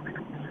calling.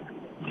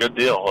 Good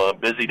deal.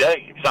 Busy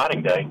day.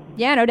 Exciting day.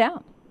 Yeah, no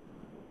doubt.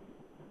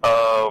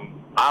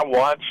 I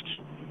watched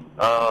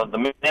the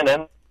men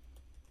and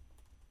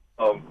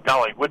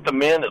with the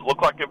men, it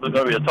looked like it was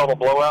going to be a total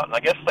blowout, and I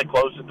guess they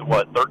closed it to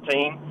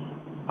 13.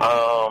 So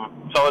I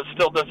was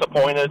still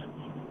disappointed,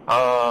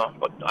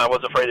 but I was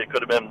afraid it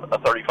could have been a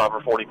 35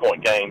 or 40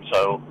 point game.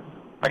 So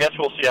I guess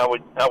we'll see how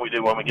we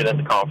do when we get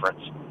into conference.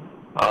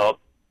 I'm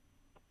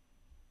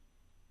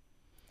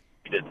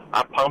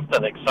pumped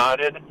and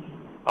excited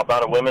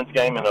about a women's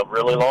game in a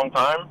really long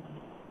time.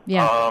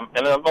 Yeah.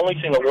 And I've only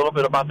seen a little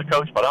bit about the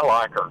coach, but I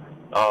like her.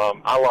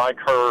 I like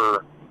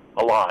her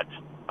a lot.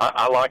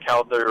 I like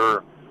how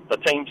the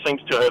team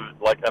seems to have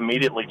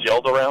immediately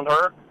gelled around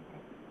her.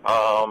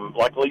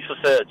 Like Lisa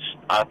said,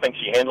 I think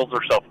she handles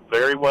herself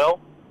very well.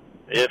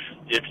 If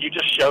you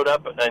just showed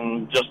up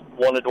and just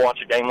wanted to watch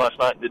a game last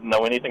night and didn't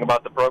know anything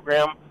about the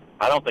program,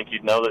 I don't think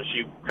you'd know that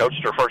she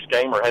coached her first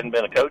game or hadn't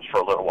been a coach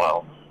for a little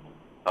while.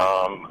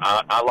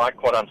 I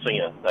like what I'm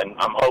seeing, and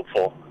I'm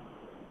hopeful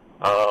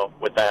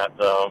with that.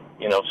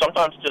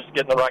 Sometimes just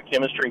getting the right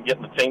chemistry and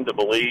getting the team to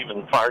believe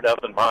and fired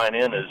up and buying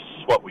in is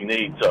what we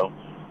need. So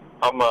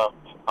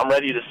I'm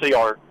ready to see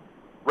our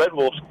Red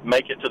Wolves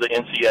make it to the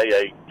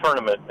NCAA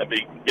tournament and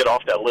get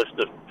off that list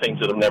of teams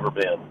that have never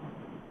been.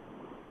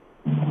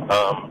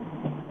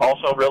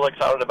 Also, really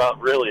excited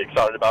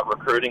about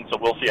recruiting, so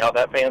we'll see how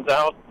that pans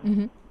out.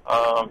 Mm-hmm.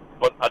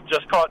 But I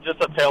just caught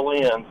a tail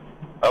end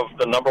of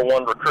the number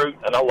one recruit,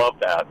 and I love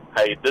that.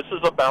 Hey, this is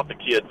about the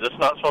kids. It's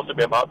not supposed to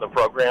be about the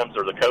programs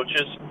or the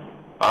coaches.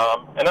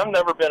 And I've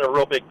never been a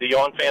real big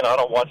Dion fan. I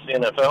don't watch the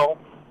NFL.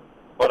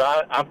 But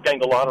I've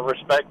gained a lot of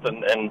respect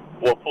and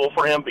will pull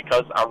for him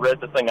because I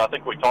read the thing, I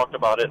think we talked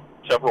about it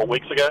several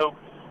weeks ago,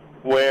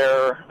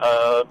 where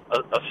a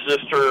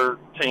sister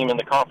team in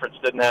the conference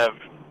didn't have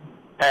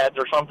pads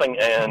or something,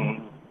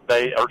 and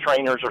they are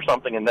trainers or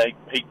something, and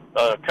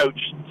coach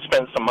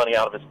spends some money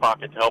out of his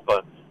pocket to help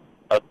a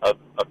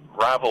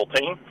rival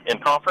team in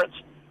conference.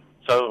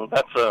 So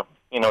that's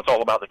it's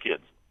all about the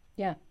kids.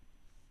 Yeah,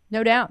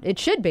 no doubt. It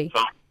should be.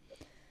 So,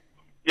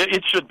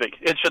 it should be.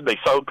 It should be.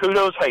 So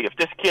kudos. Hey, if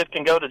this kid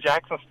can go to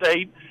Jackson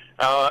State,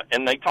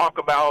 and they talk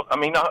about,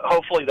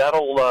 hopefully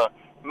that'll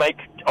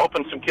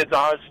open some kids'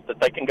 eyes that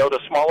they can go to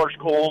smaller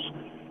schools.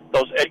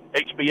 Those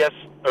HBS,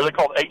 are they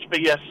called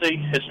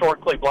HBSC,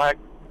 historically black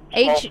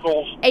small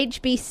schools?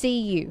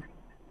 HBCU.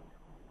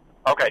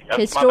 Okay,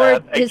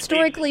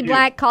 historically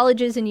black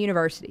colleges and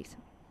universities.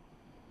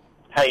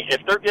 Hey, if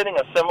they're getting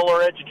a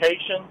similar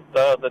education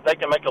that they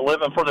can make a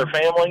living for their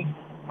family,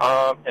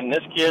 and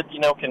this kid,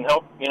 can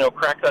help,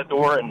 crack that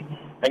door and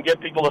get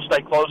people to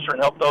stay closer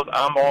and help those,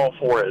 I'm all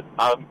for it.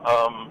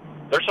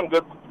 There's some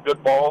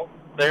good ball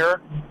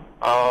there,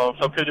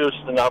 so kudos,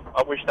 and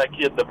I wish that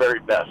kid the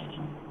very best.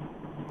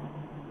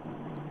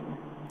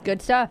 Good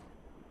stuff.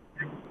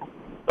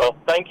 So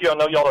thank you. I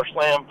know y'all are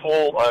slam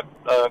full.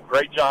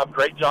 Great job,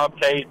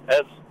 Cade,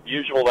 as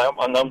usual. I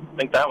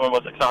think that one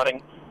was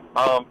exciting.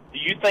 Do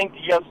you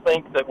guys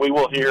think that we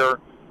will hear,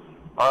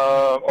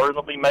 or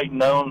it'll be made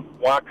known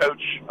why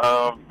Coach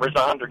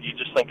resigned, or do you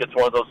just think it's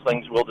one of those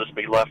things we'll just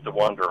be left to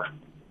wonder?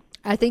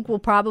 I think we'll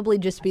probably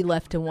just be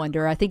left to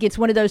wonder. I think it's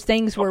one of those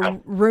things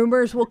where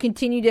rumors will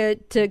continue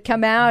to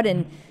come out,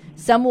 and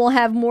some will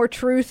have more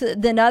truth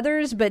than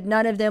others, but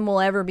none of them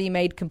will ever be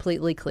made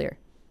completely clear.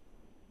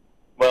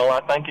 Well,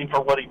 I thank him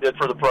for what he did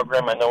for the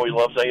program. I know he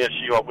loves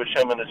ASU. I wish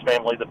him and his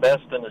family the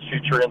best in his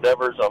future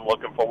endeavors. I'm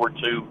looking forward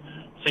to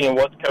seeing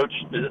what Coach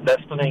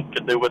Destinee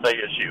could do with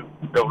ASU.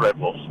 Go Red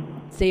Wolves.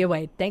 See you,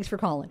 Wade. Thanks for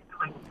calling.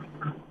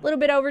 little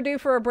bit overdue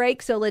for a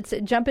break, so let's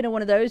jump into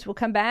one of those. We'll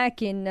come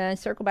back and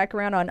circle back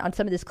around on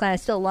some of this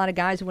class. Still a lot of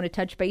guys who want to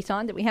touch base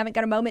on that we haven't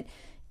got a moment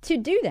to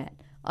do that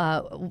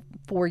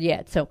for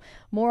yet. So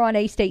more on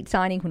A-State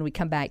signing when we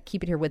come back.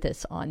 Keep it here with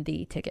us on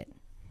The Ticket.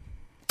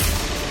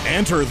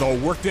 Enter the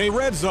Workday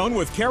Red Zone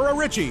with Kara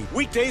Richey,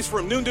 weekdays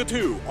from noon to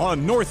 2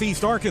 on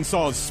Northeast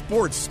Arkansas's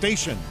sports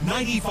station,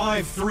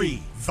 95.3,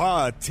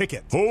 The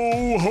Ticket.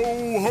 Ho,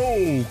 ho,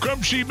 ho.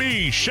 Come see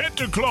me,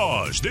 Santa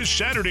Claus, this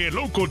Saturday at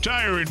Local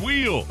Tire and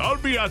Wheel. I'll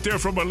be out there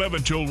from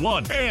 11 till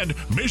 1. And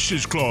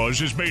Mrs. Claus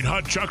has made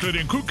hot chocolate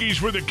and cookies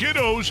for the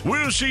kiddos.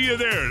 We'll see you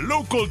there,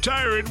 Local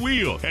Tire and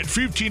Wheel at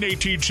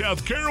 1518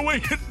 South Caraway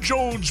in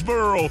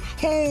Jonesboro.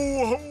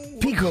 Ho, ho.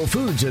 Pico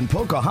Foods in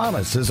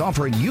Pocahontas is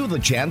offering you the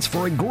chance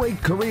for a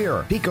great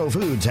career. Pico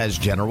Foods has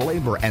general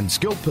labor and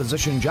skilled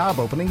position job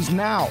openings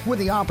now with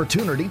the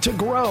opportunity to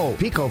grow.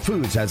 Pico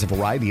Foods has a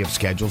variety of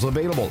schedules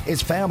available,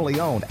 is family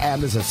owned,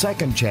 and is a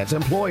second chance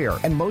employer.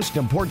 And most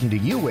important to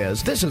you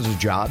is this is a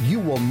job you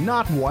will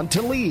not want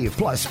to leave.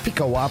 Plus,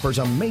 Pico offers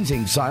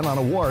amazing sign-on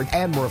award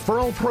and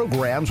referral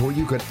programs where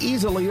you could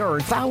easily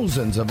earn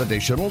thousands of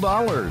additional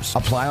dollars.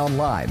 Apply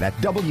online at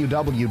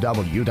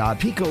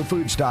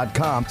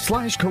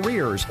www.picofoods.com/career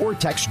or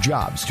text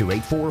jobs to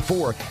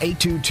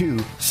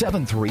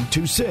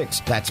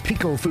 844-822-7326. That's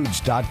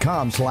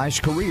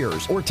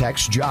picofoods.com/careers or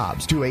text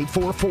jobs to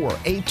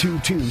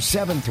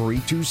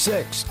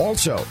 844-822-7326.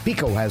 Also,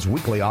 Pico has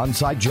weekly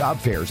on-site job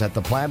fairs at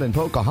the plant in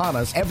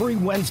Pocahontas every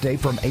Wednesday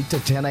from 8 to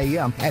 10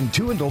 a.m. and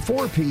 2 until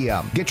 4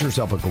 p.m. Get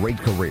yourself a great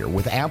career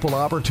with ample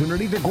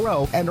opportunity to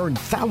grow and earn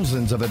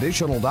thousands of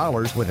additional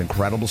dollars with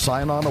incredible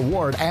sign-on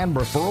award and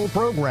referral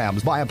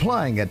programs by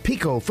applying at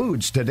Pico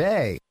Foods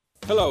today.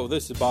 Hello,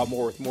 this is Bob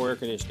Moore with Moore Air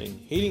Conditioning.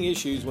 Heating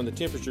issues when the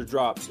temperature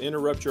drops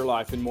interrupt your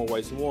life in more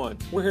ways than one.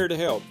 We're here to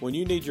help. When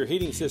you need your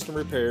heating system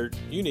repaired,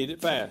 you need it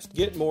fast.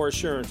 Get more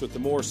assurance with the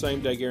Moore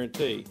same-day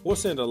guarantee. We'll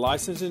send a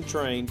licensed and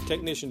trained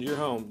technician to your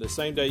home the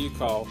same day you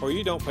call, or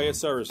you don't pay a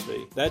service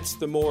fee. That's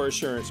the Moore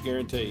Assurance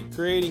Guarantee,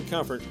 creating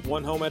comfort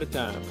one home at a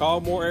time.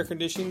 Call Moore Air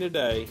Conditioning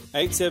today,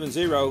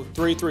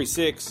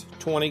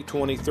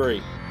 870-336-2023.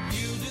 You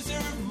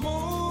deserve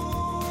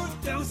more,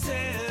 don't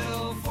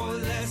settle for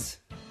less.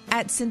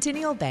 At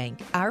Centennial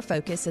Bank, our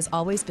focus has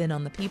always been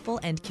on the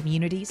people and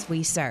communities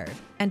we serve,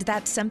 and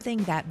that's something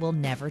that will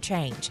never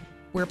change.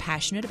 We're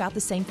passionate about the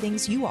same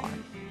things you are.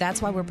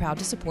 That's why we're proud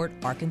to support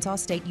Arkansas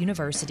State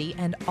University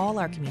and all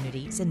our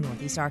communities in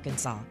Northeast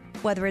Arkansas.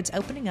 Whether it's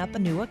opening up a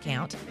new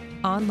account,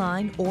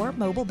 online or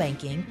mobile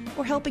banking,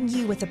 or helping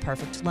you with the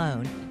perfect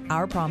loan,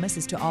 our promise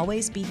is to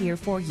always be here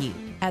for you.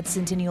 At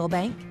Centennial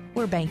Bank,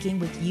 we're banking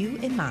with you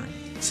in mind.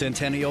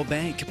 Centennial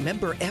Bank,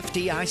 member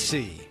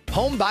FDIC.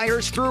 Home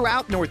buyers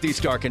throughout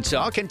Northeast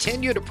Arkansas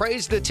continue to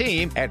praise the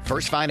team at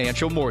First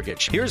Financial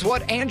Mortgage. Here's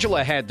what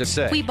Angela had to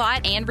say. We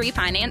bought and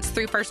refinanced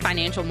through First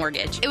Financial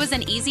Mortgage. It was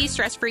an easy,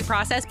 stress-free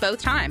process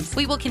both times.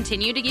 We will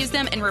continue to use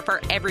them and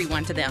refer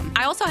everyone to them.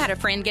 I also had a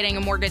friend getting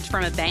a mortgage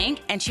from a bank,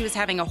 and she was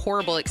having a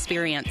horrible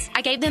experience.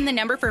 I gave them the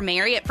number for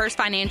Mary at First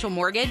Financial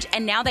Mortgage,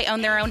 and now they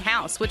own their own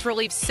house, which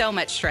relieves so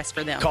much stress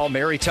for them. Call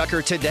Mary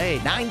Tucker today,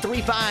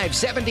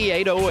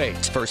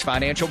 935-7808. First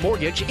Financial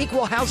Mortgage,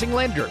 equal housing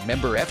lender,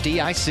 member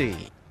FDIC.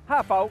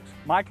 Hi folks,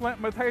 Mike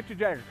Linton with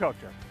Heritage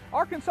Agriculture.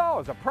 Arkansas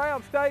is a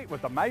proud state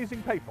with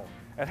amazing people.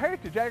 At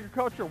Heritage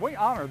Agriculture, we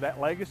honor that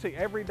legacy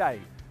every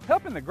day.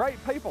 Helping the great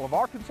people of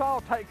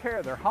Arkansas take care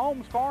of their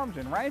homes, farms,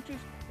 and ranches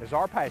is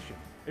our passion.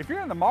 If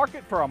you're in the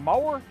market for a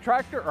mower,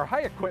 tractor, or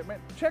hay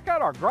equipment, check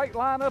out our great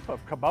lineup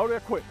of Kubota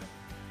equipment.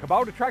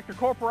 Kubota Tractor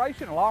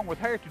Corporation, along with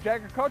Heritage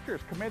Agriculture,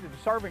 is committed to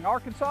serving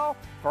Arkansas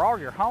for all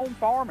your home,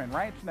 farm, and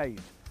ranch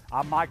needs.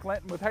 I'm Mike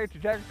Linton with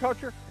Heritage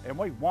Agriculture, and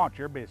we want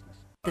your business.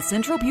 The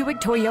Central Buick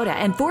Toyota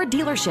and Ford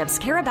dealerships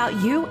care about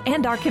you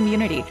and our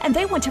community, and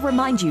they want to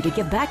remind you to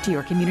give back to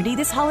your community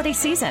this holiday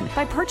season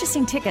by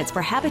purchasing tickets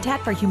for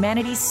Habitat for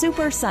Humanity's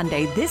Super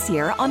Sunday this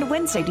year on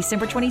Wednesday,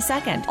 December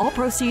 22nd. All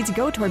proceeds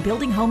go toward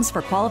building homes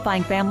for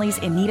qualifying families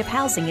in need of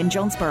housing in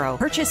Jonesboro.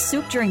 Purchase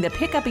soup during the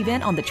pickup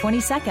event on the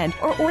 22nd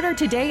or order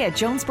today at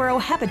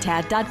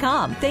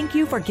JonesboroHabitat.com. Thank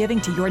you for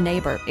giving to your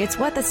neighbor. It's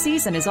what the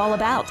season is all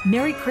about.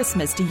 Merry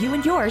Christmas to you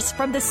and yours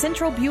from the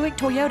Central Buick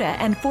Toyota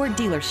and Ford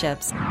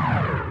dealerships.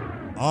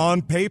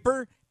 On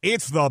paper,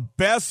 it's the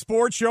best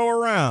sports show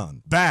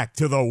around. Back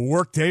to the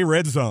Workday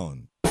Red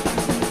Zone.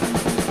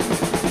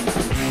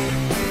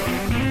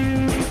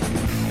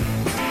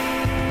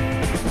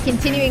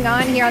 Continuing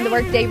on here on the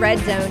Workday Red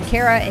Zone,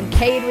 Kara and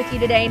Cade with you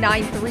today.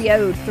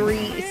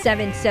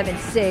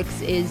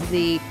 930-3776 is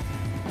the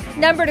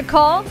number to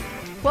call.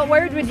 What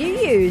word would you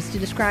use to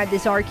describe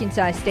this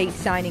Arkansas State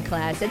signing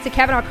class? That's a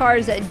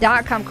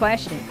CavanaughCars.com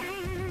question.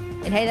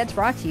 And hey, that's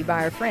brought to you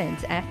by our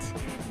friends at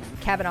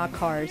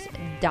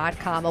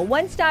CavanaughCars.com. A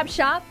one-stop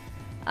shop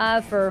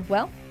for,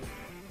 well,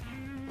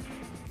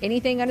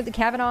 anything under the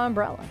Cavanaugh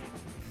umbrella.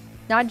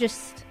 Not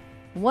just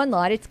one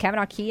lot. It's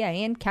Cavanaugh Kia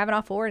and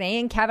Cavanaugh Ford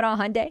and Cavanaugh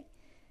Hyundai.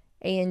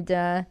 And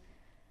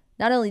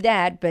not only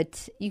that,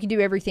 but you can do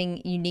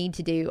everything you need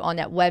to do on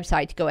that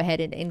website to go ahead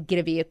and get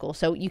a vehicle.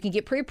 So you can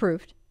get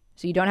pre-approved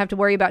So you don't have to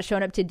worry about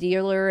showing up to a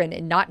dealer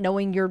and not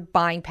knowing your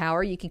buying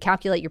power. You can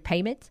calculate your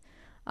payments.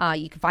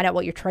 You can find out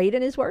what your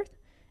trade-in is worth.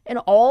 And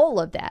all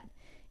of that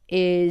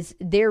is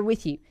there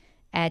with you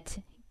at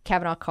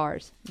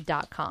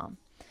CavanaughCars.com.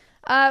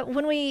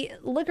 When we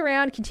look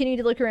around, continue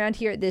to look around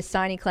here at this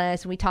signing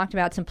class, and we talked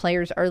about some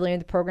players earlier in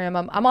the program,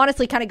 I'm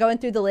honestly kind of going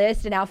through the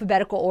list in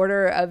alphabetical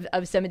order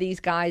of some of these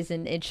guys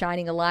and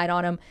shining a light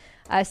on them.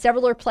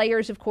 Several are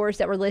players, of course,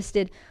 that were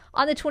listed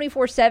on the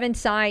 24/7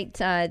 site,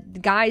 the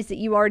guys that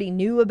you already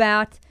knew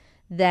about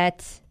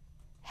that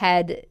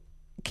had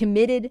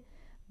committed,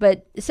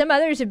 but some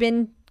others have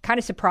been kind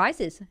of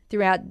surprises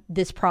throughout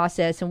this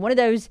process, and one of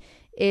those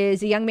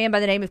is a young man by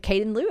the name of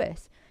Cade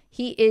Lewis.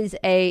 He is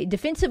a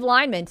defensive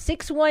lineman,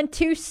 6'1",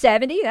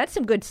 270. That's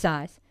some good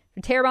size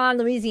from Terrebonne,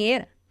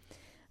 Louisiana.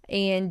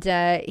 And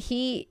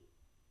he,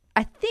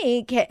 I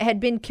think, had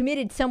been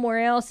committed somewhere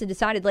else and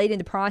decided late in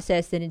the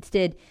process that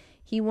instead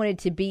he wanted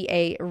to be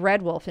a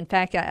Red Wolf. In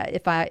fact,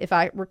 if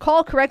I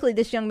recall correctly,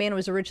 this young man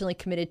was originally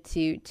committed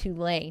to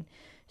Tulane.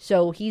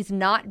 So he's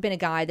not been a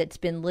guy that's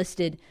been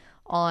listed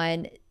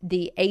on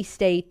the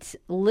A-State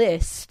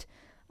list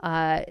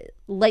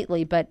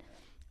lately. But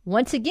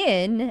once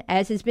again,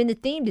 as has been the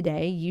theme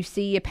today, you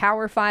see a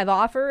Power 5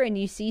 offer and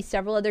you see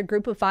several other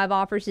Group of 5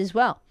 offers as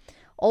well.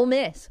 Ole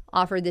Miss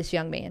offered this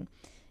young man.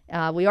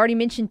 We already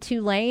mentioned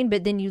Tulane,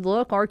 but then you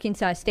look,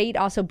 Arkansas State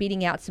also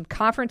beating out some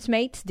conference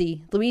mates.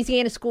 The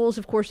Louisiana schools,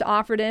 of course,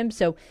 offered him,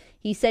 so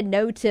he said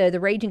no to the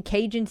Raging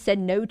Cajuns, said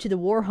no to the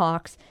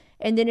Warhawks.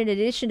 And then in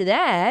addition to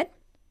that,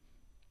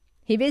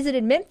 he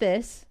visited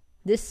Memphis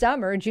this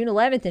summer, June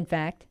 11th, in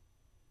fact,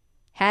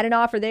 had an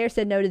offer there,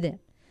 said no to them.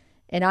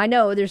 And I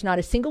know there's not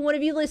a single one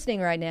of you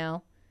listening right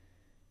now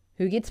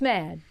who gets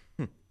mad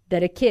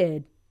that a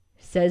kid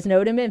says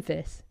no to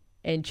Memphis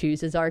and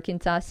chooses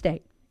Arkansas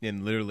State.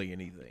 In literally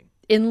anything.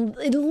 In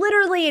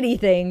literally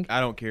anything. I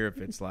don't care if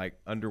it's like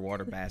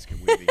underwater basket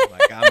weaving.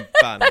 Like, I'm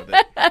fine with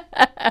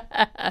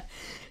it.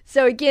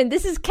 So, again,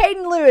 this is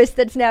Caden Lewis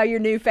that's now your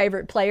new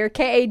favorite player,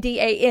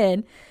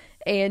 Kadan.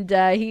 And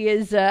he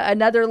is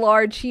another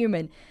large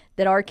human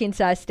that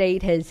Arkansas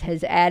State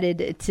has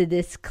added to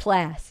this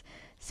class.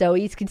 So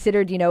he's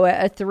considered,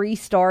 a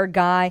 3-star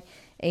guy,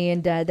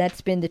 and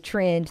that's been the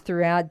trend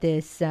throughout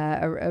this,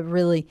 a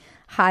really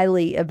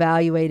highly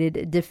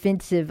evaluated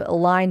defensive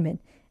lineman,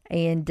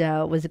 and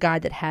was a guy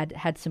that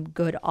had some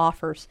good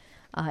offers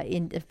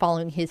in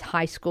following his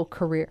high school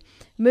career.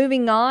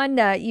 Moving on,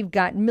 you've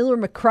got Miller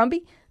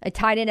McCrumbie, a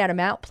tight end out of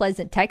Mount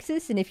Pleasant,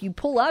 Texas. And if you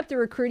pull up the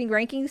recruiting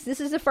rankings, this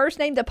is the first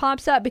name that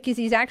pops up because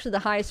he's actually the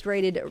highest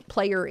rated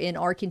player in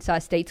Arkansas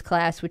State's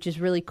class, which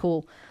is really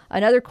cool.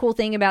 Another cool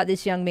thing about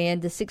this young man,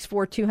 the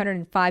 6'4",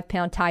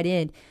 205-pound tight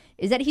end,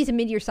 is that he's a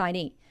mid-year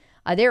signee.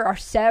 There are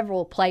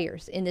several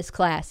players in this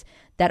class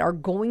that are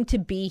going to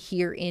be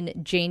here in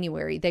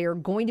January. They are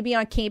going to be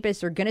on campus.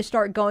 They're going to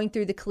start going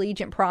through the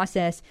collegiate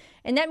process,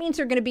 and that means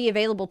they're going to be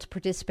available to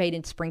participate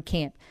in spring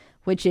camp,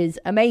 which is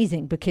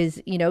amazing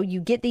because,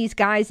 you get these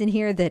guys in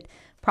here that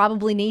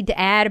probably need to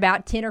add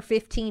about 10 or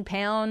 15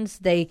 pounds.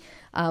 They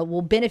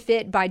will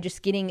benefit by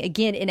just getting,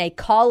 again, in a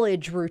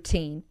college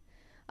routine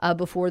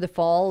before the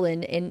fall,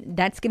 and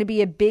that's going to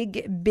be a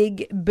big,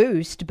 big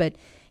boost. But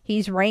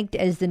he's ranked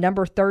as the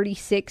number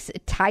 36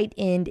 tight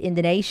end in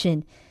the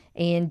nation,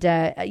 and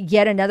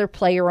yet another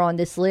player on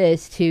this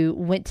list who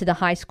went to the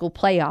high school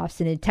playoffs.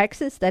 And in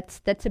Texas,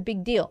 that's a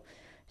big deal.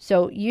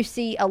 So you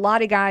see a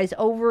lot of guys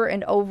over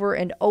and over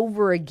and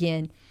over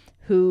again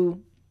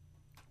who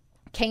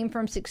came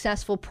from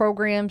successful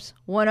programs.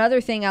 One other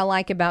thing I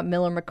like about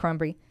Miller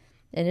McCrumbie,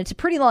 and it's a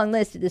pretty long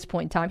list at this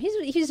point in time,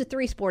 he's a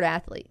 3-sport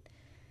athlete.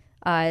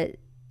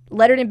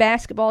 Lettered in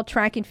basketball,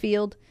 track and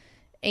field,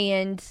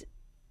 and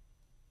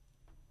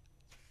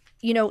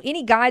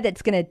any guy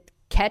that's going to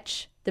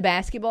catch the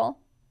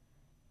basketball,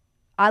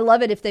 I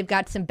love it if they've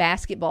got some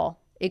basketball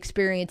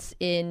experience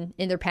in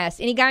their past.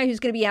 Any guy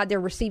who's going to be out there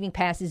receiving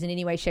passes in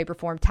any way, shape, or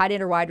form, tight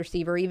end or wide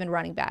receiver, or even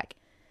running back.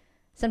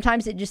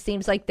 Sometimes it just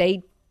seems like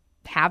they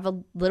have a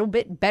little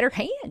bit better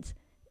hands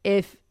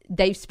if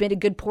they've spent a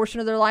good portion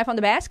of their life on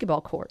the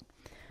basketball court.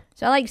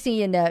 So I like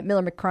seeing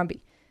Miller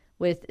McCrumbie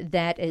with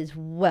that as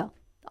well.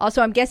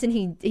 Also, I'm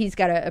guessing he's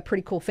got a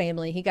pretty cool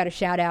family. He got a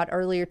shout-out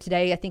earlier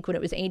today, I think when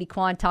it was Andy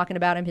Kwan talking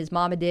about him, his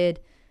mama did.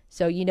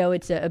 So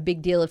it's a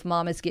big deal if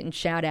mama's getting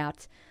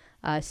shout-outs.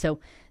 So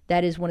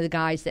that is one of the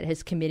guys that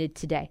has committed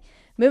today.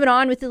 Moving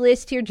on with the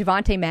list here,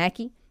 Javante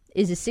Mackey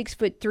is a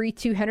 6'3",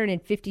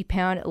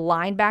 250-pound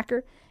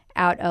linebacker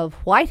out of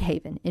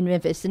Whitehaven in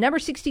Memphis, the number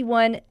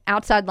 61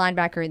 outside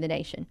linebacker in the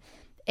nation.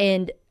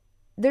 And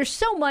there's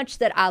so much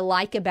that I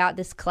like about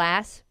this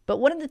class, but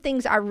one of the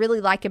things I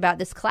really like about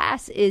this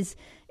class is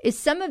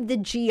some of the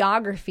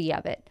geography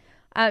of it.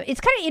 It's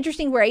kind of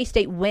interesting where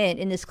A-State went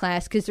in this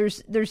class because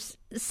there's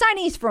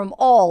signees from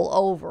all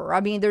over.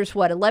 I mean, there's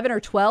 11 or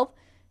 12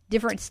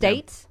 different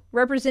states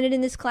represented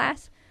in this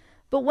class.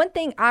 But one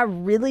thing I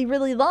really,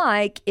 really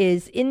like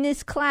is in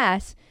this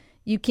class,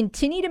 you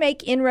continue to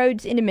make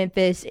inroads into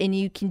Memphis and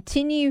you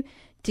continue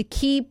to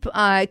keep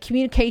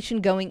communication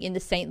going in the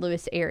St.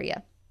 Louis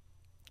area.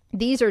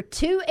 These are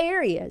two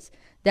areas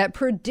that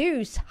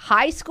produce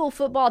high school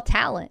football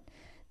talent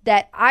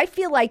that I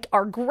feel like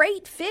are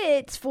great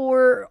fits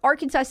for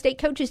Arkansas State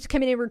coaches to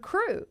come in and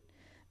recruit.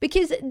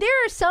 Because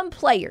there are some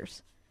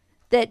players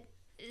that,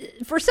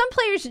 for some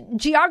players,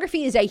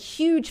 geography is a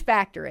huge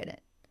factor in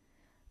it.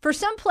 For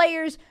some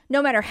players,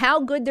 no matter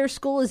how good their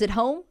school is at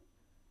home,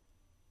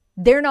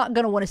 they're not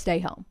going to want to stay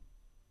home.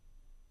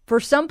 For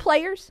some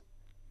players,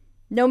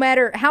 no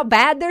matter how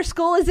bad their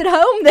school is at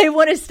home, they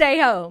want to stay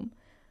home.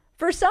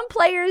 For some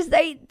players,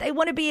 they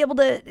want to be able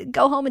to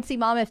go home and see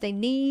mom if they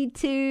need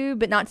to,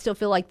 but not still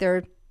feel like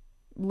they're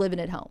living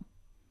at home.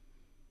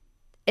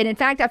 And in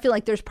fact, I feel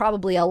like there's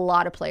probably a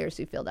lot of players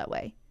who feel that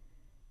way.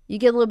 You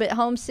get a little bit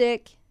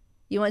homesick.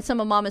 You want some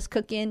of mama's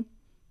cooking.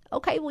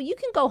 Okay, well, you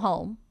can go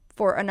home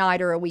for a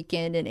night or a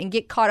weekend and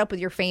get caught up with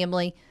your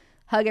family,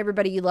 hug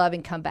everybody you love,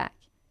 and come back.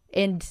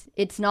 And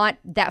it's not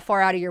that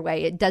far out of your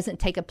way. It doesn't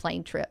take a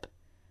plane trip.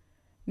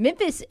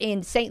 Memphis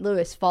and St.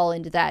 Louis fall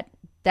into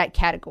that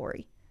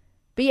category.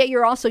 But yet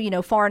you're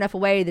also, far enough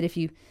away that if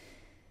you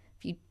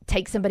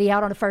take somebody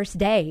out on a first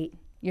date,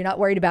 you're not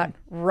worried about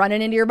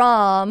running into your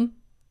mom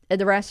at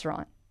the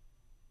restaurant.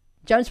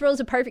 Jonesboro is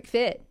a perfect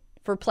fit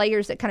for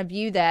players that kind of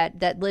view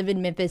that live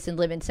in Memphis and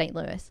live in St.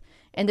 Louis.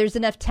 And there's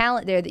enough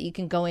talent there that you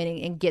can go in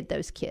and get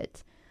those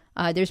kids.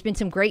 There's been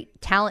some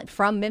great talent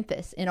from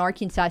Memphis in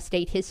Arkansas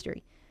State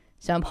history.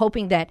 So I'm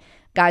hoping that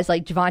guys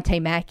like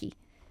Javante Mackey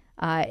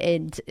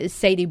and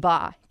Sadie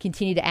Baugh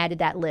continue to add to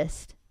that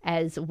list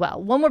as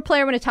well. One more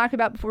player I want to talk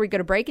about before we go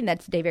to break, and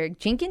that's Daverick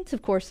Jenkins.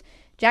 Of course,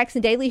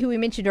 Jaxon Dailey, who we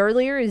mentioned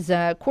earlier, is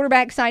a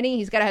quarterback signing.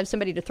 He's got to have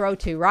somebody to throw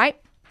to, right?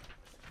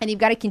 And you've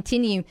got to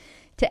continue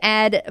to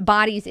add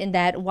bodies in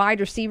that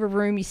wide receiver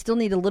room. You still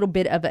need a little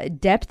bit of a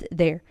depth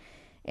there.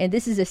 And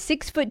this is a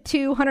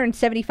 6'2",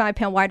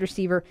 175-pound wide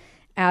receiver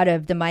out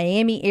of the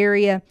Miami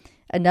area.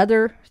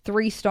 Another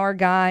 3-star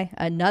guy,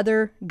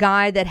 another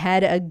guy that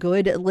had a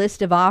good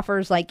list of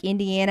offers like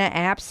Indiana,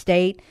 App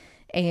State,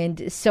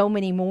 and so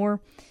many more.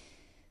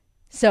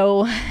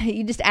 So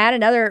you just add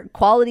another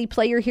quality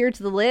player here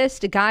to the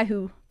list, a guy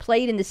who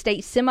played in the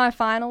state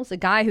semifinals, a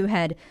guy who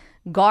had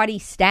gaudy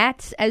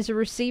stats as a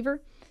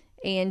receiver.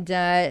 And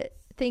I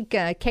think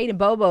Cade and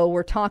Bobo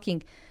were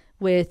talking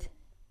with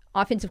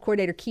offensive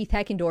coordinator Keith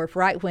Heckendorf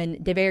right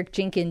when Daverick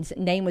Jenkins'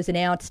 name was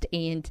announced,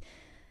 and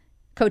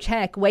Coach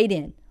Heck weighed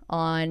in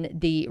on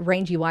the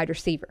rangy wide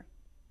receiver.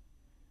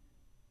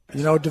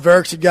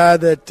 Daverick's a guy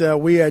that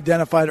we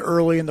identified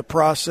early in the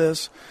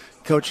process.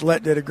 Coach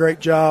Lett did a great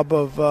job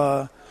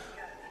of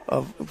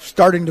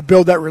starting to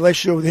build that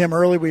relationship with him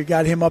early. We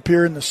got him up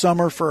here in the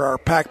summer for our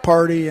pack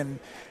party and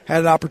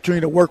had an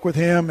opportunity to work with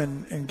him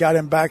and got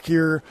him back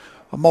here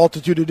a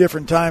multitude of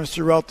different times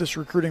throughout this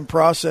recruiting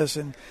process.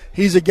 And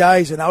he's a guy,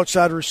 he's an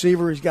outside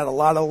receiver. He's got a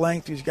lot of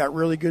length. He's got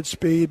really good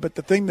speed. But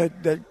the thing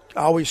that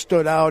always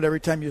stood out every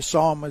time you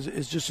saw him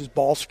is just his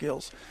ball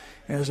skills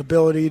and his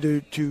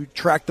ability to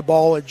track the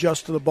ball,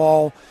 adjust to the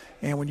ball.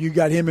 And when you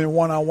got him in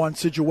one-on-one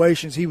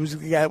situations, he was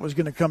the guy that was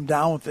going to come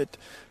down with it.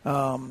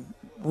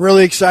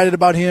 Really excited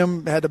about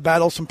him. Had to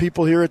battle some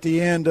people here at the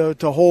end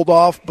to hold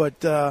off,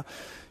 but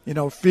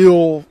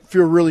feel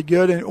really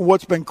good. And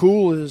what's been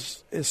cool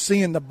is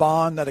seeing the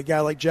bond that a guy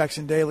like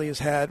Jaxon Dailey has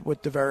had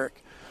with Daverick,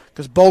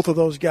 because both of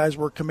those guys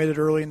were committed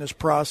early in this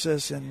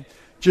process, and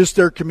just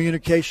their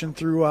communication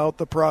throughout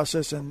the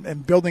process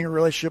and building a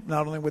relationship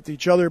not only with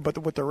each other but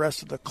with the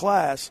rest of the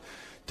class,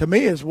 to me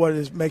is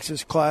what makes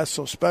this class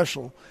so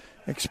special,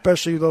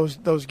 especially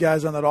those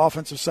guys on that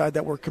offensive side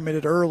that were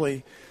committed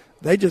early.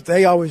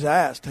 They always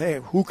asked,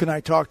 hey, who can I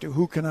talk to?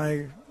 Who can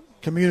I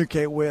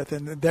communicate with?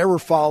 And they were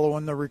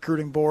following the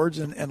recruiting boards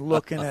and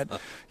looking at,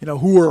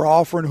 who we're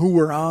offering, who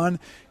we're on.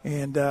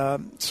 And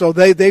so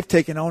they've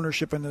taken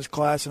ownership in this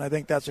class, and I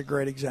think that's a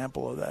great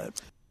example of that.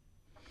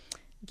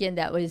 Again,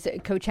 that was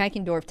Coach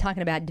Heckendorf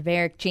talking about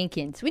Daverick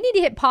Jenkins. We need to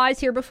hit pause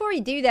here. Before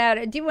we do that,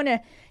 I do want to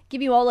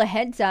give you all a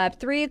heads up.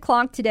 3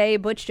 o'clock today,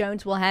 Butch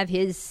Jones will have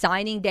his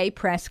signing day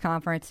press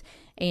conference,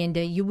 and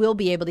you will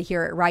be able to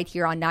hear it right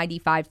here on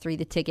 95.3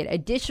 The Ticket.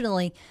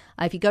 Additionally,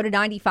 if you go to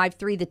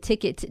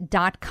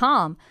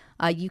 95.3theticket.com,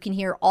 you can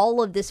hear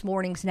all of this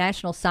morning's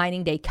National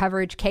Signing Day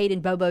coverage. Cade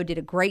and Bobo did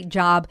a great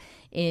job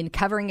in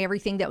covering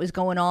everything that was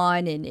going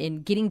on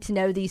and getting to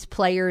know these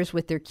players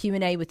with their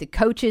Q&A with the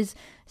coaches.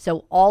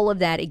 So all of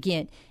that,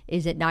 again,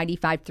 is at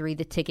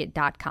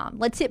 95.3theticket.com.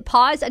 Let's hit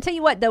pause. I tell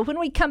you what, though, when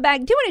we come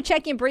back, do want to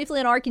check in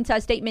briefly on Arkansas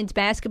State men's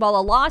basketball.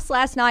 A loss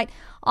last night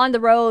on the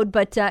road,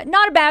 but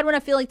not a bad one. I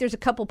feel like there's a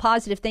couple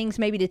positive things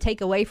maybe to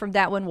take away from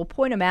that one. We'll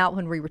point them out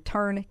when we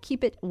return.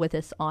 Keep it with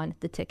us on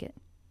The Ticket.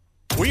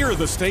 We're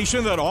the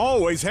station that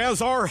always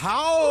has our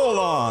howl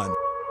on.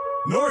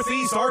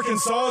 Northeast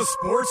Arkansas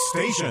Sports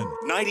Station,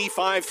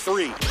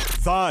 95.3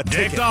 The Deck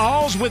Ticket. the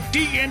halls with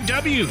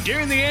D&W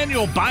during the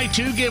annual Buy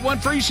Two, Get One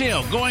Free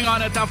sale going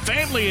on at the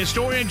Family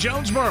Store in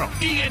Jonesboro.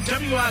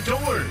 D&W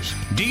Outdoors.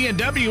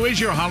 D&W is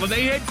your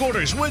holiday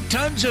headquarters with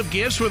tons of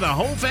gifts for the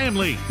whole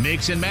family.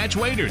 Mix and match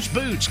waders,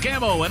 boots,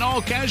 camo, and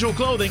all casual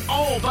clothing.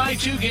 All Buy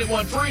Two, Get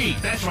One Free.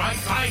 That's right,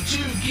 Buy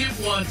Two, Get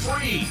One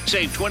Free.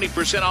 Save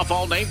 20% off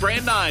all name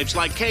brand knives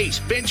like Case,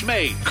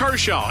 Benchmade,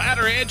 Kershaw,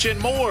 Outer Edge, and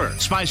more.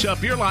 Spice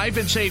up your life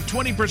and save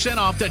 20%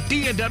 off the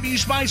D&W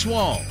Spice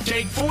Wall.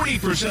 Take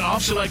 40% off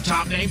select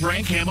top name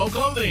brand camo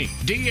clothing.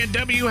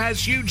 D&W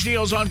has huge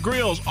deals on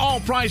grills, all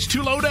priced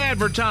too low to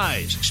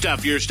advertise.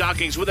 Stuff your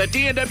stockings with a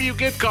D&W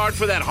gift card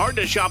for that hard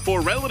to shop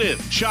for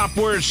relative. Shop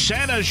where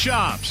Santa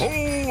shops. Ho,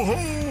 ho,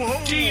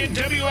 ho.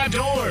 D&W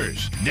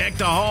Outdoors. Deck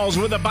the halls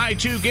with a Buy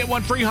Two, Get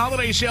One Free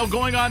holiday sale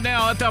going on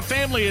now at the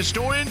Family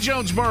Store in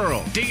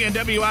Jonesboro.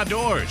 D&W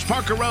Outdoors.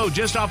 Parker Road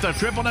just off the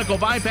Triple Nickel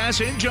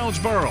Bypass in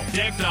Jonesboro.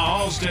 Deck the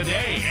halls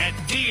today at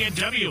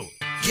D&W.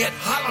 Get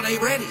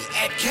holiday ready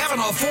at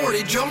Cavanaugh Ford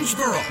in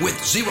Jonesboro with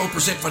 0%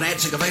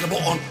 financing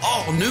available on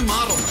all new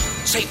models.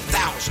 Save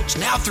thousands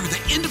now through the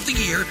end of the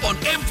year on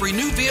every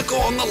new vehicle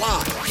on the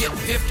lot. Get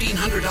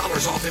 $1,500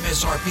 off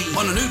MSRP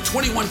on a new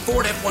 21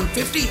 Ford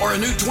F-150 or a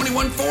new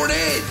 21 Ford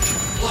Edge.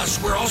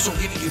 Plus, we're also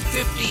giving you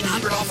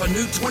 $1,500 off a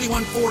new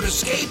 21 Ford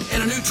Escape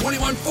and a new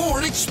 21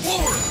 Ford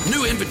Explorer.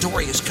 New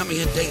inventory is coming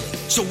in daily,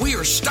 so we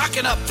are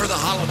stocking up for the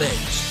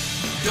holidays.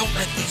 Don't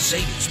let these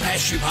savings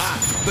pass you by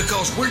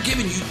because we're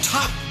giving you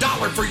top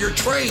dollar for your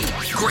trade.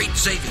 Great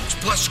savings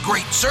plus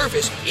great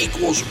service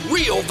equals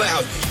real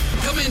value.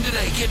 Come in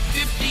today. Get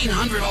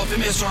 $1,500 off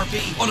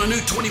MSRP on a new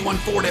 21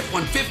 Ford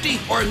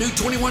F-150 or a new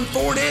 21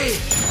 Ford Edge.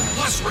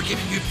 Plus, we're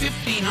giving you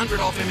 $1,500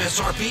 off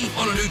MSRP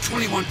on a new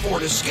 21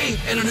 Ford Escape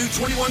and a new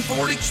 21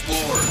 Ford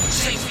Explorer.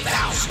 Save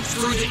thousands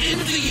through the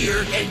end of the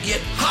year and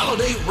get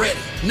holiday ready.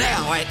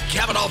 Now at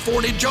Cavanaugh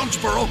Ford in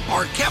Jonesboro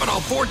or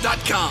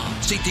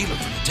CavanaughFord.com. See dealer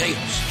for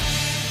details.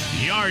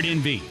 Yard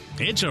Envy.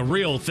 It's a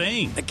real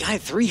thing. The guy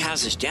 3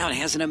 houses down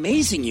has an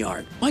amazing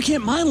yard. Why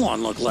can't my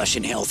lawn look lush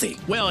and healthy?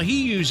 Well,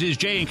 he uses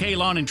J&K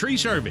Lawn and Tree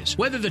Service.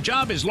 Whether the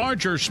job is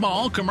large or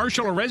small,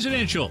 commercial or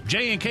residential,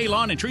 J&K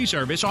Lawn and Tree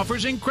Service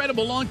offers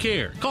incredible lawn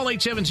care. Call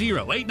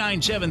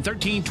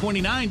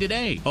 870-897-1329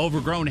 today.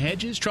 Overgrown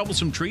hedges,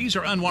 troublesome trees,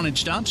 or unwanted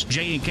stumps,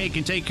 J&K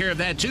can take care of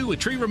that too with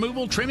tree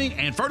removal, trimming,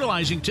 and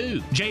fertilizing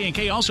too.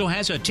 J&K also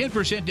has a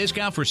 10%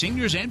 discount for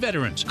seniors and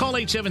veterans. Call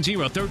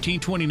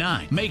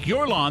 870-1329. Make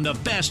your lawn the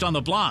best on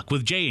the block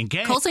with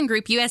J&K. Coulson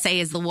Group USA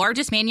is the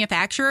largest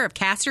manufacturer of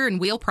caster and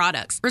wheel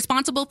products,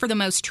 responsible for the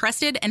most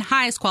trusted and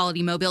highest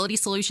quality mobility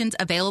solutions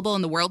available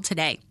in the world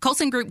today.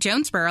 Coulson Group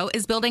Jonesboro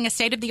is building a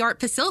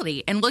state-of-the-art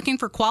facility and looking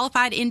for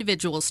qualified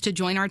individuals to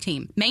join our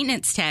team.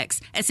 Maintenance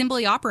techs,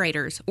 assembly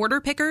operators, order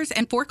pickers,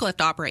 and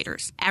forklift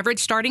operators. Average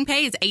starting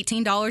pay is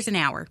 $18 an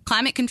hour.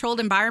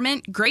 Climate-controlled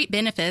environment, great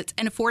benefits,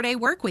 and a 4-day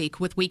work week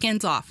with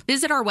weekends off.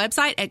 Visit our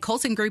website at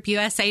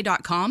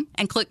CoulsonGroupUSA.com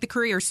and click the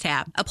Careers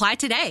tab. Apply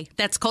today.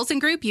 That's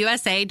CoulsonGroupUSA.com.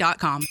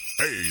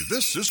 Hey,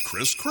 this is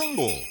Chris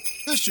Kringle.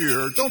 This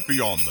year, don't be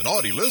on the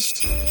naughty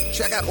list.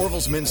 Check out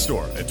Orville's Men's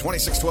Store at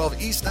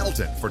 2612 East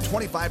Nettleton for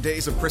 25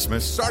 days of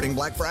Christmas starting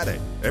Black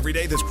Friday. Every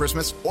day this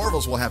Christmas,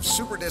 Orville's will have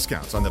super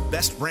discounts on the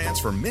best brands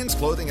for men's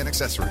clothing and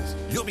accessories.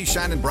 You'll be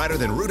shining brighter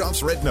than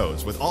Rudolph's red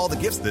nose with all the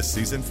gifts this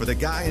season for the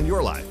guy in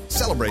your life.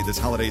 Celebrate this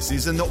holiday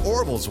season the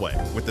Orville's way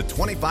with the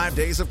 25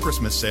 days of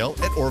Christmas sale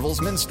at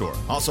Orville's Men's Store.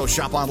 Also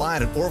shop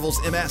online at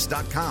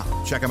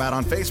orvillesms.com. Check them out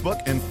on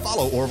Facebook and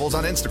follow Orville's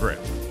on Instagram.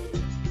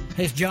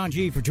 Hey, it's John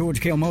G. for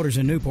George Kell Motors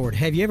in Newport.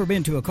 Have you ever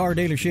been to a car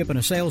dealership and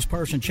a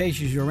salesperson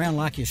chases you around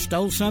like you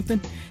stole something?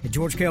 At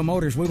George Kell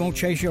Motors, we won't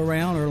chase you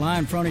around or lie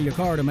in front of your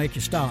car to make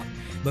you stop.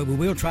 But we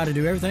will try to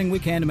do everything we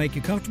can to make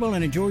you comfortable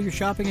and enjoy your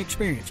shopping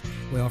experience.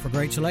 We offer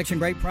great selection,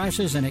 great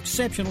prices, and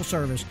exceptional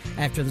service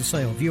after the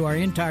sale. View our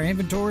entire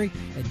inventory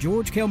at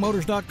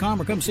GeorgeKellMotors.com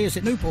or come see us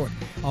at Newport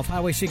off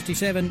Highway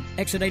 67,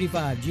 Exit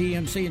 85.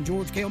 GMC and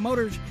George Kell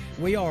Motors,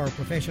 we are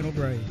professional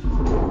grade.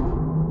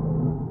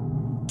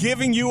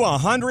 Giving you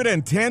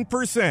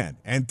 110%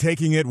 and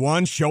taking it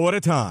one show at a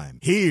time.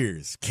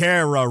 Here's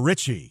Kara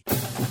Richey. All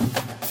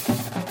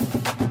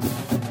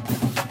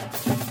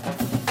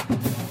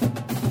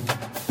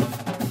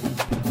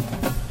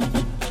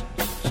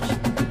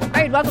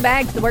right, welcome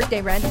back to the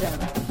Workday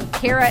Redzone.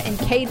 Kara and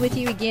Cade with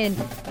you again.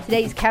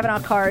 Today's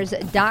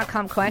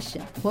CavanaughCars.com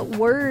question. What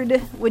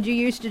word would you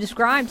use to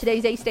describe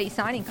today's A-State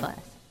signing class?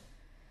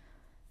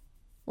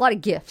 A lot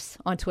of gifts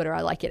on Twitter.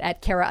 I like it.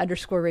 At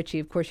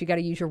Kara_Richey. Of course, you got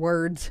to use your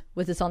words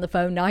with us on the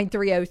phone.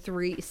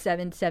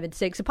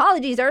 930-3776.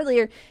 Apologies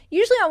earlier.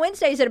 Usually on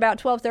Wednesdays at about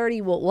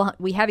 12:30,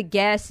 we have a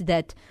guest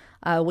that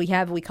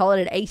we call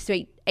it an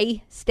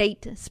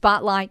A-State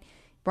Spotlight,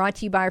 brought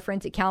to you by our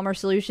friends at Calmer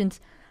Solutions.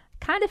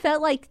 Kind of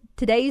felt like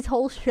today's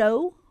whole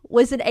show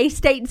was an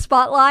A-State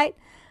Spotlight.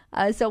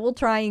 So we'll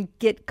try and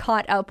get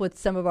caught up with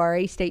some of our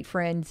A-State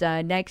friends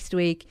next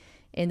week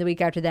and the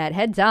week after that.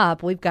 Heads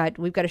up, we've got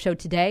a show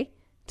today,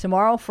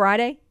 tomorrow,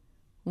 Friday,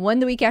 one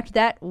the week after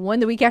that, one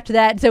the week after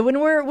that. So when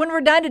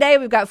we're done today,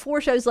 we've got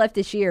 4 shows left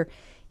this year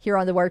here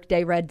on the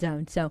Workday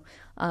Redzone. So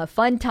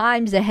fun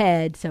times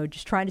ahead. So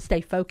just trying to stay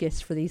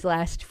focused for these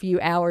last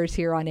few hours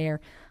here on air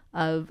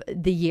of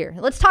the year.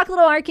 Let's talk a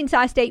little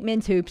Arkansas State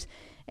men's hoops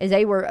as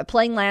they were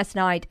playing last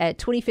night at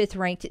 25th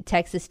ranked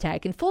Texas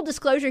Tech. And full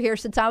disclosure here,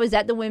 since I was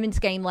at the women's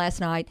game last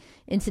night,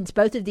 and since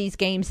both of these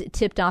games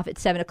tipped off at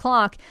 7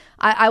 o'clock,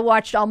 I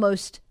watched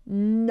almost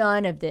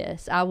none of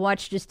this. I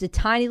watched just a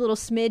tiny little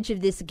smidge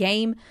of this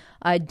game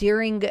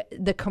during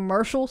the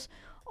commercials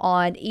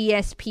on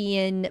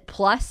ESPN+.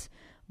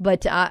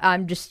 But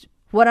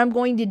what I'm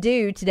going to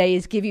do today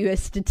is give you a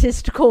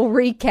statistical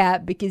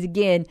recap because,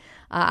 again,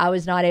 I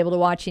was not able to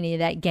watch any of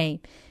that game.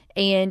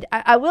 And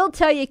I will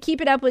tell you,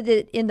 keep it up with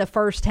it in the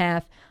first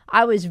half.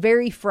 I was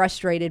very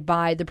frustrated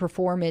by the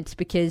performance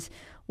because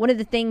one of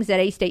the things that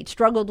A-State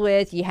struggled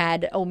with, you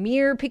had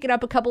O'Meara picking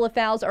up a couple of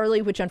fouls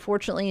early, which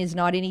unfortunately is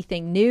not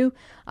anything new.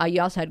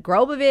 You also had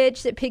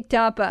Grobovich that picked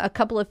up a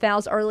couple of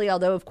fouls early,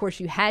 although, of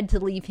course, you had to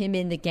leave him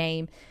in the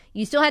game.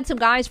 You still had some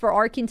guys for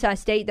Arkansas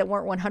State that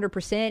weren't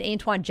 100%.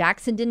 Antoine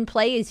Jackson didn't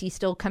play as he's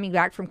still coming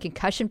back from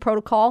concussion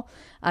protocol.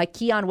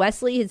 Keon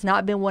Wesley has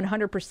not been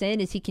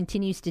 100% as he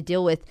continues to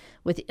deal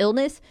with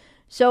illness.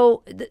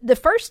 So the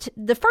first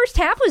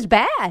half was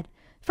bad.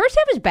 First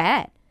half was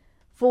bad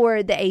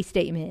for the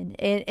A-State men.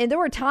 And there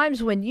were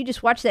times when you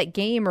just watched that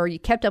game or you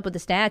kept up with the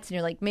stats and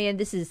you're like, man,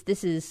 this is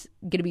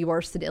going to be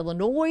worse than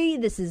Illinois.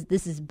 This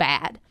is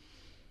bad.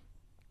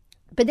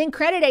 But then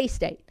credit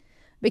A-State,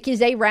 because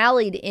they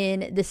rallied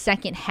in the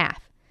second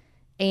half.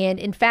 And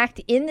in fact,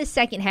 in the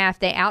second half,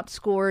 they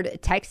outscored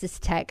Texas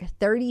Tech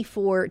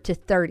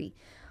 34-30.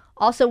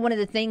 Also, one of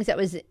the things that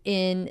was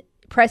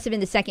impressive in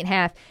the second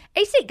half,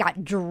 A-State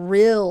got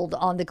drilled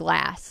on the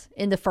glass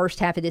in the first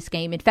half of this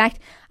game. In fact,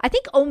 I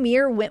think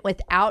O'Meara went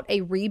without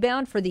a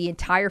rebound for the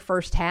entire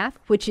first half,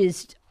 which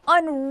is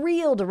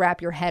unreal to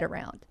wrap your head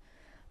around.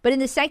 But in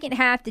the second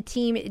half, the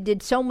team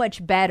did so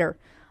much better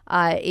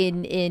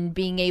in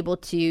being able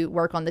to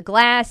work on the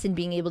glass and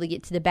being able to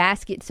get to the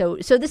basket. So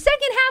the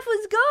second half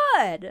was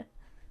good.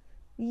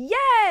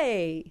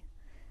 Yay!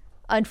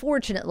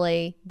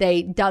 Unfortunately,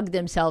 they dug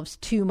themselves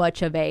too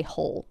much of a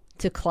hole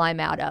to climb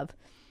out of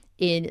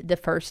in the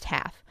first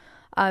half.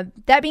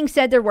 That being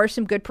said, there were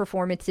some good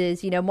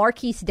performances.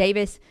 Marquise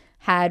Davis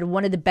had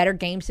one of the better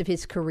games of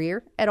his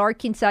career at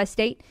Arkansas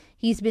State.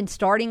 He's been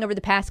starting over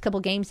the past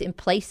couple games in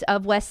place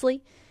of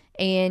Wesley.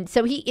 And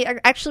so he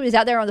actually was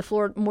out there on the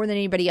floor more than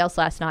anybody else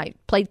last night.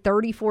 Played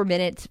 34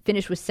 minutes,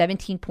 finished with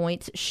 17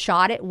 points,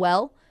 shot it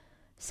well,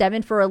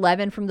 7 for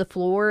 11 from the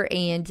floor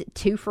and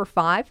 2 for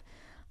 5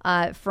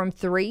 from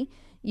 3.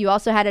 You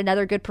also had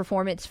another good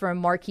performance from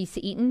Marquise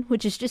Eaton,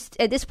 which is just,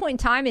 at this point in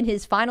time in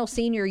his final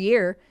senior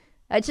year,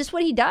 it's just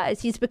what he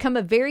does. He's become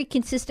a very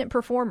consistent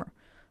performer.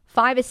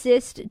 5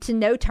 assists to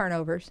no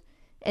turnovers,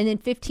 and then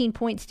 15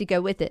 points to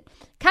go with it.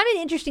 Kind of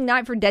an interesting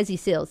night for Desi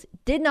Sills.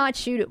 Did not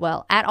shoot it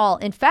well at all.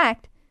 In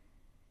fact,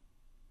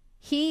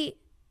 he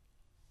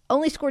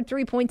only scored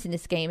 3 points in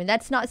this game, and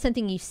that's not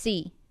something you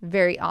see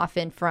very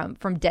often from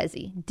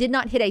Desi. Did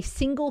not hit a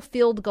single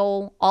field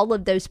goal. All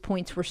of those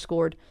points were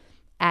scored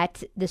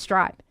at the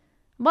stripe.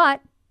 But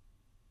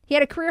he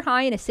had a career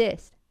high in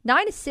assists.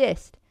 9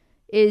 assists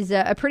is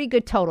a pretty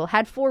good total.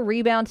 Had 4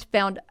 rebounds,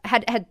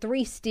 had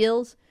 3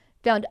 steals,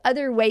 found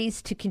other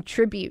ways to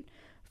contribute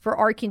for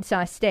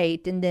Arkansas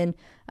State. And then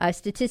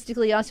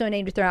statistically, also a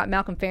name to throw out,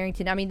 Malcolm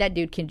Farrington. I mean, that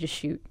dude can just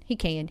shoot. He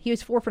can. He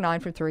was 4 for 9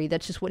 from 3.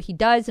 That's just what he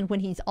does. And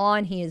when he's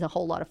on, he is a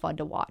whole lot of fun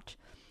to watch.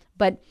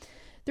 But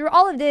through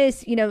all of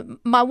this,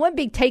 my one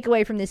big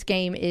takeaway from this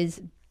game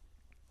is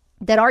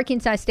that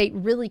Arkansas State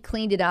really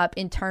cleaned it up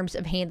in terms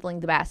of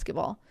handling the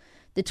basketball.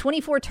 The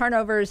 24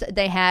 turnovers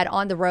they had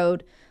on the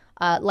road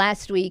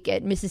last week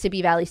at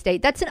Mississippi Valley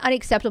State, that's an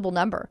unacceptable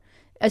number,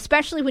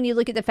 especially when you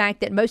look at the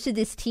fact that most of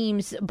this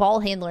team's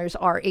ball handlers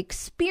are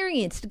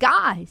experienced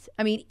guys.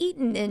 I mean,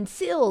 Eaton and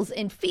Sills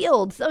and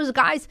Fields, those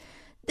guys,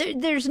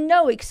 there's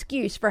no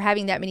excuse for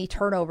having that many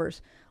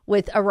turnovers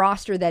with a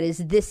roster that is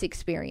this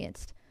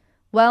experienced.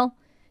 Well,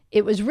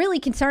 it was really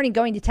concerning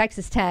going to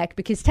Texas Tech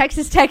because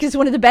Texas Tech is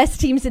one of the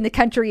best teams in the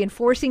country in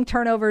forcing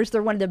turnovers.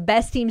 They're one of the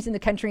best teams in the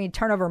country in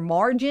turnover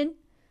margin.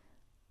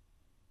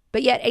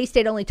 But yet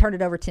A-State only turned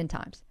it over 10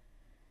 times.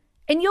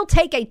 And you'll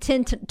take a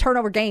 10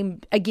 turnover game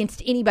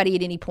against anybody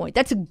at any point.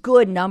 That's a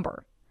good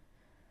number.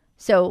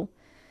 So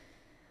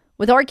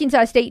with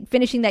Arkansas State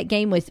finishing that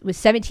game with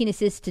 17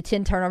 assists to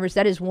 10 turnovers,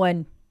 that is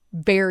one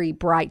very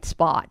bright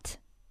spot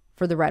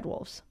for the Red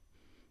Wolves.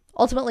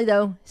 Ultimately,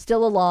 though,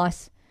 still a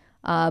loss.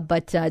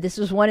 But this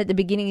was one at the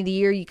beginning of the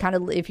year. You kind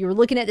of, if you were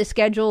looking at the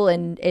schedule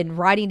and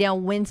writing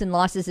down wins and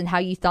losses and how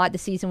you thought the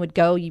season would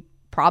go, you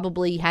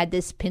probably had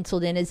this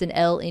penciled in as an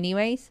L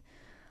anyways.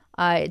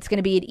 It's going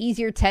to be an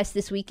easier test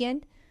this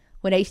weekend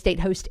when A-State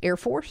hosts Air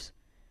Force.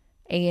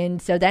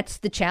 And so that's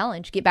the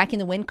challenge. Get back in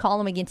the win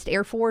column against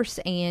Air Force,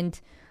 and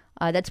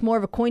that's more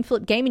of a coin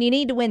flip game, and you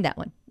need to win that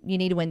one. You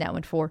need to win that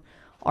one for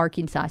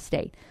Arkansas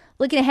State.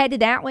 Looking ahead to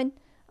that one,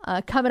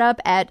 coming up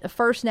at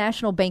First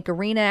National Bank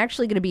Arena,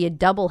 actually going to be a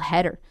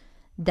doubleheader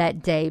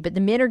that day. But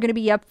the men are going to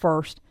be up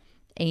first,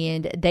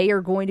 and they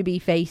are going to be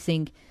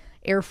facing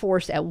Air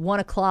Force at 1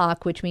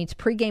 o'clock, which means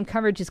pregame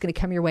coverage is going to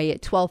come your way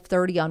at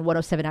 12:30 on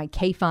 107.9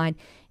 KFIN,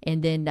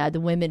 and then the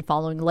women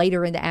following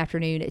later in the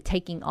afternoon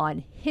taking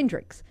on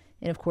Hendricks.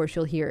 And, of course,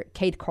 you'll hear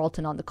Cade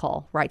Carlton on the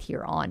call right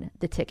here on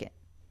The Ticket.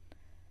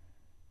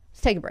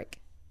 Let's take a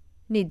break.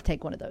 Need to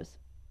take one of those.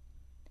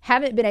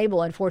 Haven't been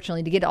able,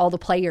 unfortunately, to get all the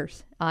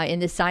players in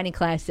this signing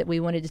class that we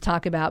wanted to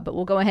talk about, but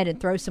we'll go ahead and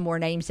throw some more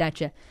names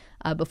at you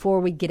before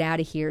we get out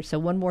of here. So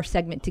one more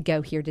segment to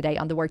go here today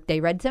on the Workday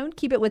Red Zone.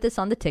 Keep it with us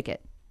on The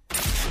Ticket.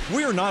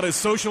 We're not as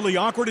socially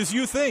awkward as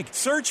you think.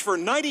 Search for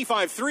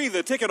 95.3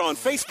 The Ticket on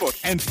Facebook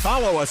and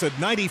follow us at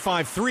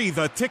 95.3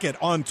 The Ticket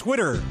on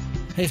Twitter.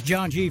 Hey, it's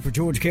John G. for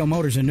George Kell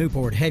Motors in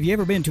Newport. Have you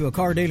ever been to a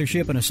car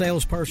dealership and a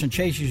salesperson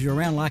chases you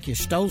around like you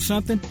stole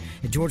something?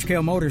 At George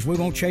Kell Motors, we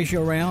won't chase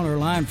you around or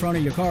lie in front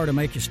of your car to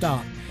make you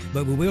stop.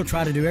 But we will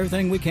try to do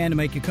everything we can to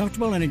make you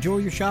comfortable and enjoy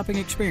your shopping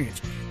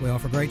experience. We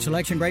offer great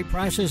selection, great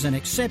prices, and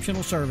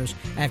exceptional service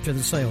after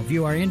the sale.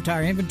 View our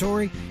entire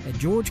inventory at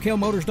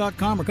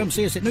GeorgeKellMotors.com or come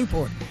see us at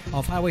Newport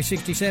off Highway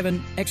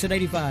 67, Exit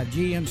 85,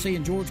 GMC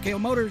and George Kell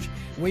Motors.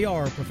 We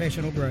are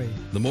professional grade.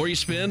 The more you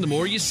spend, the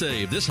more you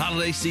save. This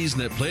holiday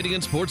season at Play It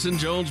Again Sports in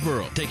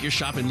Jonesboro. Take your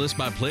shopping list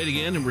by Play It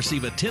Again and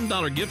receive a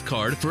 $10 gift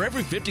card for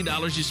every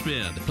 $50 you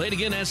spend. Play It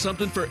Again has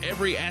something for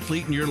every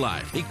athlete in your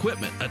life.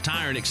 Equipment,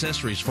 attire, and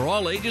accessories for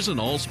all ages and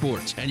all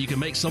sports. And you can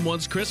make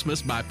someone's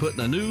Christmas by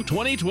putting a new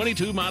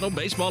 2022 model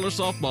baseball or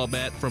softball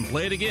bat from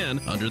Play It Again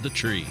under the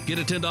tree. Get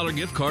a $10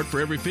 gift card for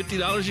every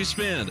 $50 you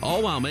spend,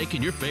 all while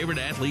making your favorite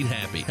athlete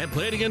happy. At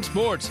Play It Again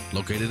Sports,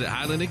 located at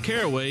Highland and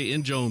Caraway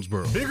in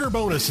Jonesboro. Bigger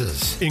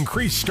bonuses,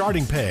 increased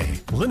starting pay.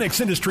 Lennox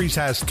Industries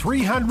has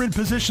 300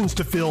 positions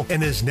to fill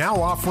and is now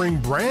offering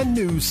brand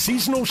new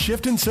seasonal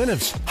shift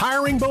incentives.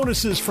 Hiring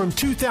bonuses from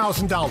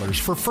 $2,000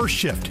 for first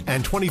shift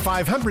and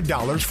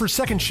 $2,500 for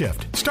second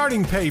shift.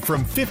 Starting pay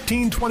from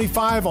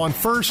 $15.25 on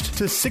first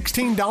to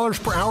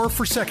 $16 per hour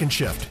for second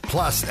shift.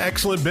 Plus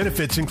excellent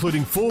benefits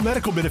including full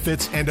medical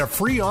benefits and a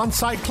free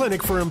on-site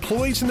clinic for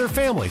employees and their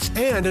families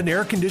and an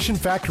air-conditioned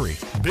factory.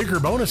 Bigger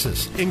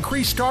bonuses,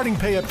 increased starting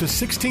pay up to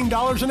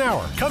 $16 an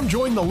hour. Come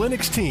join the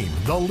Lennox team,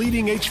 the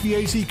leading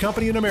HVAC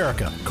company in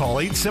America. Call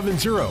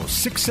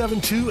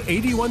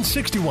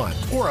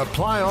 870-672-8161 or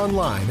apply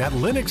online at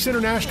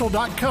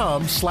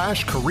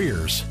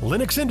LennoxInternational.com/careers.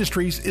 Lennox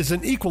Industries is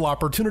an equal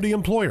opportunity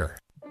employer.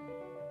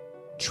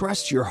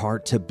 Trust your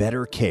heart to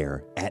better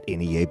care at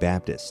NEA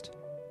Baptist.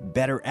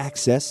 Better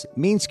access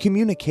means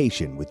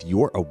communication with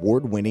your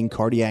award-winning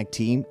cardiac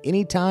team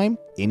anytime,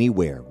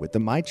 anywhere with the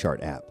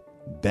MyChart app.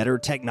 Better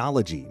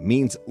technology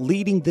means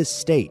leading the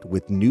state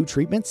with new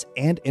treatments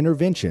and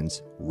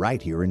interventions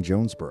right here in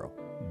Jonesboro.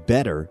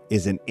 Better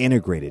is an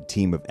integrated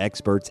team of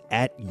experts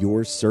at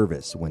your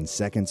service when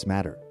seconds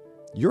matter.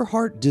 Your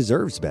heart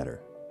deserves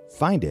better.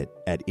 Find it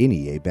at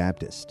NEA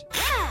Baptist.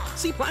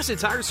 See Placid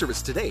Tire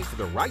Service today for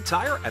the right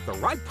tire at the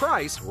right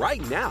price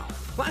right now.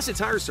 Placid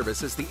Tire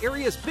Service is the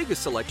area's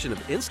biggest selection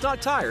of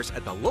in-stock tires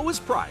at the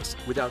lowest price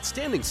with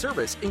outstanding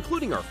service,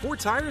 including our 4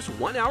 tires,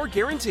 1 hour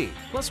guarantee.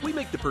 Plus, we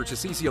make the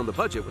purchase easy on the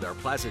budget with our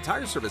Placid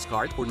Tire Service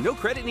card or no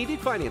credit needed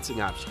financing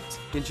options.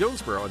 In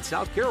Jonesboro and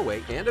South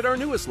Caraway and at our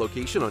newest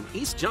location on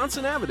East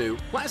Johnson Avenue,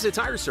 Placid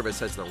Tire Service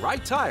has the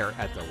right tire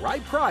at the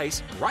right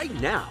price right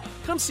now.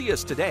 Come see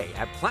us today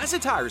at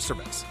Placid Tire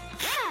Service.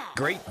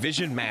 Great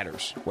vision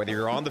matters, whether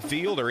you're on the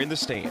field or in the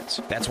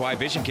stands. That's why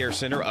Vision Care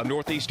Center of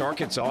Northeast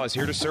Arkansas is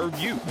here to serve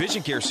you.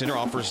 Vision Care Center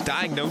offers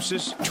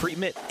diagnosis,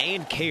 treatment,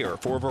 and care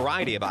for a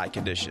variety of eye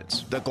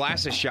conditions. The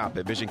Glasses Shop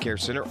at Vision Care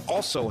Center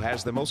also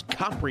has the most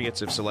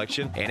comprehensive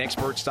selection and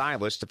expert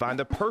stylists to find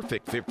the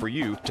perfect fit for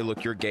you to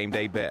look your game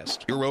day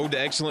best. Your road to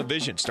excellent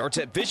vision starts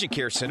at Vision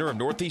Care Center of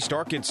Northeast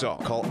Arkansas.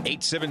 Call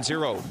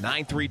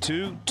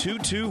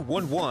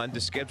 870-932-2211 to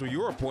schedule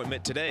your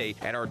appointment today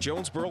at our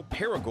Jonesboro,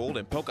 Paragould,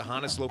 and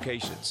Pocahontas locations.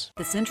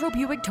 The Central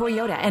Buick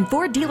Toyota and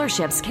Ford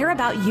dealerships care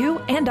about you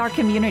and our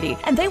community,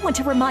 and they want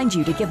to remind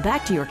you to give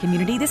back to your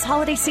community this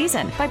holiday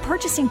season by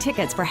purchasing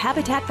tickets for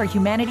Habitat for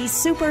Humanity's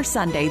Super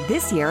Sunday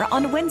this year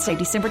on Wednesday,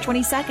 December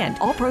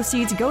 22nd. All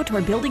proceeds go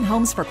toward building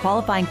homes for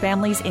qualifying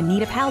families in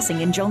need of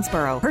housing in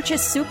Jonesboro.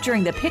 Purchase soup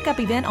during the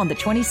pickup event on the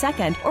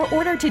 22nd or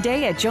order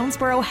today at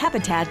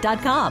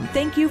JonesboroHabitat.com.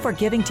 Thank you for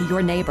giving to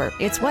your neighbor.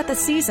 It's what the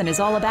season is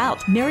all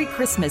about. Merry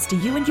Christmas to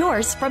you and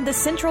yours from the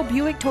Central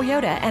Buick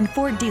Toyota and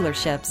Ford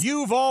dealerships.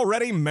 You've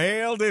already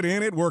mailed it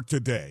in at work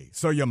today,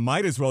 so you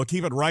might as well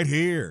keep it right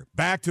here.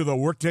 Back to the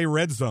Workday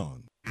Red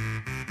Zone.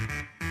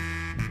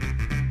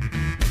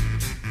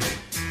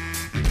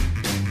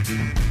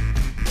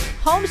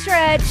 Home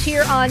stretch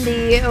here on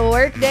the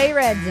Workday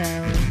Red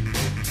Zone.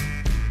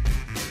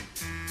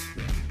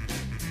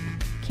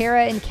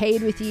 Kara and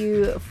Cade with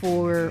you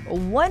for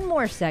one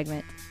more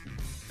segment.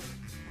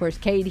 Of course,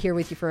 Cade here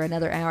with you for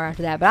another hour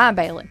after that, but I'm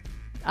bailing.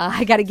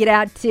 I got to get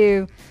out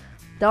to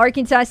the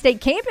Arkansas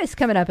State campus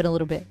coming up in a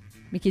little bit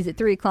because at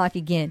 3 o'clock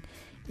again,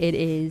 it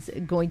is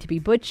going to be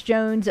Butch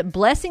Jones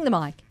blessing the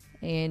mic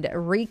and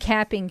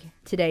recapping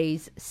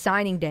today's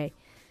signing day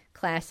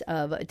class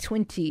of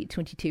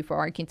 2022 for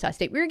Arkansas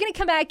State. We're going to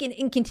come back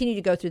and continue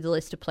to go through the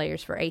list of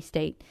players for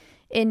A-State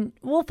And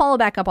we'll follow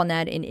back up on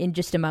that in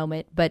just a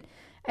moment. But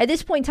at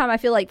this point in time, I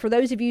feel like for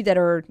those of you that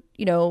are,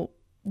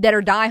 that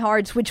are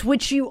diehards,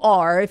 which you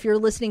are, if you're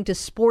listening to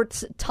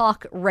sports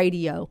talk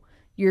radio,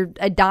 you're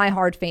a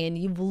diehard fan.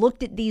 You've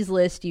looked at these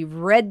lists. You've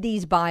read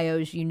these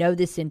bios. You know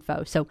this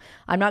info. So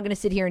I'm not going to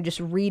sit here and just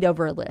read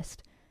over a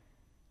list.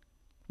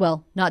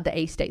 Well, not the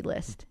A-State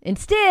list.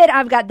 Instead,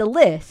 I've got the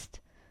list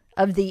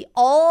of the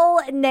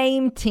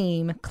all-name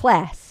team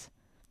class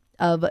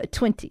of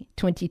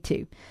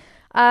 2022.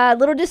 A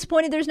little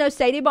disappointed there's no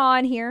Sadie Baugh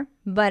in here,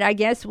 but I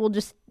guess we'll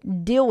just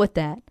deal with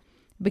that.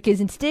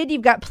 Because instead,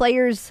 you've got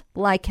players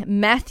like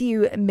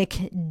Matthew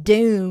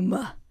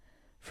McDoom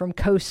from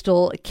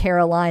Coastal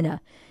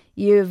Carolina.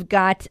 You've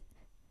got,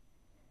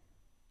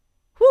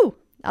 I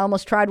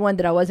almost tried one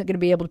that I wasn't going to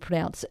be able to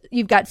pronounce.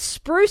 You've got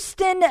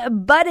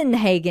Spruceton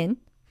Budenhagen,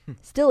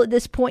 still at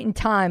this point in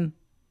time,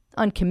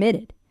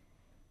 uncommitted.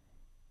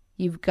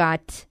 You've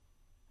got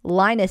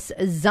Linus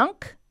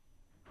Zunk,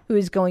 who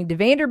is going to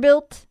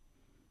Vanderbilt.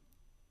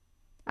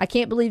 I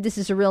can't believe this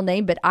is a real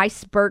name, but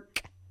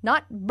Iceberg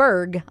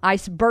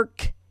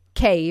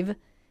Cave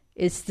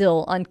is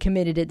still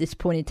uncommitted at this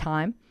point in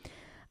time.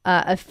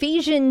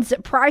 Ephesians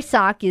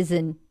Prysock is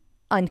an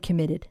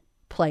uncommitted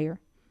player.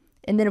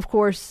 And then, of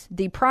course,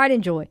 the pride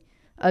and joy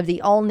of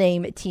the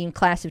all-name team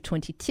class of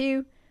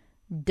 22,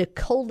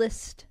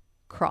 DeColdest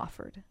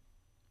Crawford.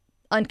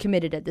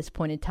 Uncommitted at this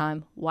point in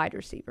time, wide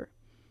receiver.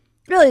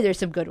 Really, there's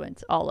some good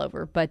ones all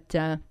over, but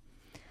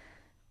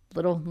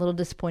little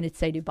disappointed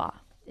Sadie Baugh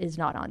is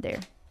not on there.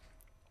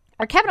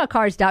 Our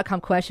CavenaughCars.com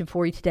question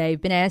for you today.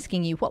 I've been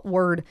asking you what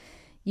word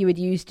you would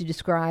use to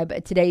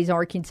describe today's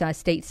Arkansas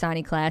State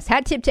signing class.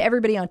 Hat tip to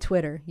everybody on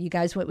Twitter. You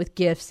guys went with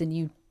gifts and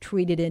you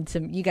tweeted in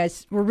some. You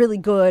guys were really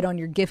good on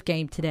your gift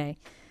game today.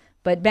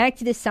 But back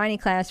to this signing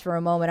class for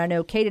a moment. I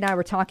know Cade and I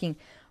were talking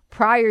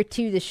prior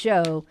to the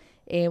show,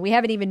 and we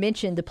haven't even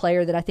mentioned the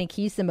player that I think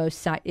he's the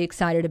most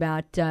excited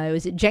about.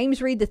 Was it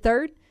James Reed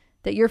III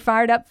that you're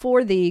fired up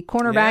for, the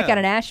cornerback out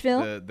of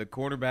Nashville? The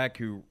cornerback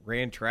who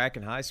ran track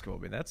in high school. I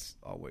mean, that's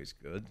always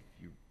good.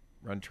 You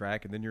run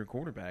track and then you're a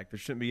quarterback. There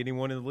shouldn't be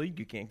anyone in the league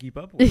you can't keep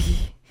up with.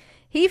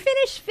 He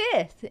finished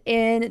 5th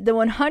in the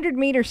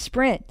 100-meter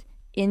sprint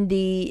in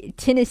the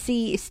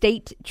Tennessee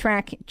State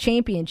Track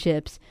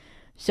Championships.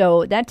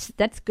 So that's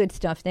good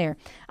stuff there.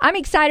 I'm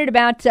excited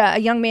about a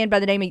young man by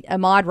the name of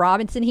Ahmad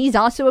Robinson. He's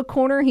also a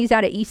corner. He's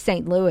out of East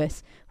St.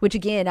 Louis, which,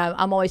 again,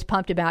 I'm always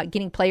pumped about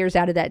getting players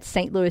out of that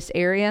St. Louis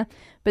area.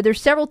 But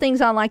there's several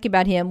things I like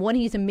about him. One,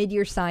 he's a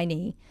mid-year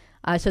signee,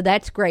 so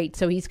that's great.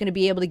 So he's going to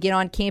be able to get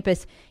on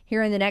campus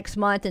here in the next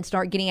month and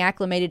start getting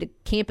acclimated to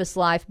campus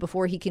life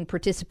before he can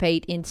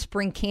participate in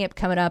spring camp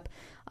coming up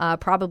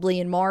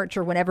probably in March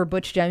or whenever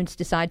Butch Jones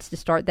decides to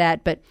start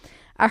that. But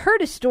I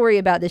heard a story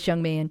about this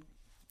young man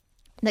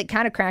that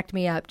kind of cracked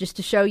me up, just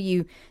to show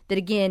you that,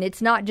 again,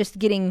 it's not just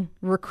getting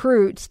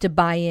recruits to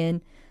buy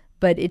in,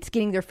 but it's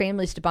getting their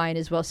families to buy in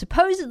as well.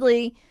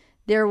 Supposedly,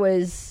 there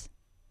was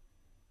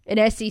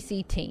an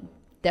SEC team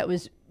that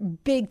was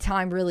big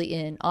time really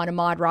in on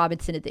Ahmad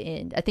Robinson at the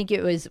end. I think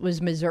it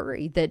was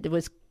Missouri that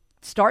was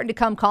starting to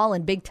come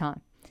calling big time.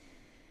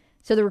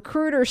 So the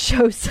recruiter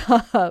shows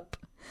up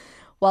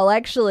while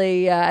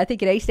actually I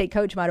think an A-State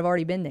coach might have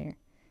already been there.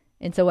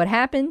 And so what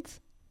happens?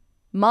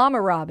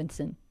 Mama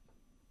Robinson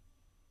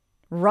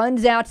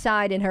runs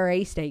outside in her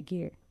A-State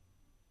gear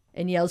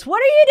and yells, "What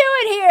are you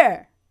doing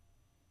here?"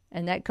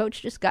 And that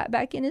coach just got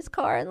back in his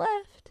car and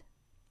left.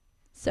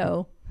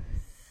 So,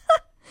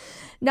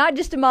 not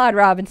just Ahmad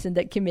Robinson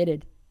that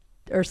committed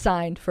or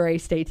signed for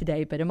A-State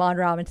today, but Ahmad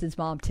Robinson's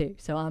mom too.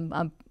 So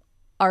I'm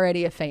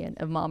already a fan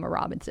of Mama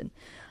Robinson.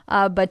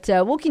 But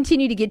we'll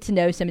continue to get to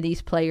know some of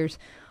these players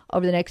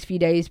over the next few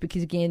days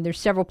because, again, there's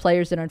several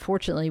players that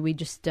unfortunately we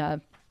just I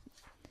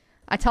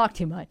talked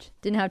too much.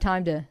 Didn't have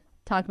time to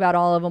talk about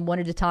all of them.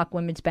 Wanted to talk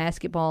women's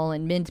basketball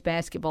and men's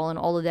basketball and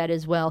all of that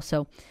as well.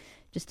 So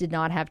just did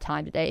not have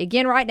time today.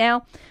 Again, right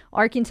now,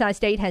 Arkansas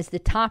State has the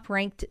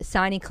top-ranked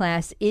signing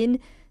class in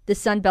the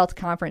Sun Belt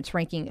Conference,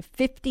 ranking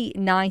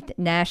 59th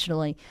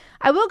nationally.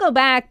 I will go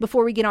back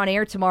before we get on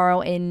air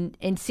tomorrow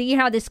and see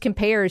how this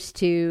compares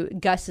to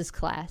Gus's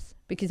class,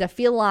 because I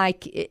feel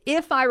like,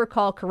 if I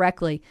recall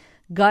correctly,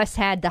 Gus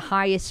had the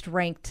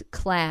highest-ranked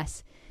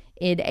class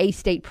in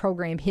A-State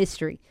program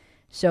history.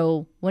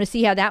 So want to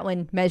see how that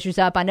one measures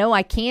up. I know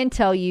I can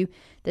tell you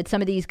that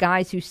some of these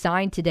guys who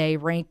signed today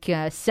rank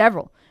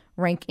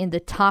in the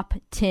top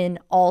 10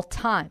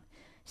 all-time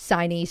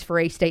signees for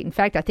A-State. In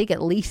fact, I think at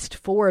least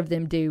 4 of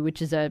them do,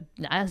 which is a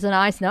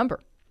nice number.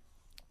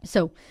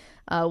 So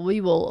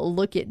we will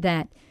look at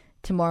that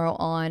tomorrow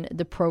on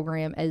the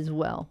program as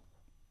well.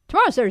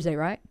 Tomorrow's Thursday,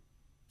 right?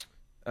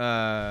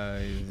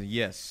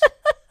 Yes.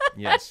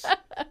 Yes.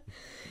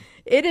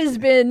 It has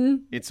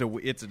been... It's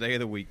a day of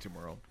the week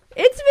tomorrow.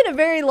 It's been a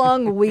very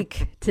long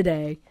week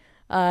today,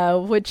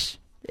 which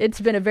it's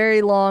been a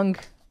very long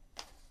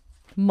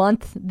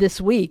month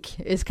this week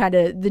is kind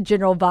of the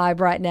general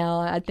vibe right now,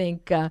 I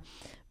think.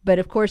 But,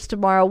 of course,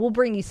 tomorrow we'll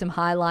bring you some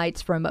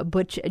highlights from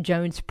Butch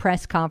Jones'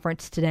 press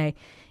conference today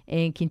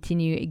and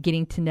continue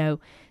getting to know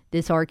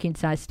this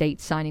Arkansas State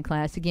signing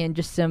class. Again,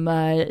 just some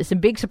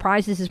big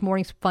surprises this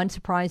morning, some fun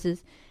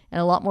surprises,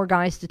 and a lot more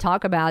guys to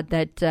talk about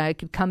that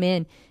could come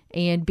in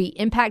and be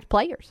impact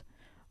players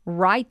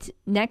right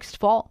next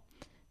fall.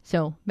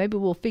 So maybe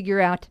we'll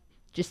figure out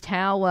just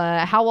how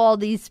all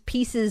these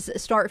pieces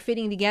start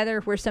fitting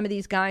together, where some of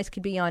these guys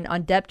could be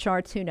on depth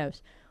charts. Who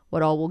knows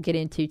what all we'll get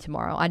into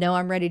tomorrow. I know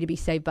I'm ready to be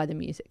saved by the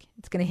music.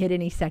 It's going to hit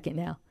any second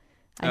now.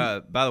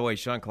 By the way,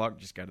 Sean Clark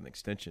just got an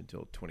extension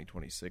until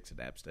 2026 at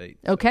App State.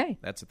 So okay.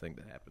 That's a thing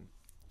that happened.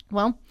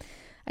 Well,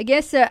 I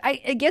guess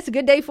a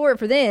good day for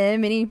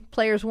them. Any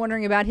players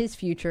wondering about his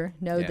future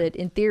know that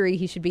in theory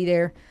he should be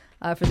there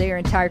for their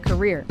entire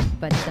career.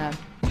 But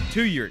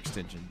 2-year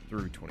extension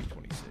through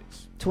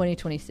 2026.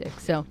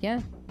 2026. So, yeah.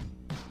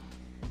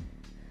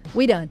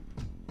 We done.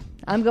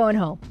 I'm going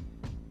home.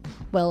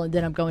 Well, and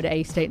then I'm going to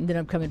A-State, and then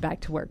I'm coming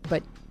back to work.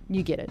 But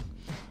you get it.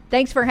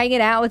 Thanks for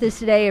hanging out with us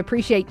today. I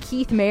appreciate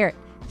Keith Merritt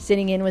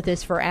sitting in with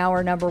us for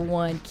hour number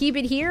 1. Keep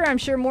it here. I'm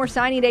sure more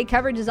signing day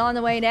coverage is on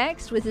the way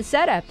next with the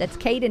setup. That's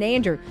Cade and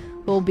Andrew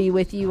who will be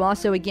with you.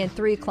 Also, again,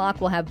 3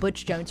 o'clock, we'll have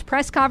Butch Jones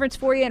press conference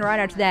for you. And right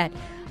after that,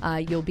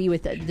 you'll be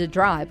with The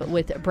Drive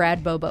with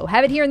Brad Bobo.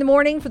 Have it here in the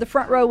morning for the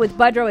Front Row with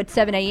Budrow at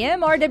 7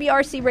 a.m.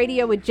 RWRC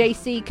Radio with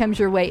JC comes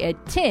your way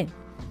at 10.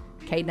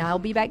 Cade and I will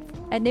be back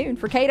at noon.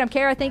 For Cade, I'm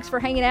Kara. Thanks for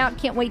hanging out.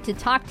 Can't wait to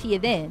talk to you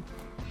then.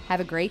 Have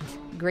a great,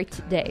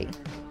 great day.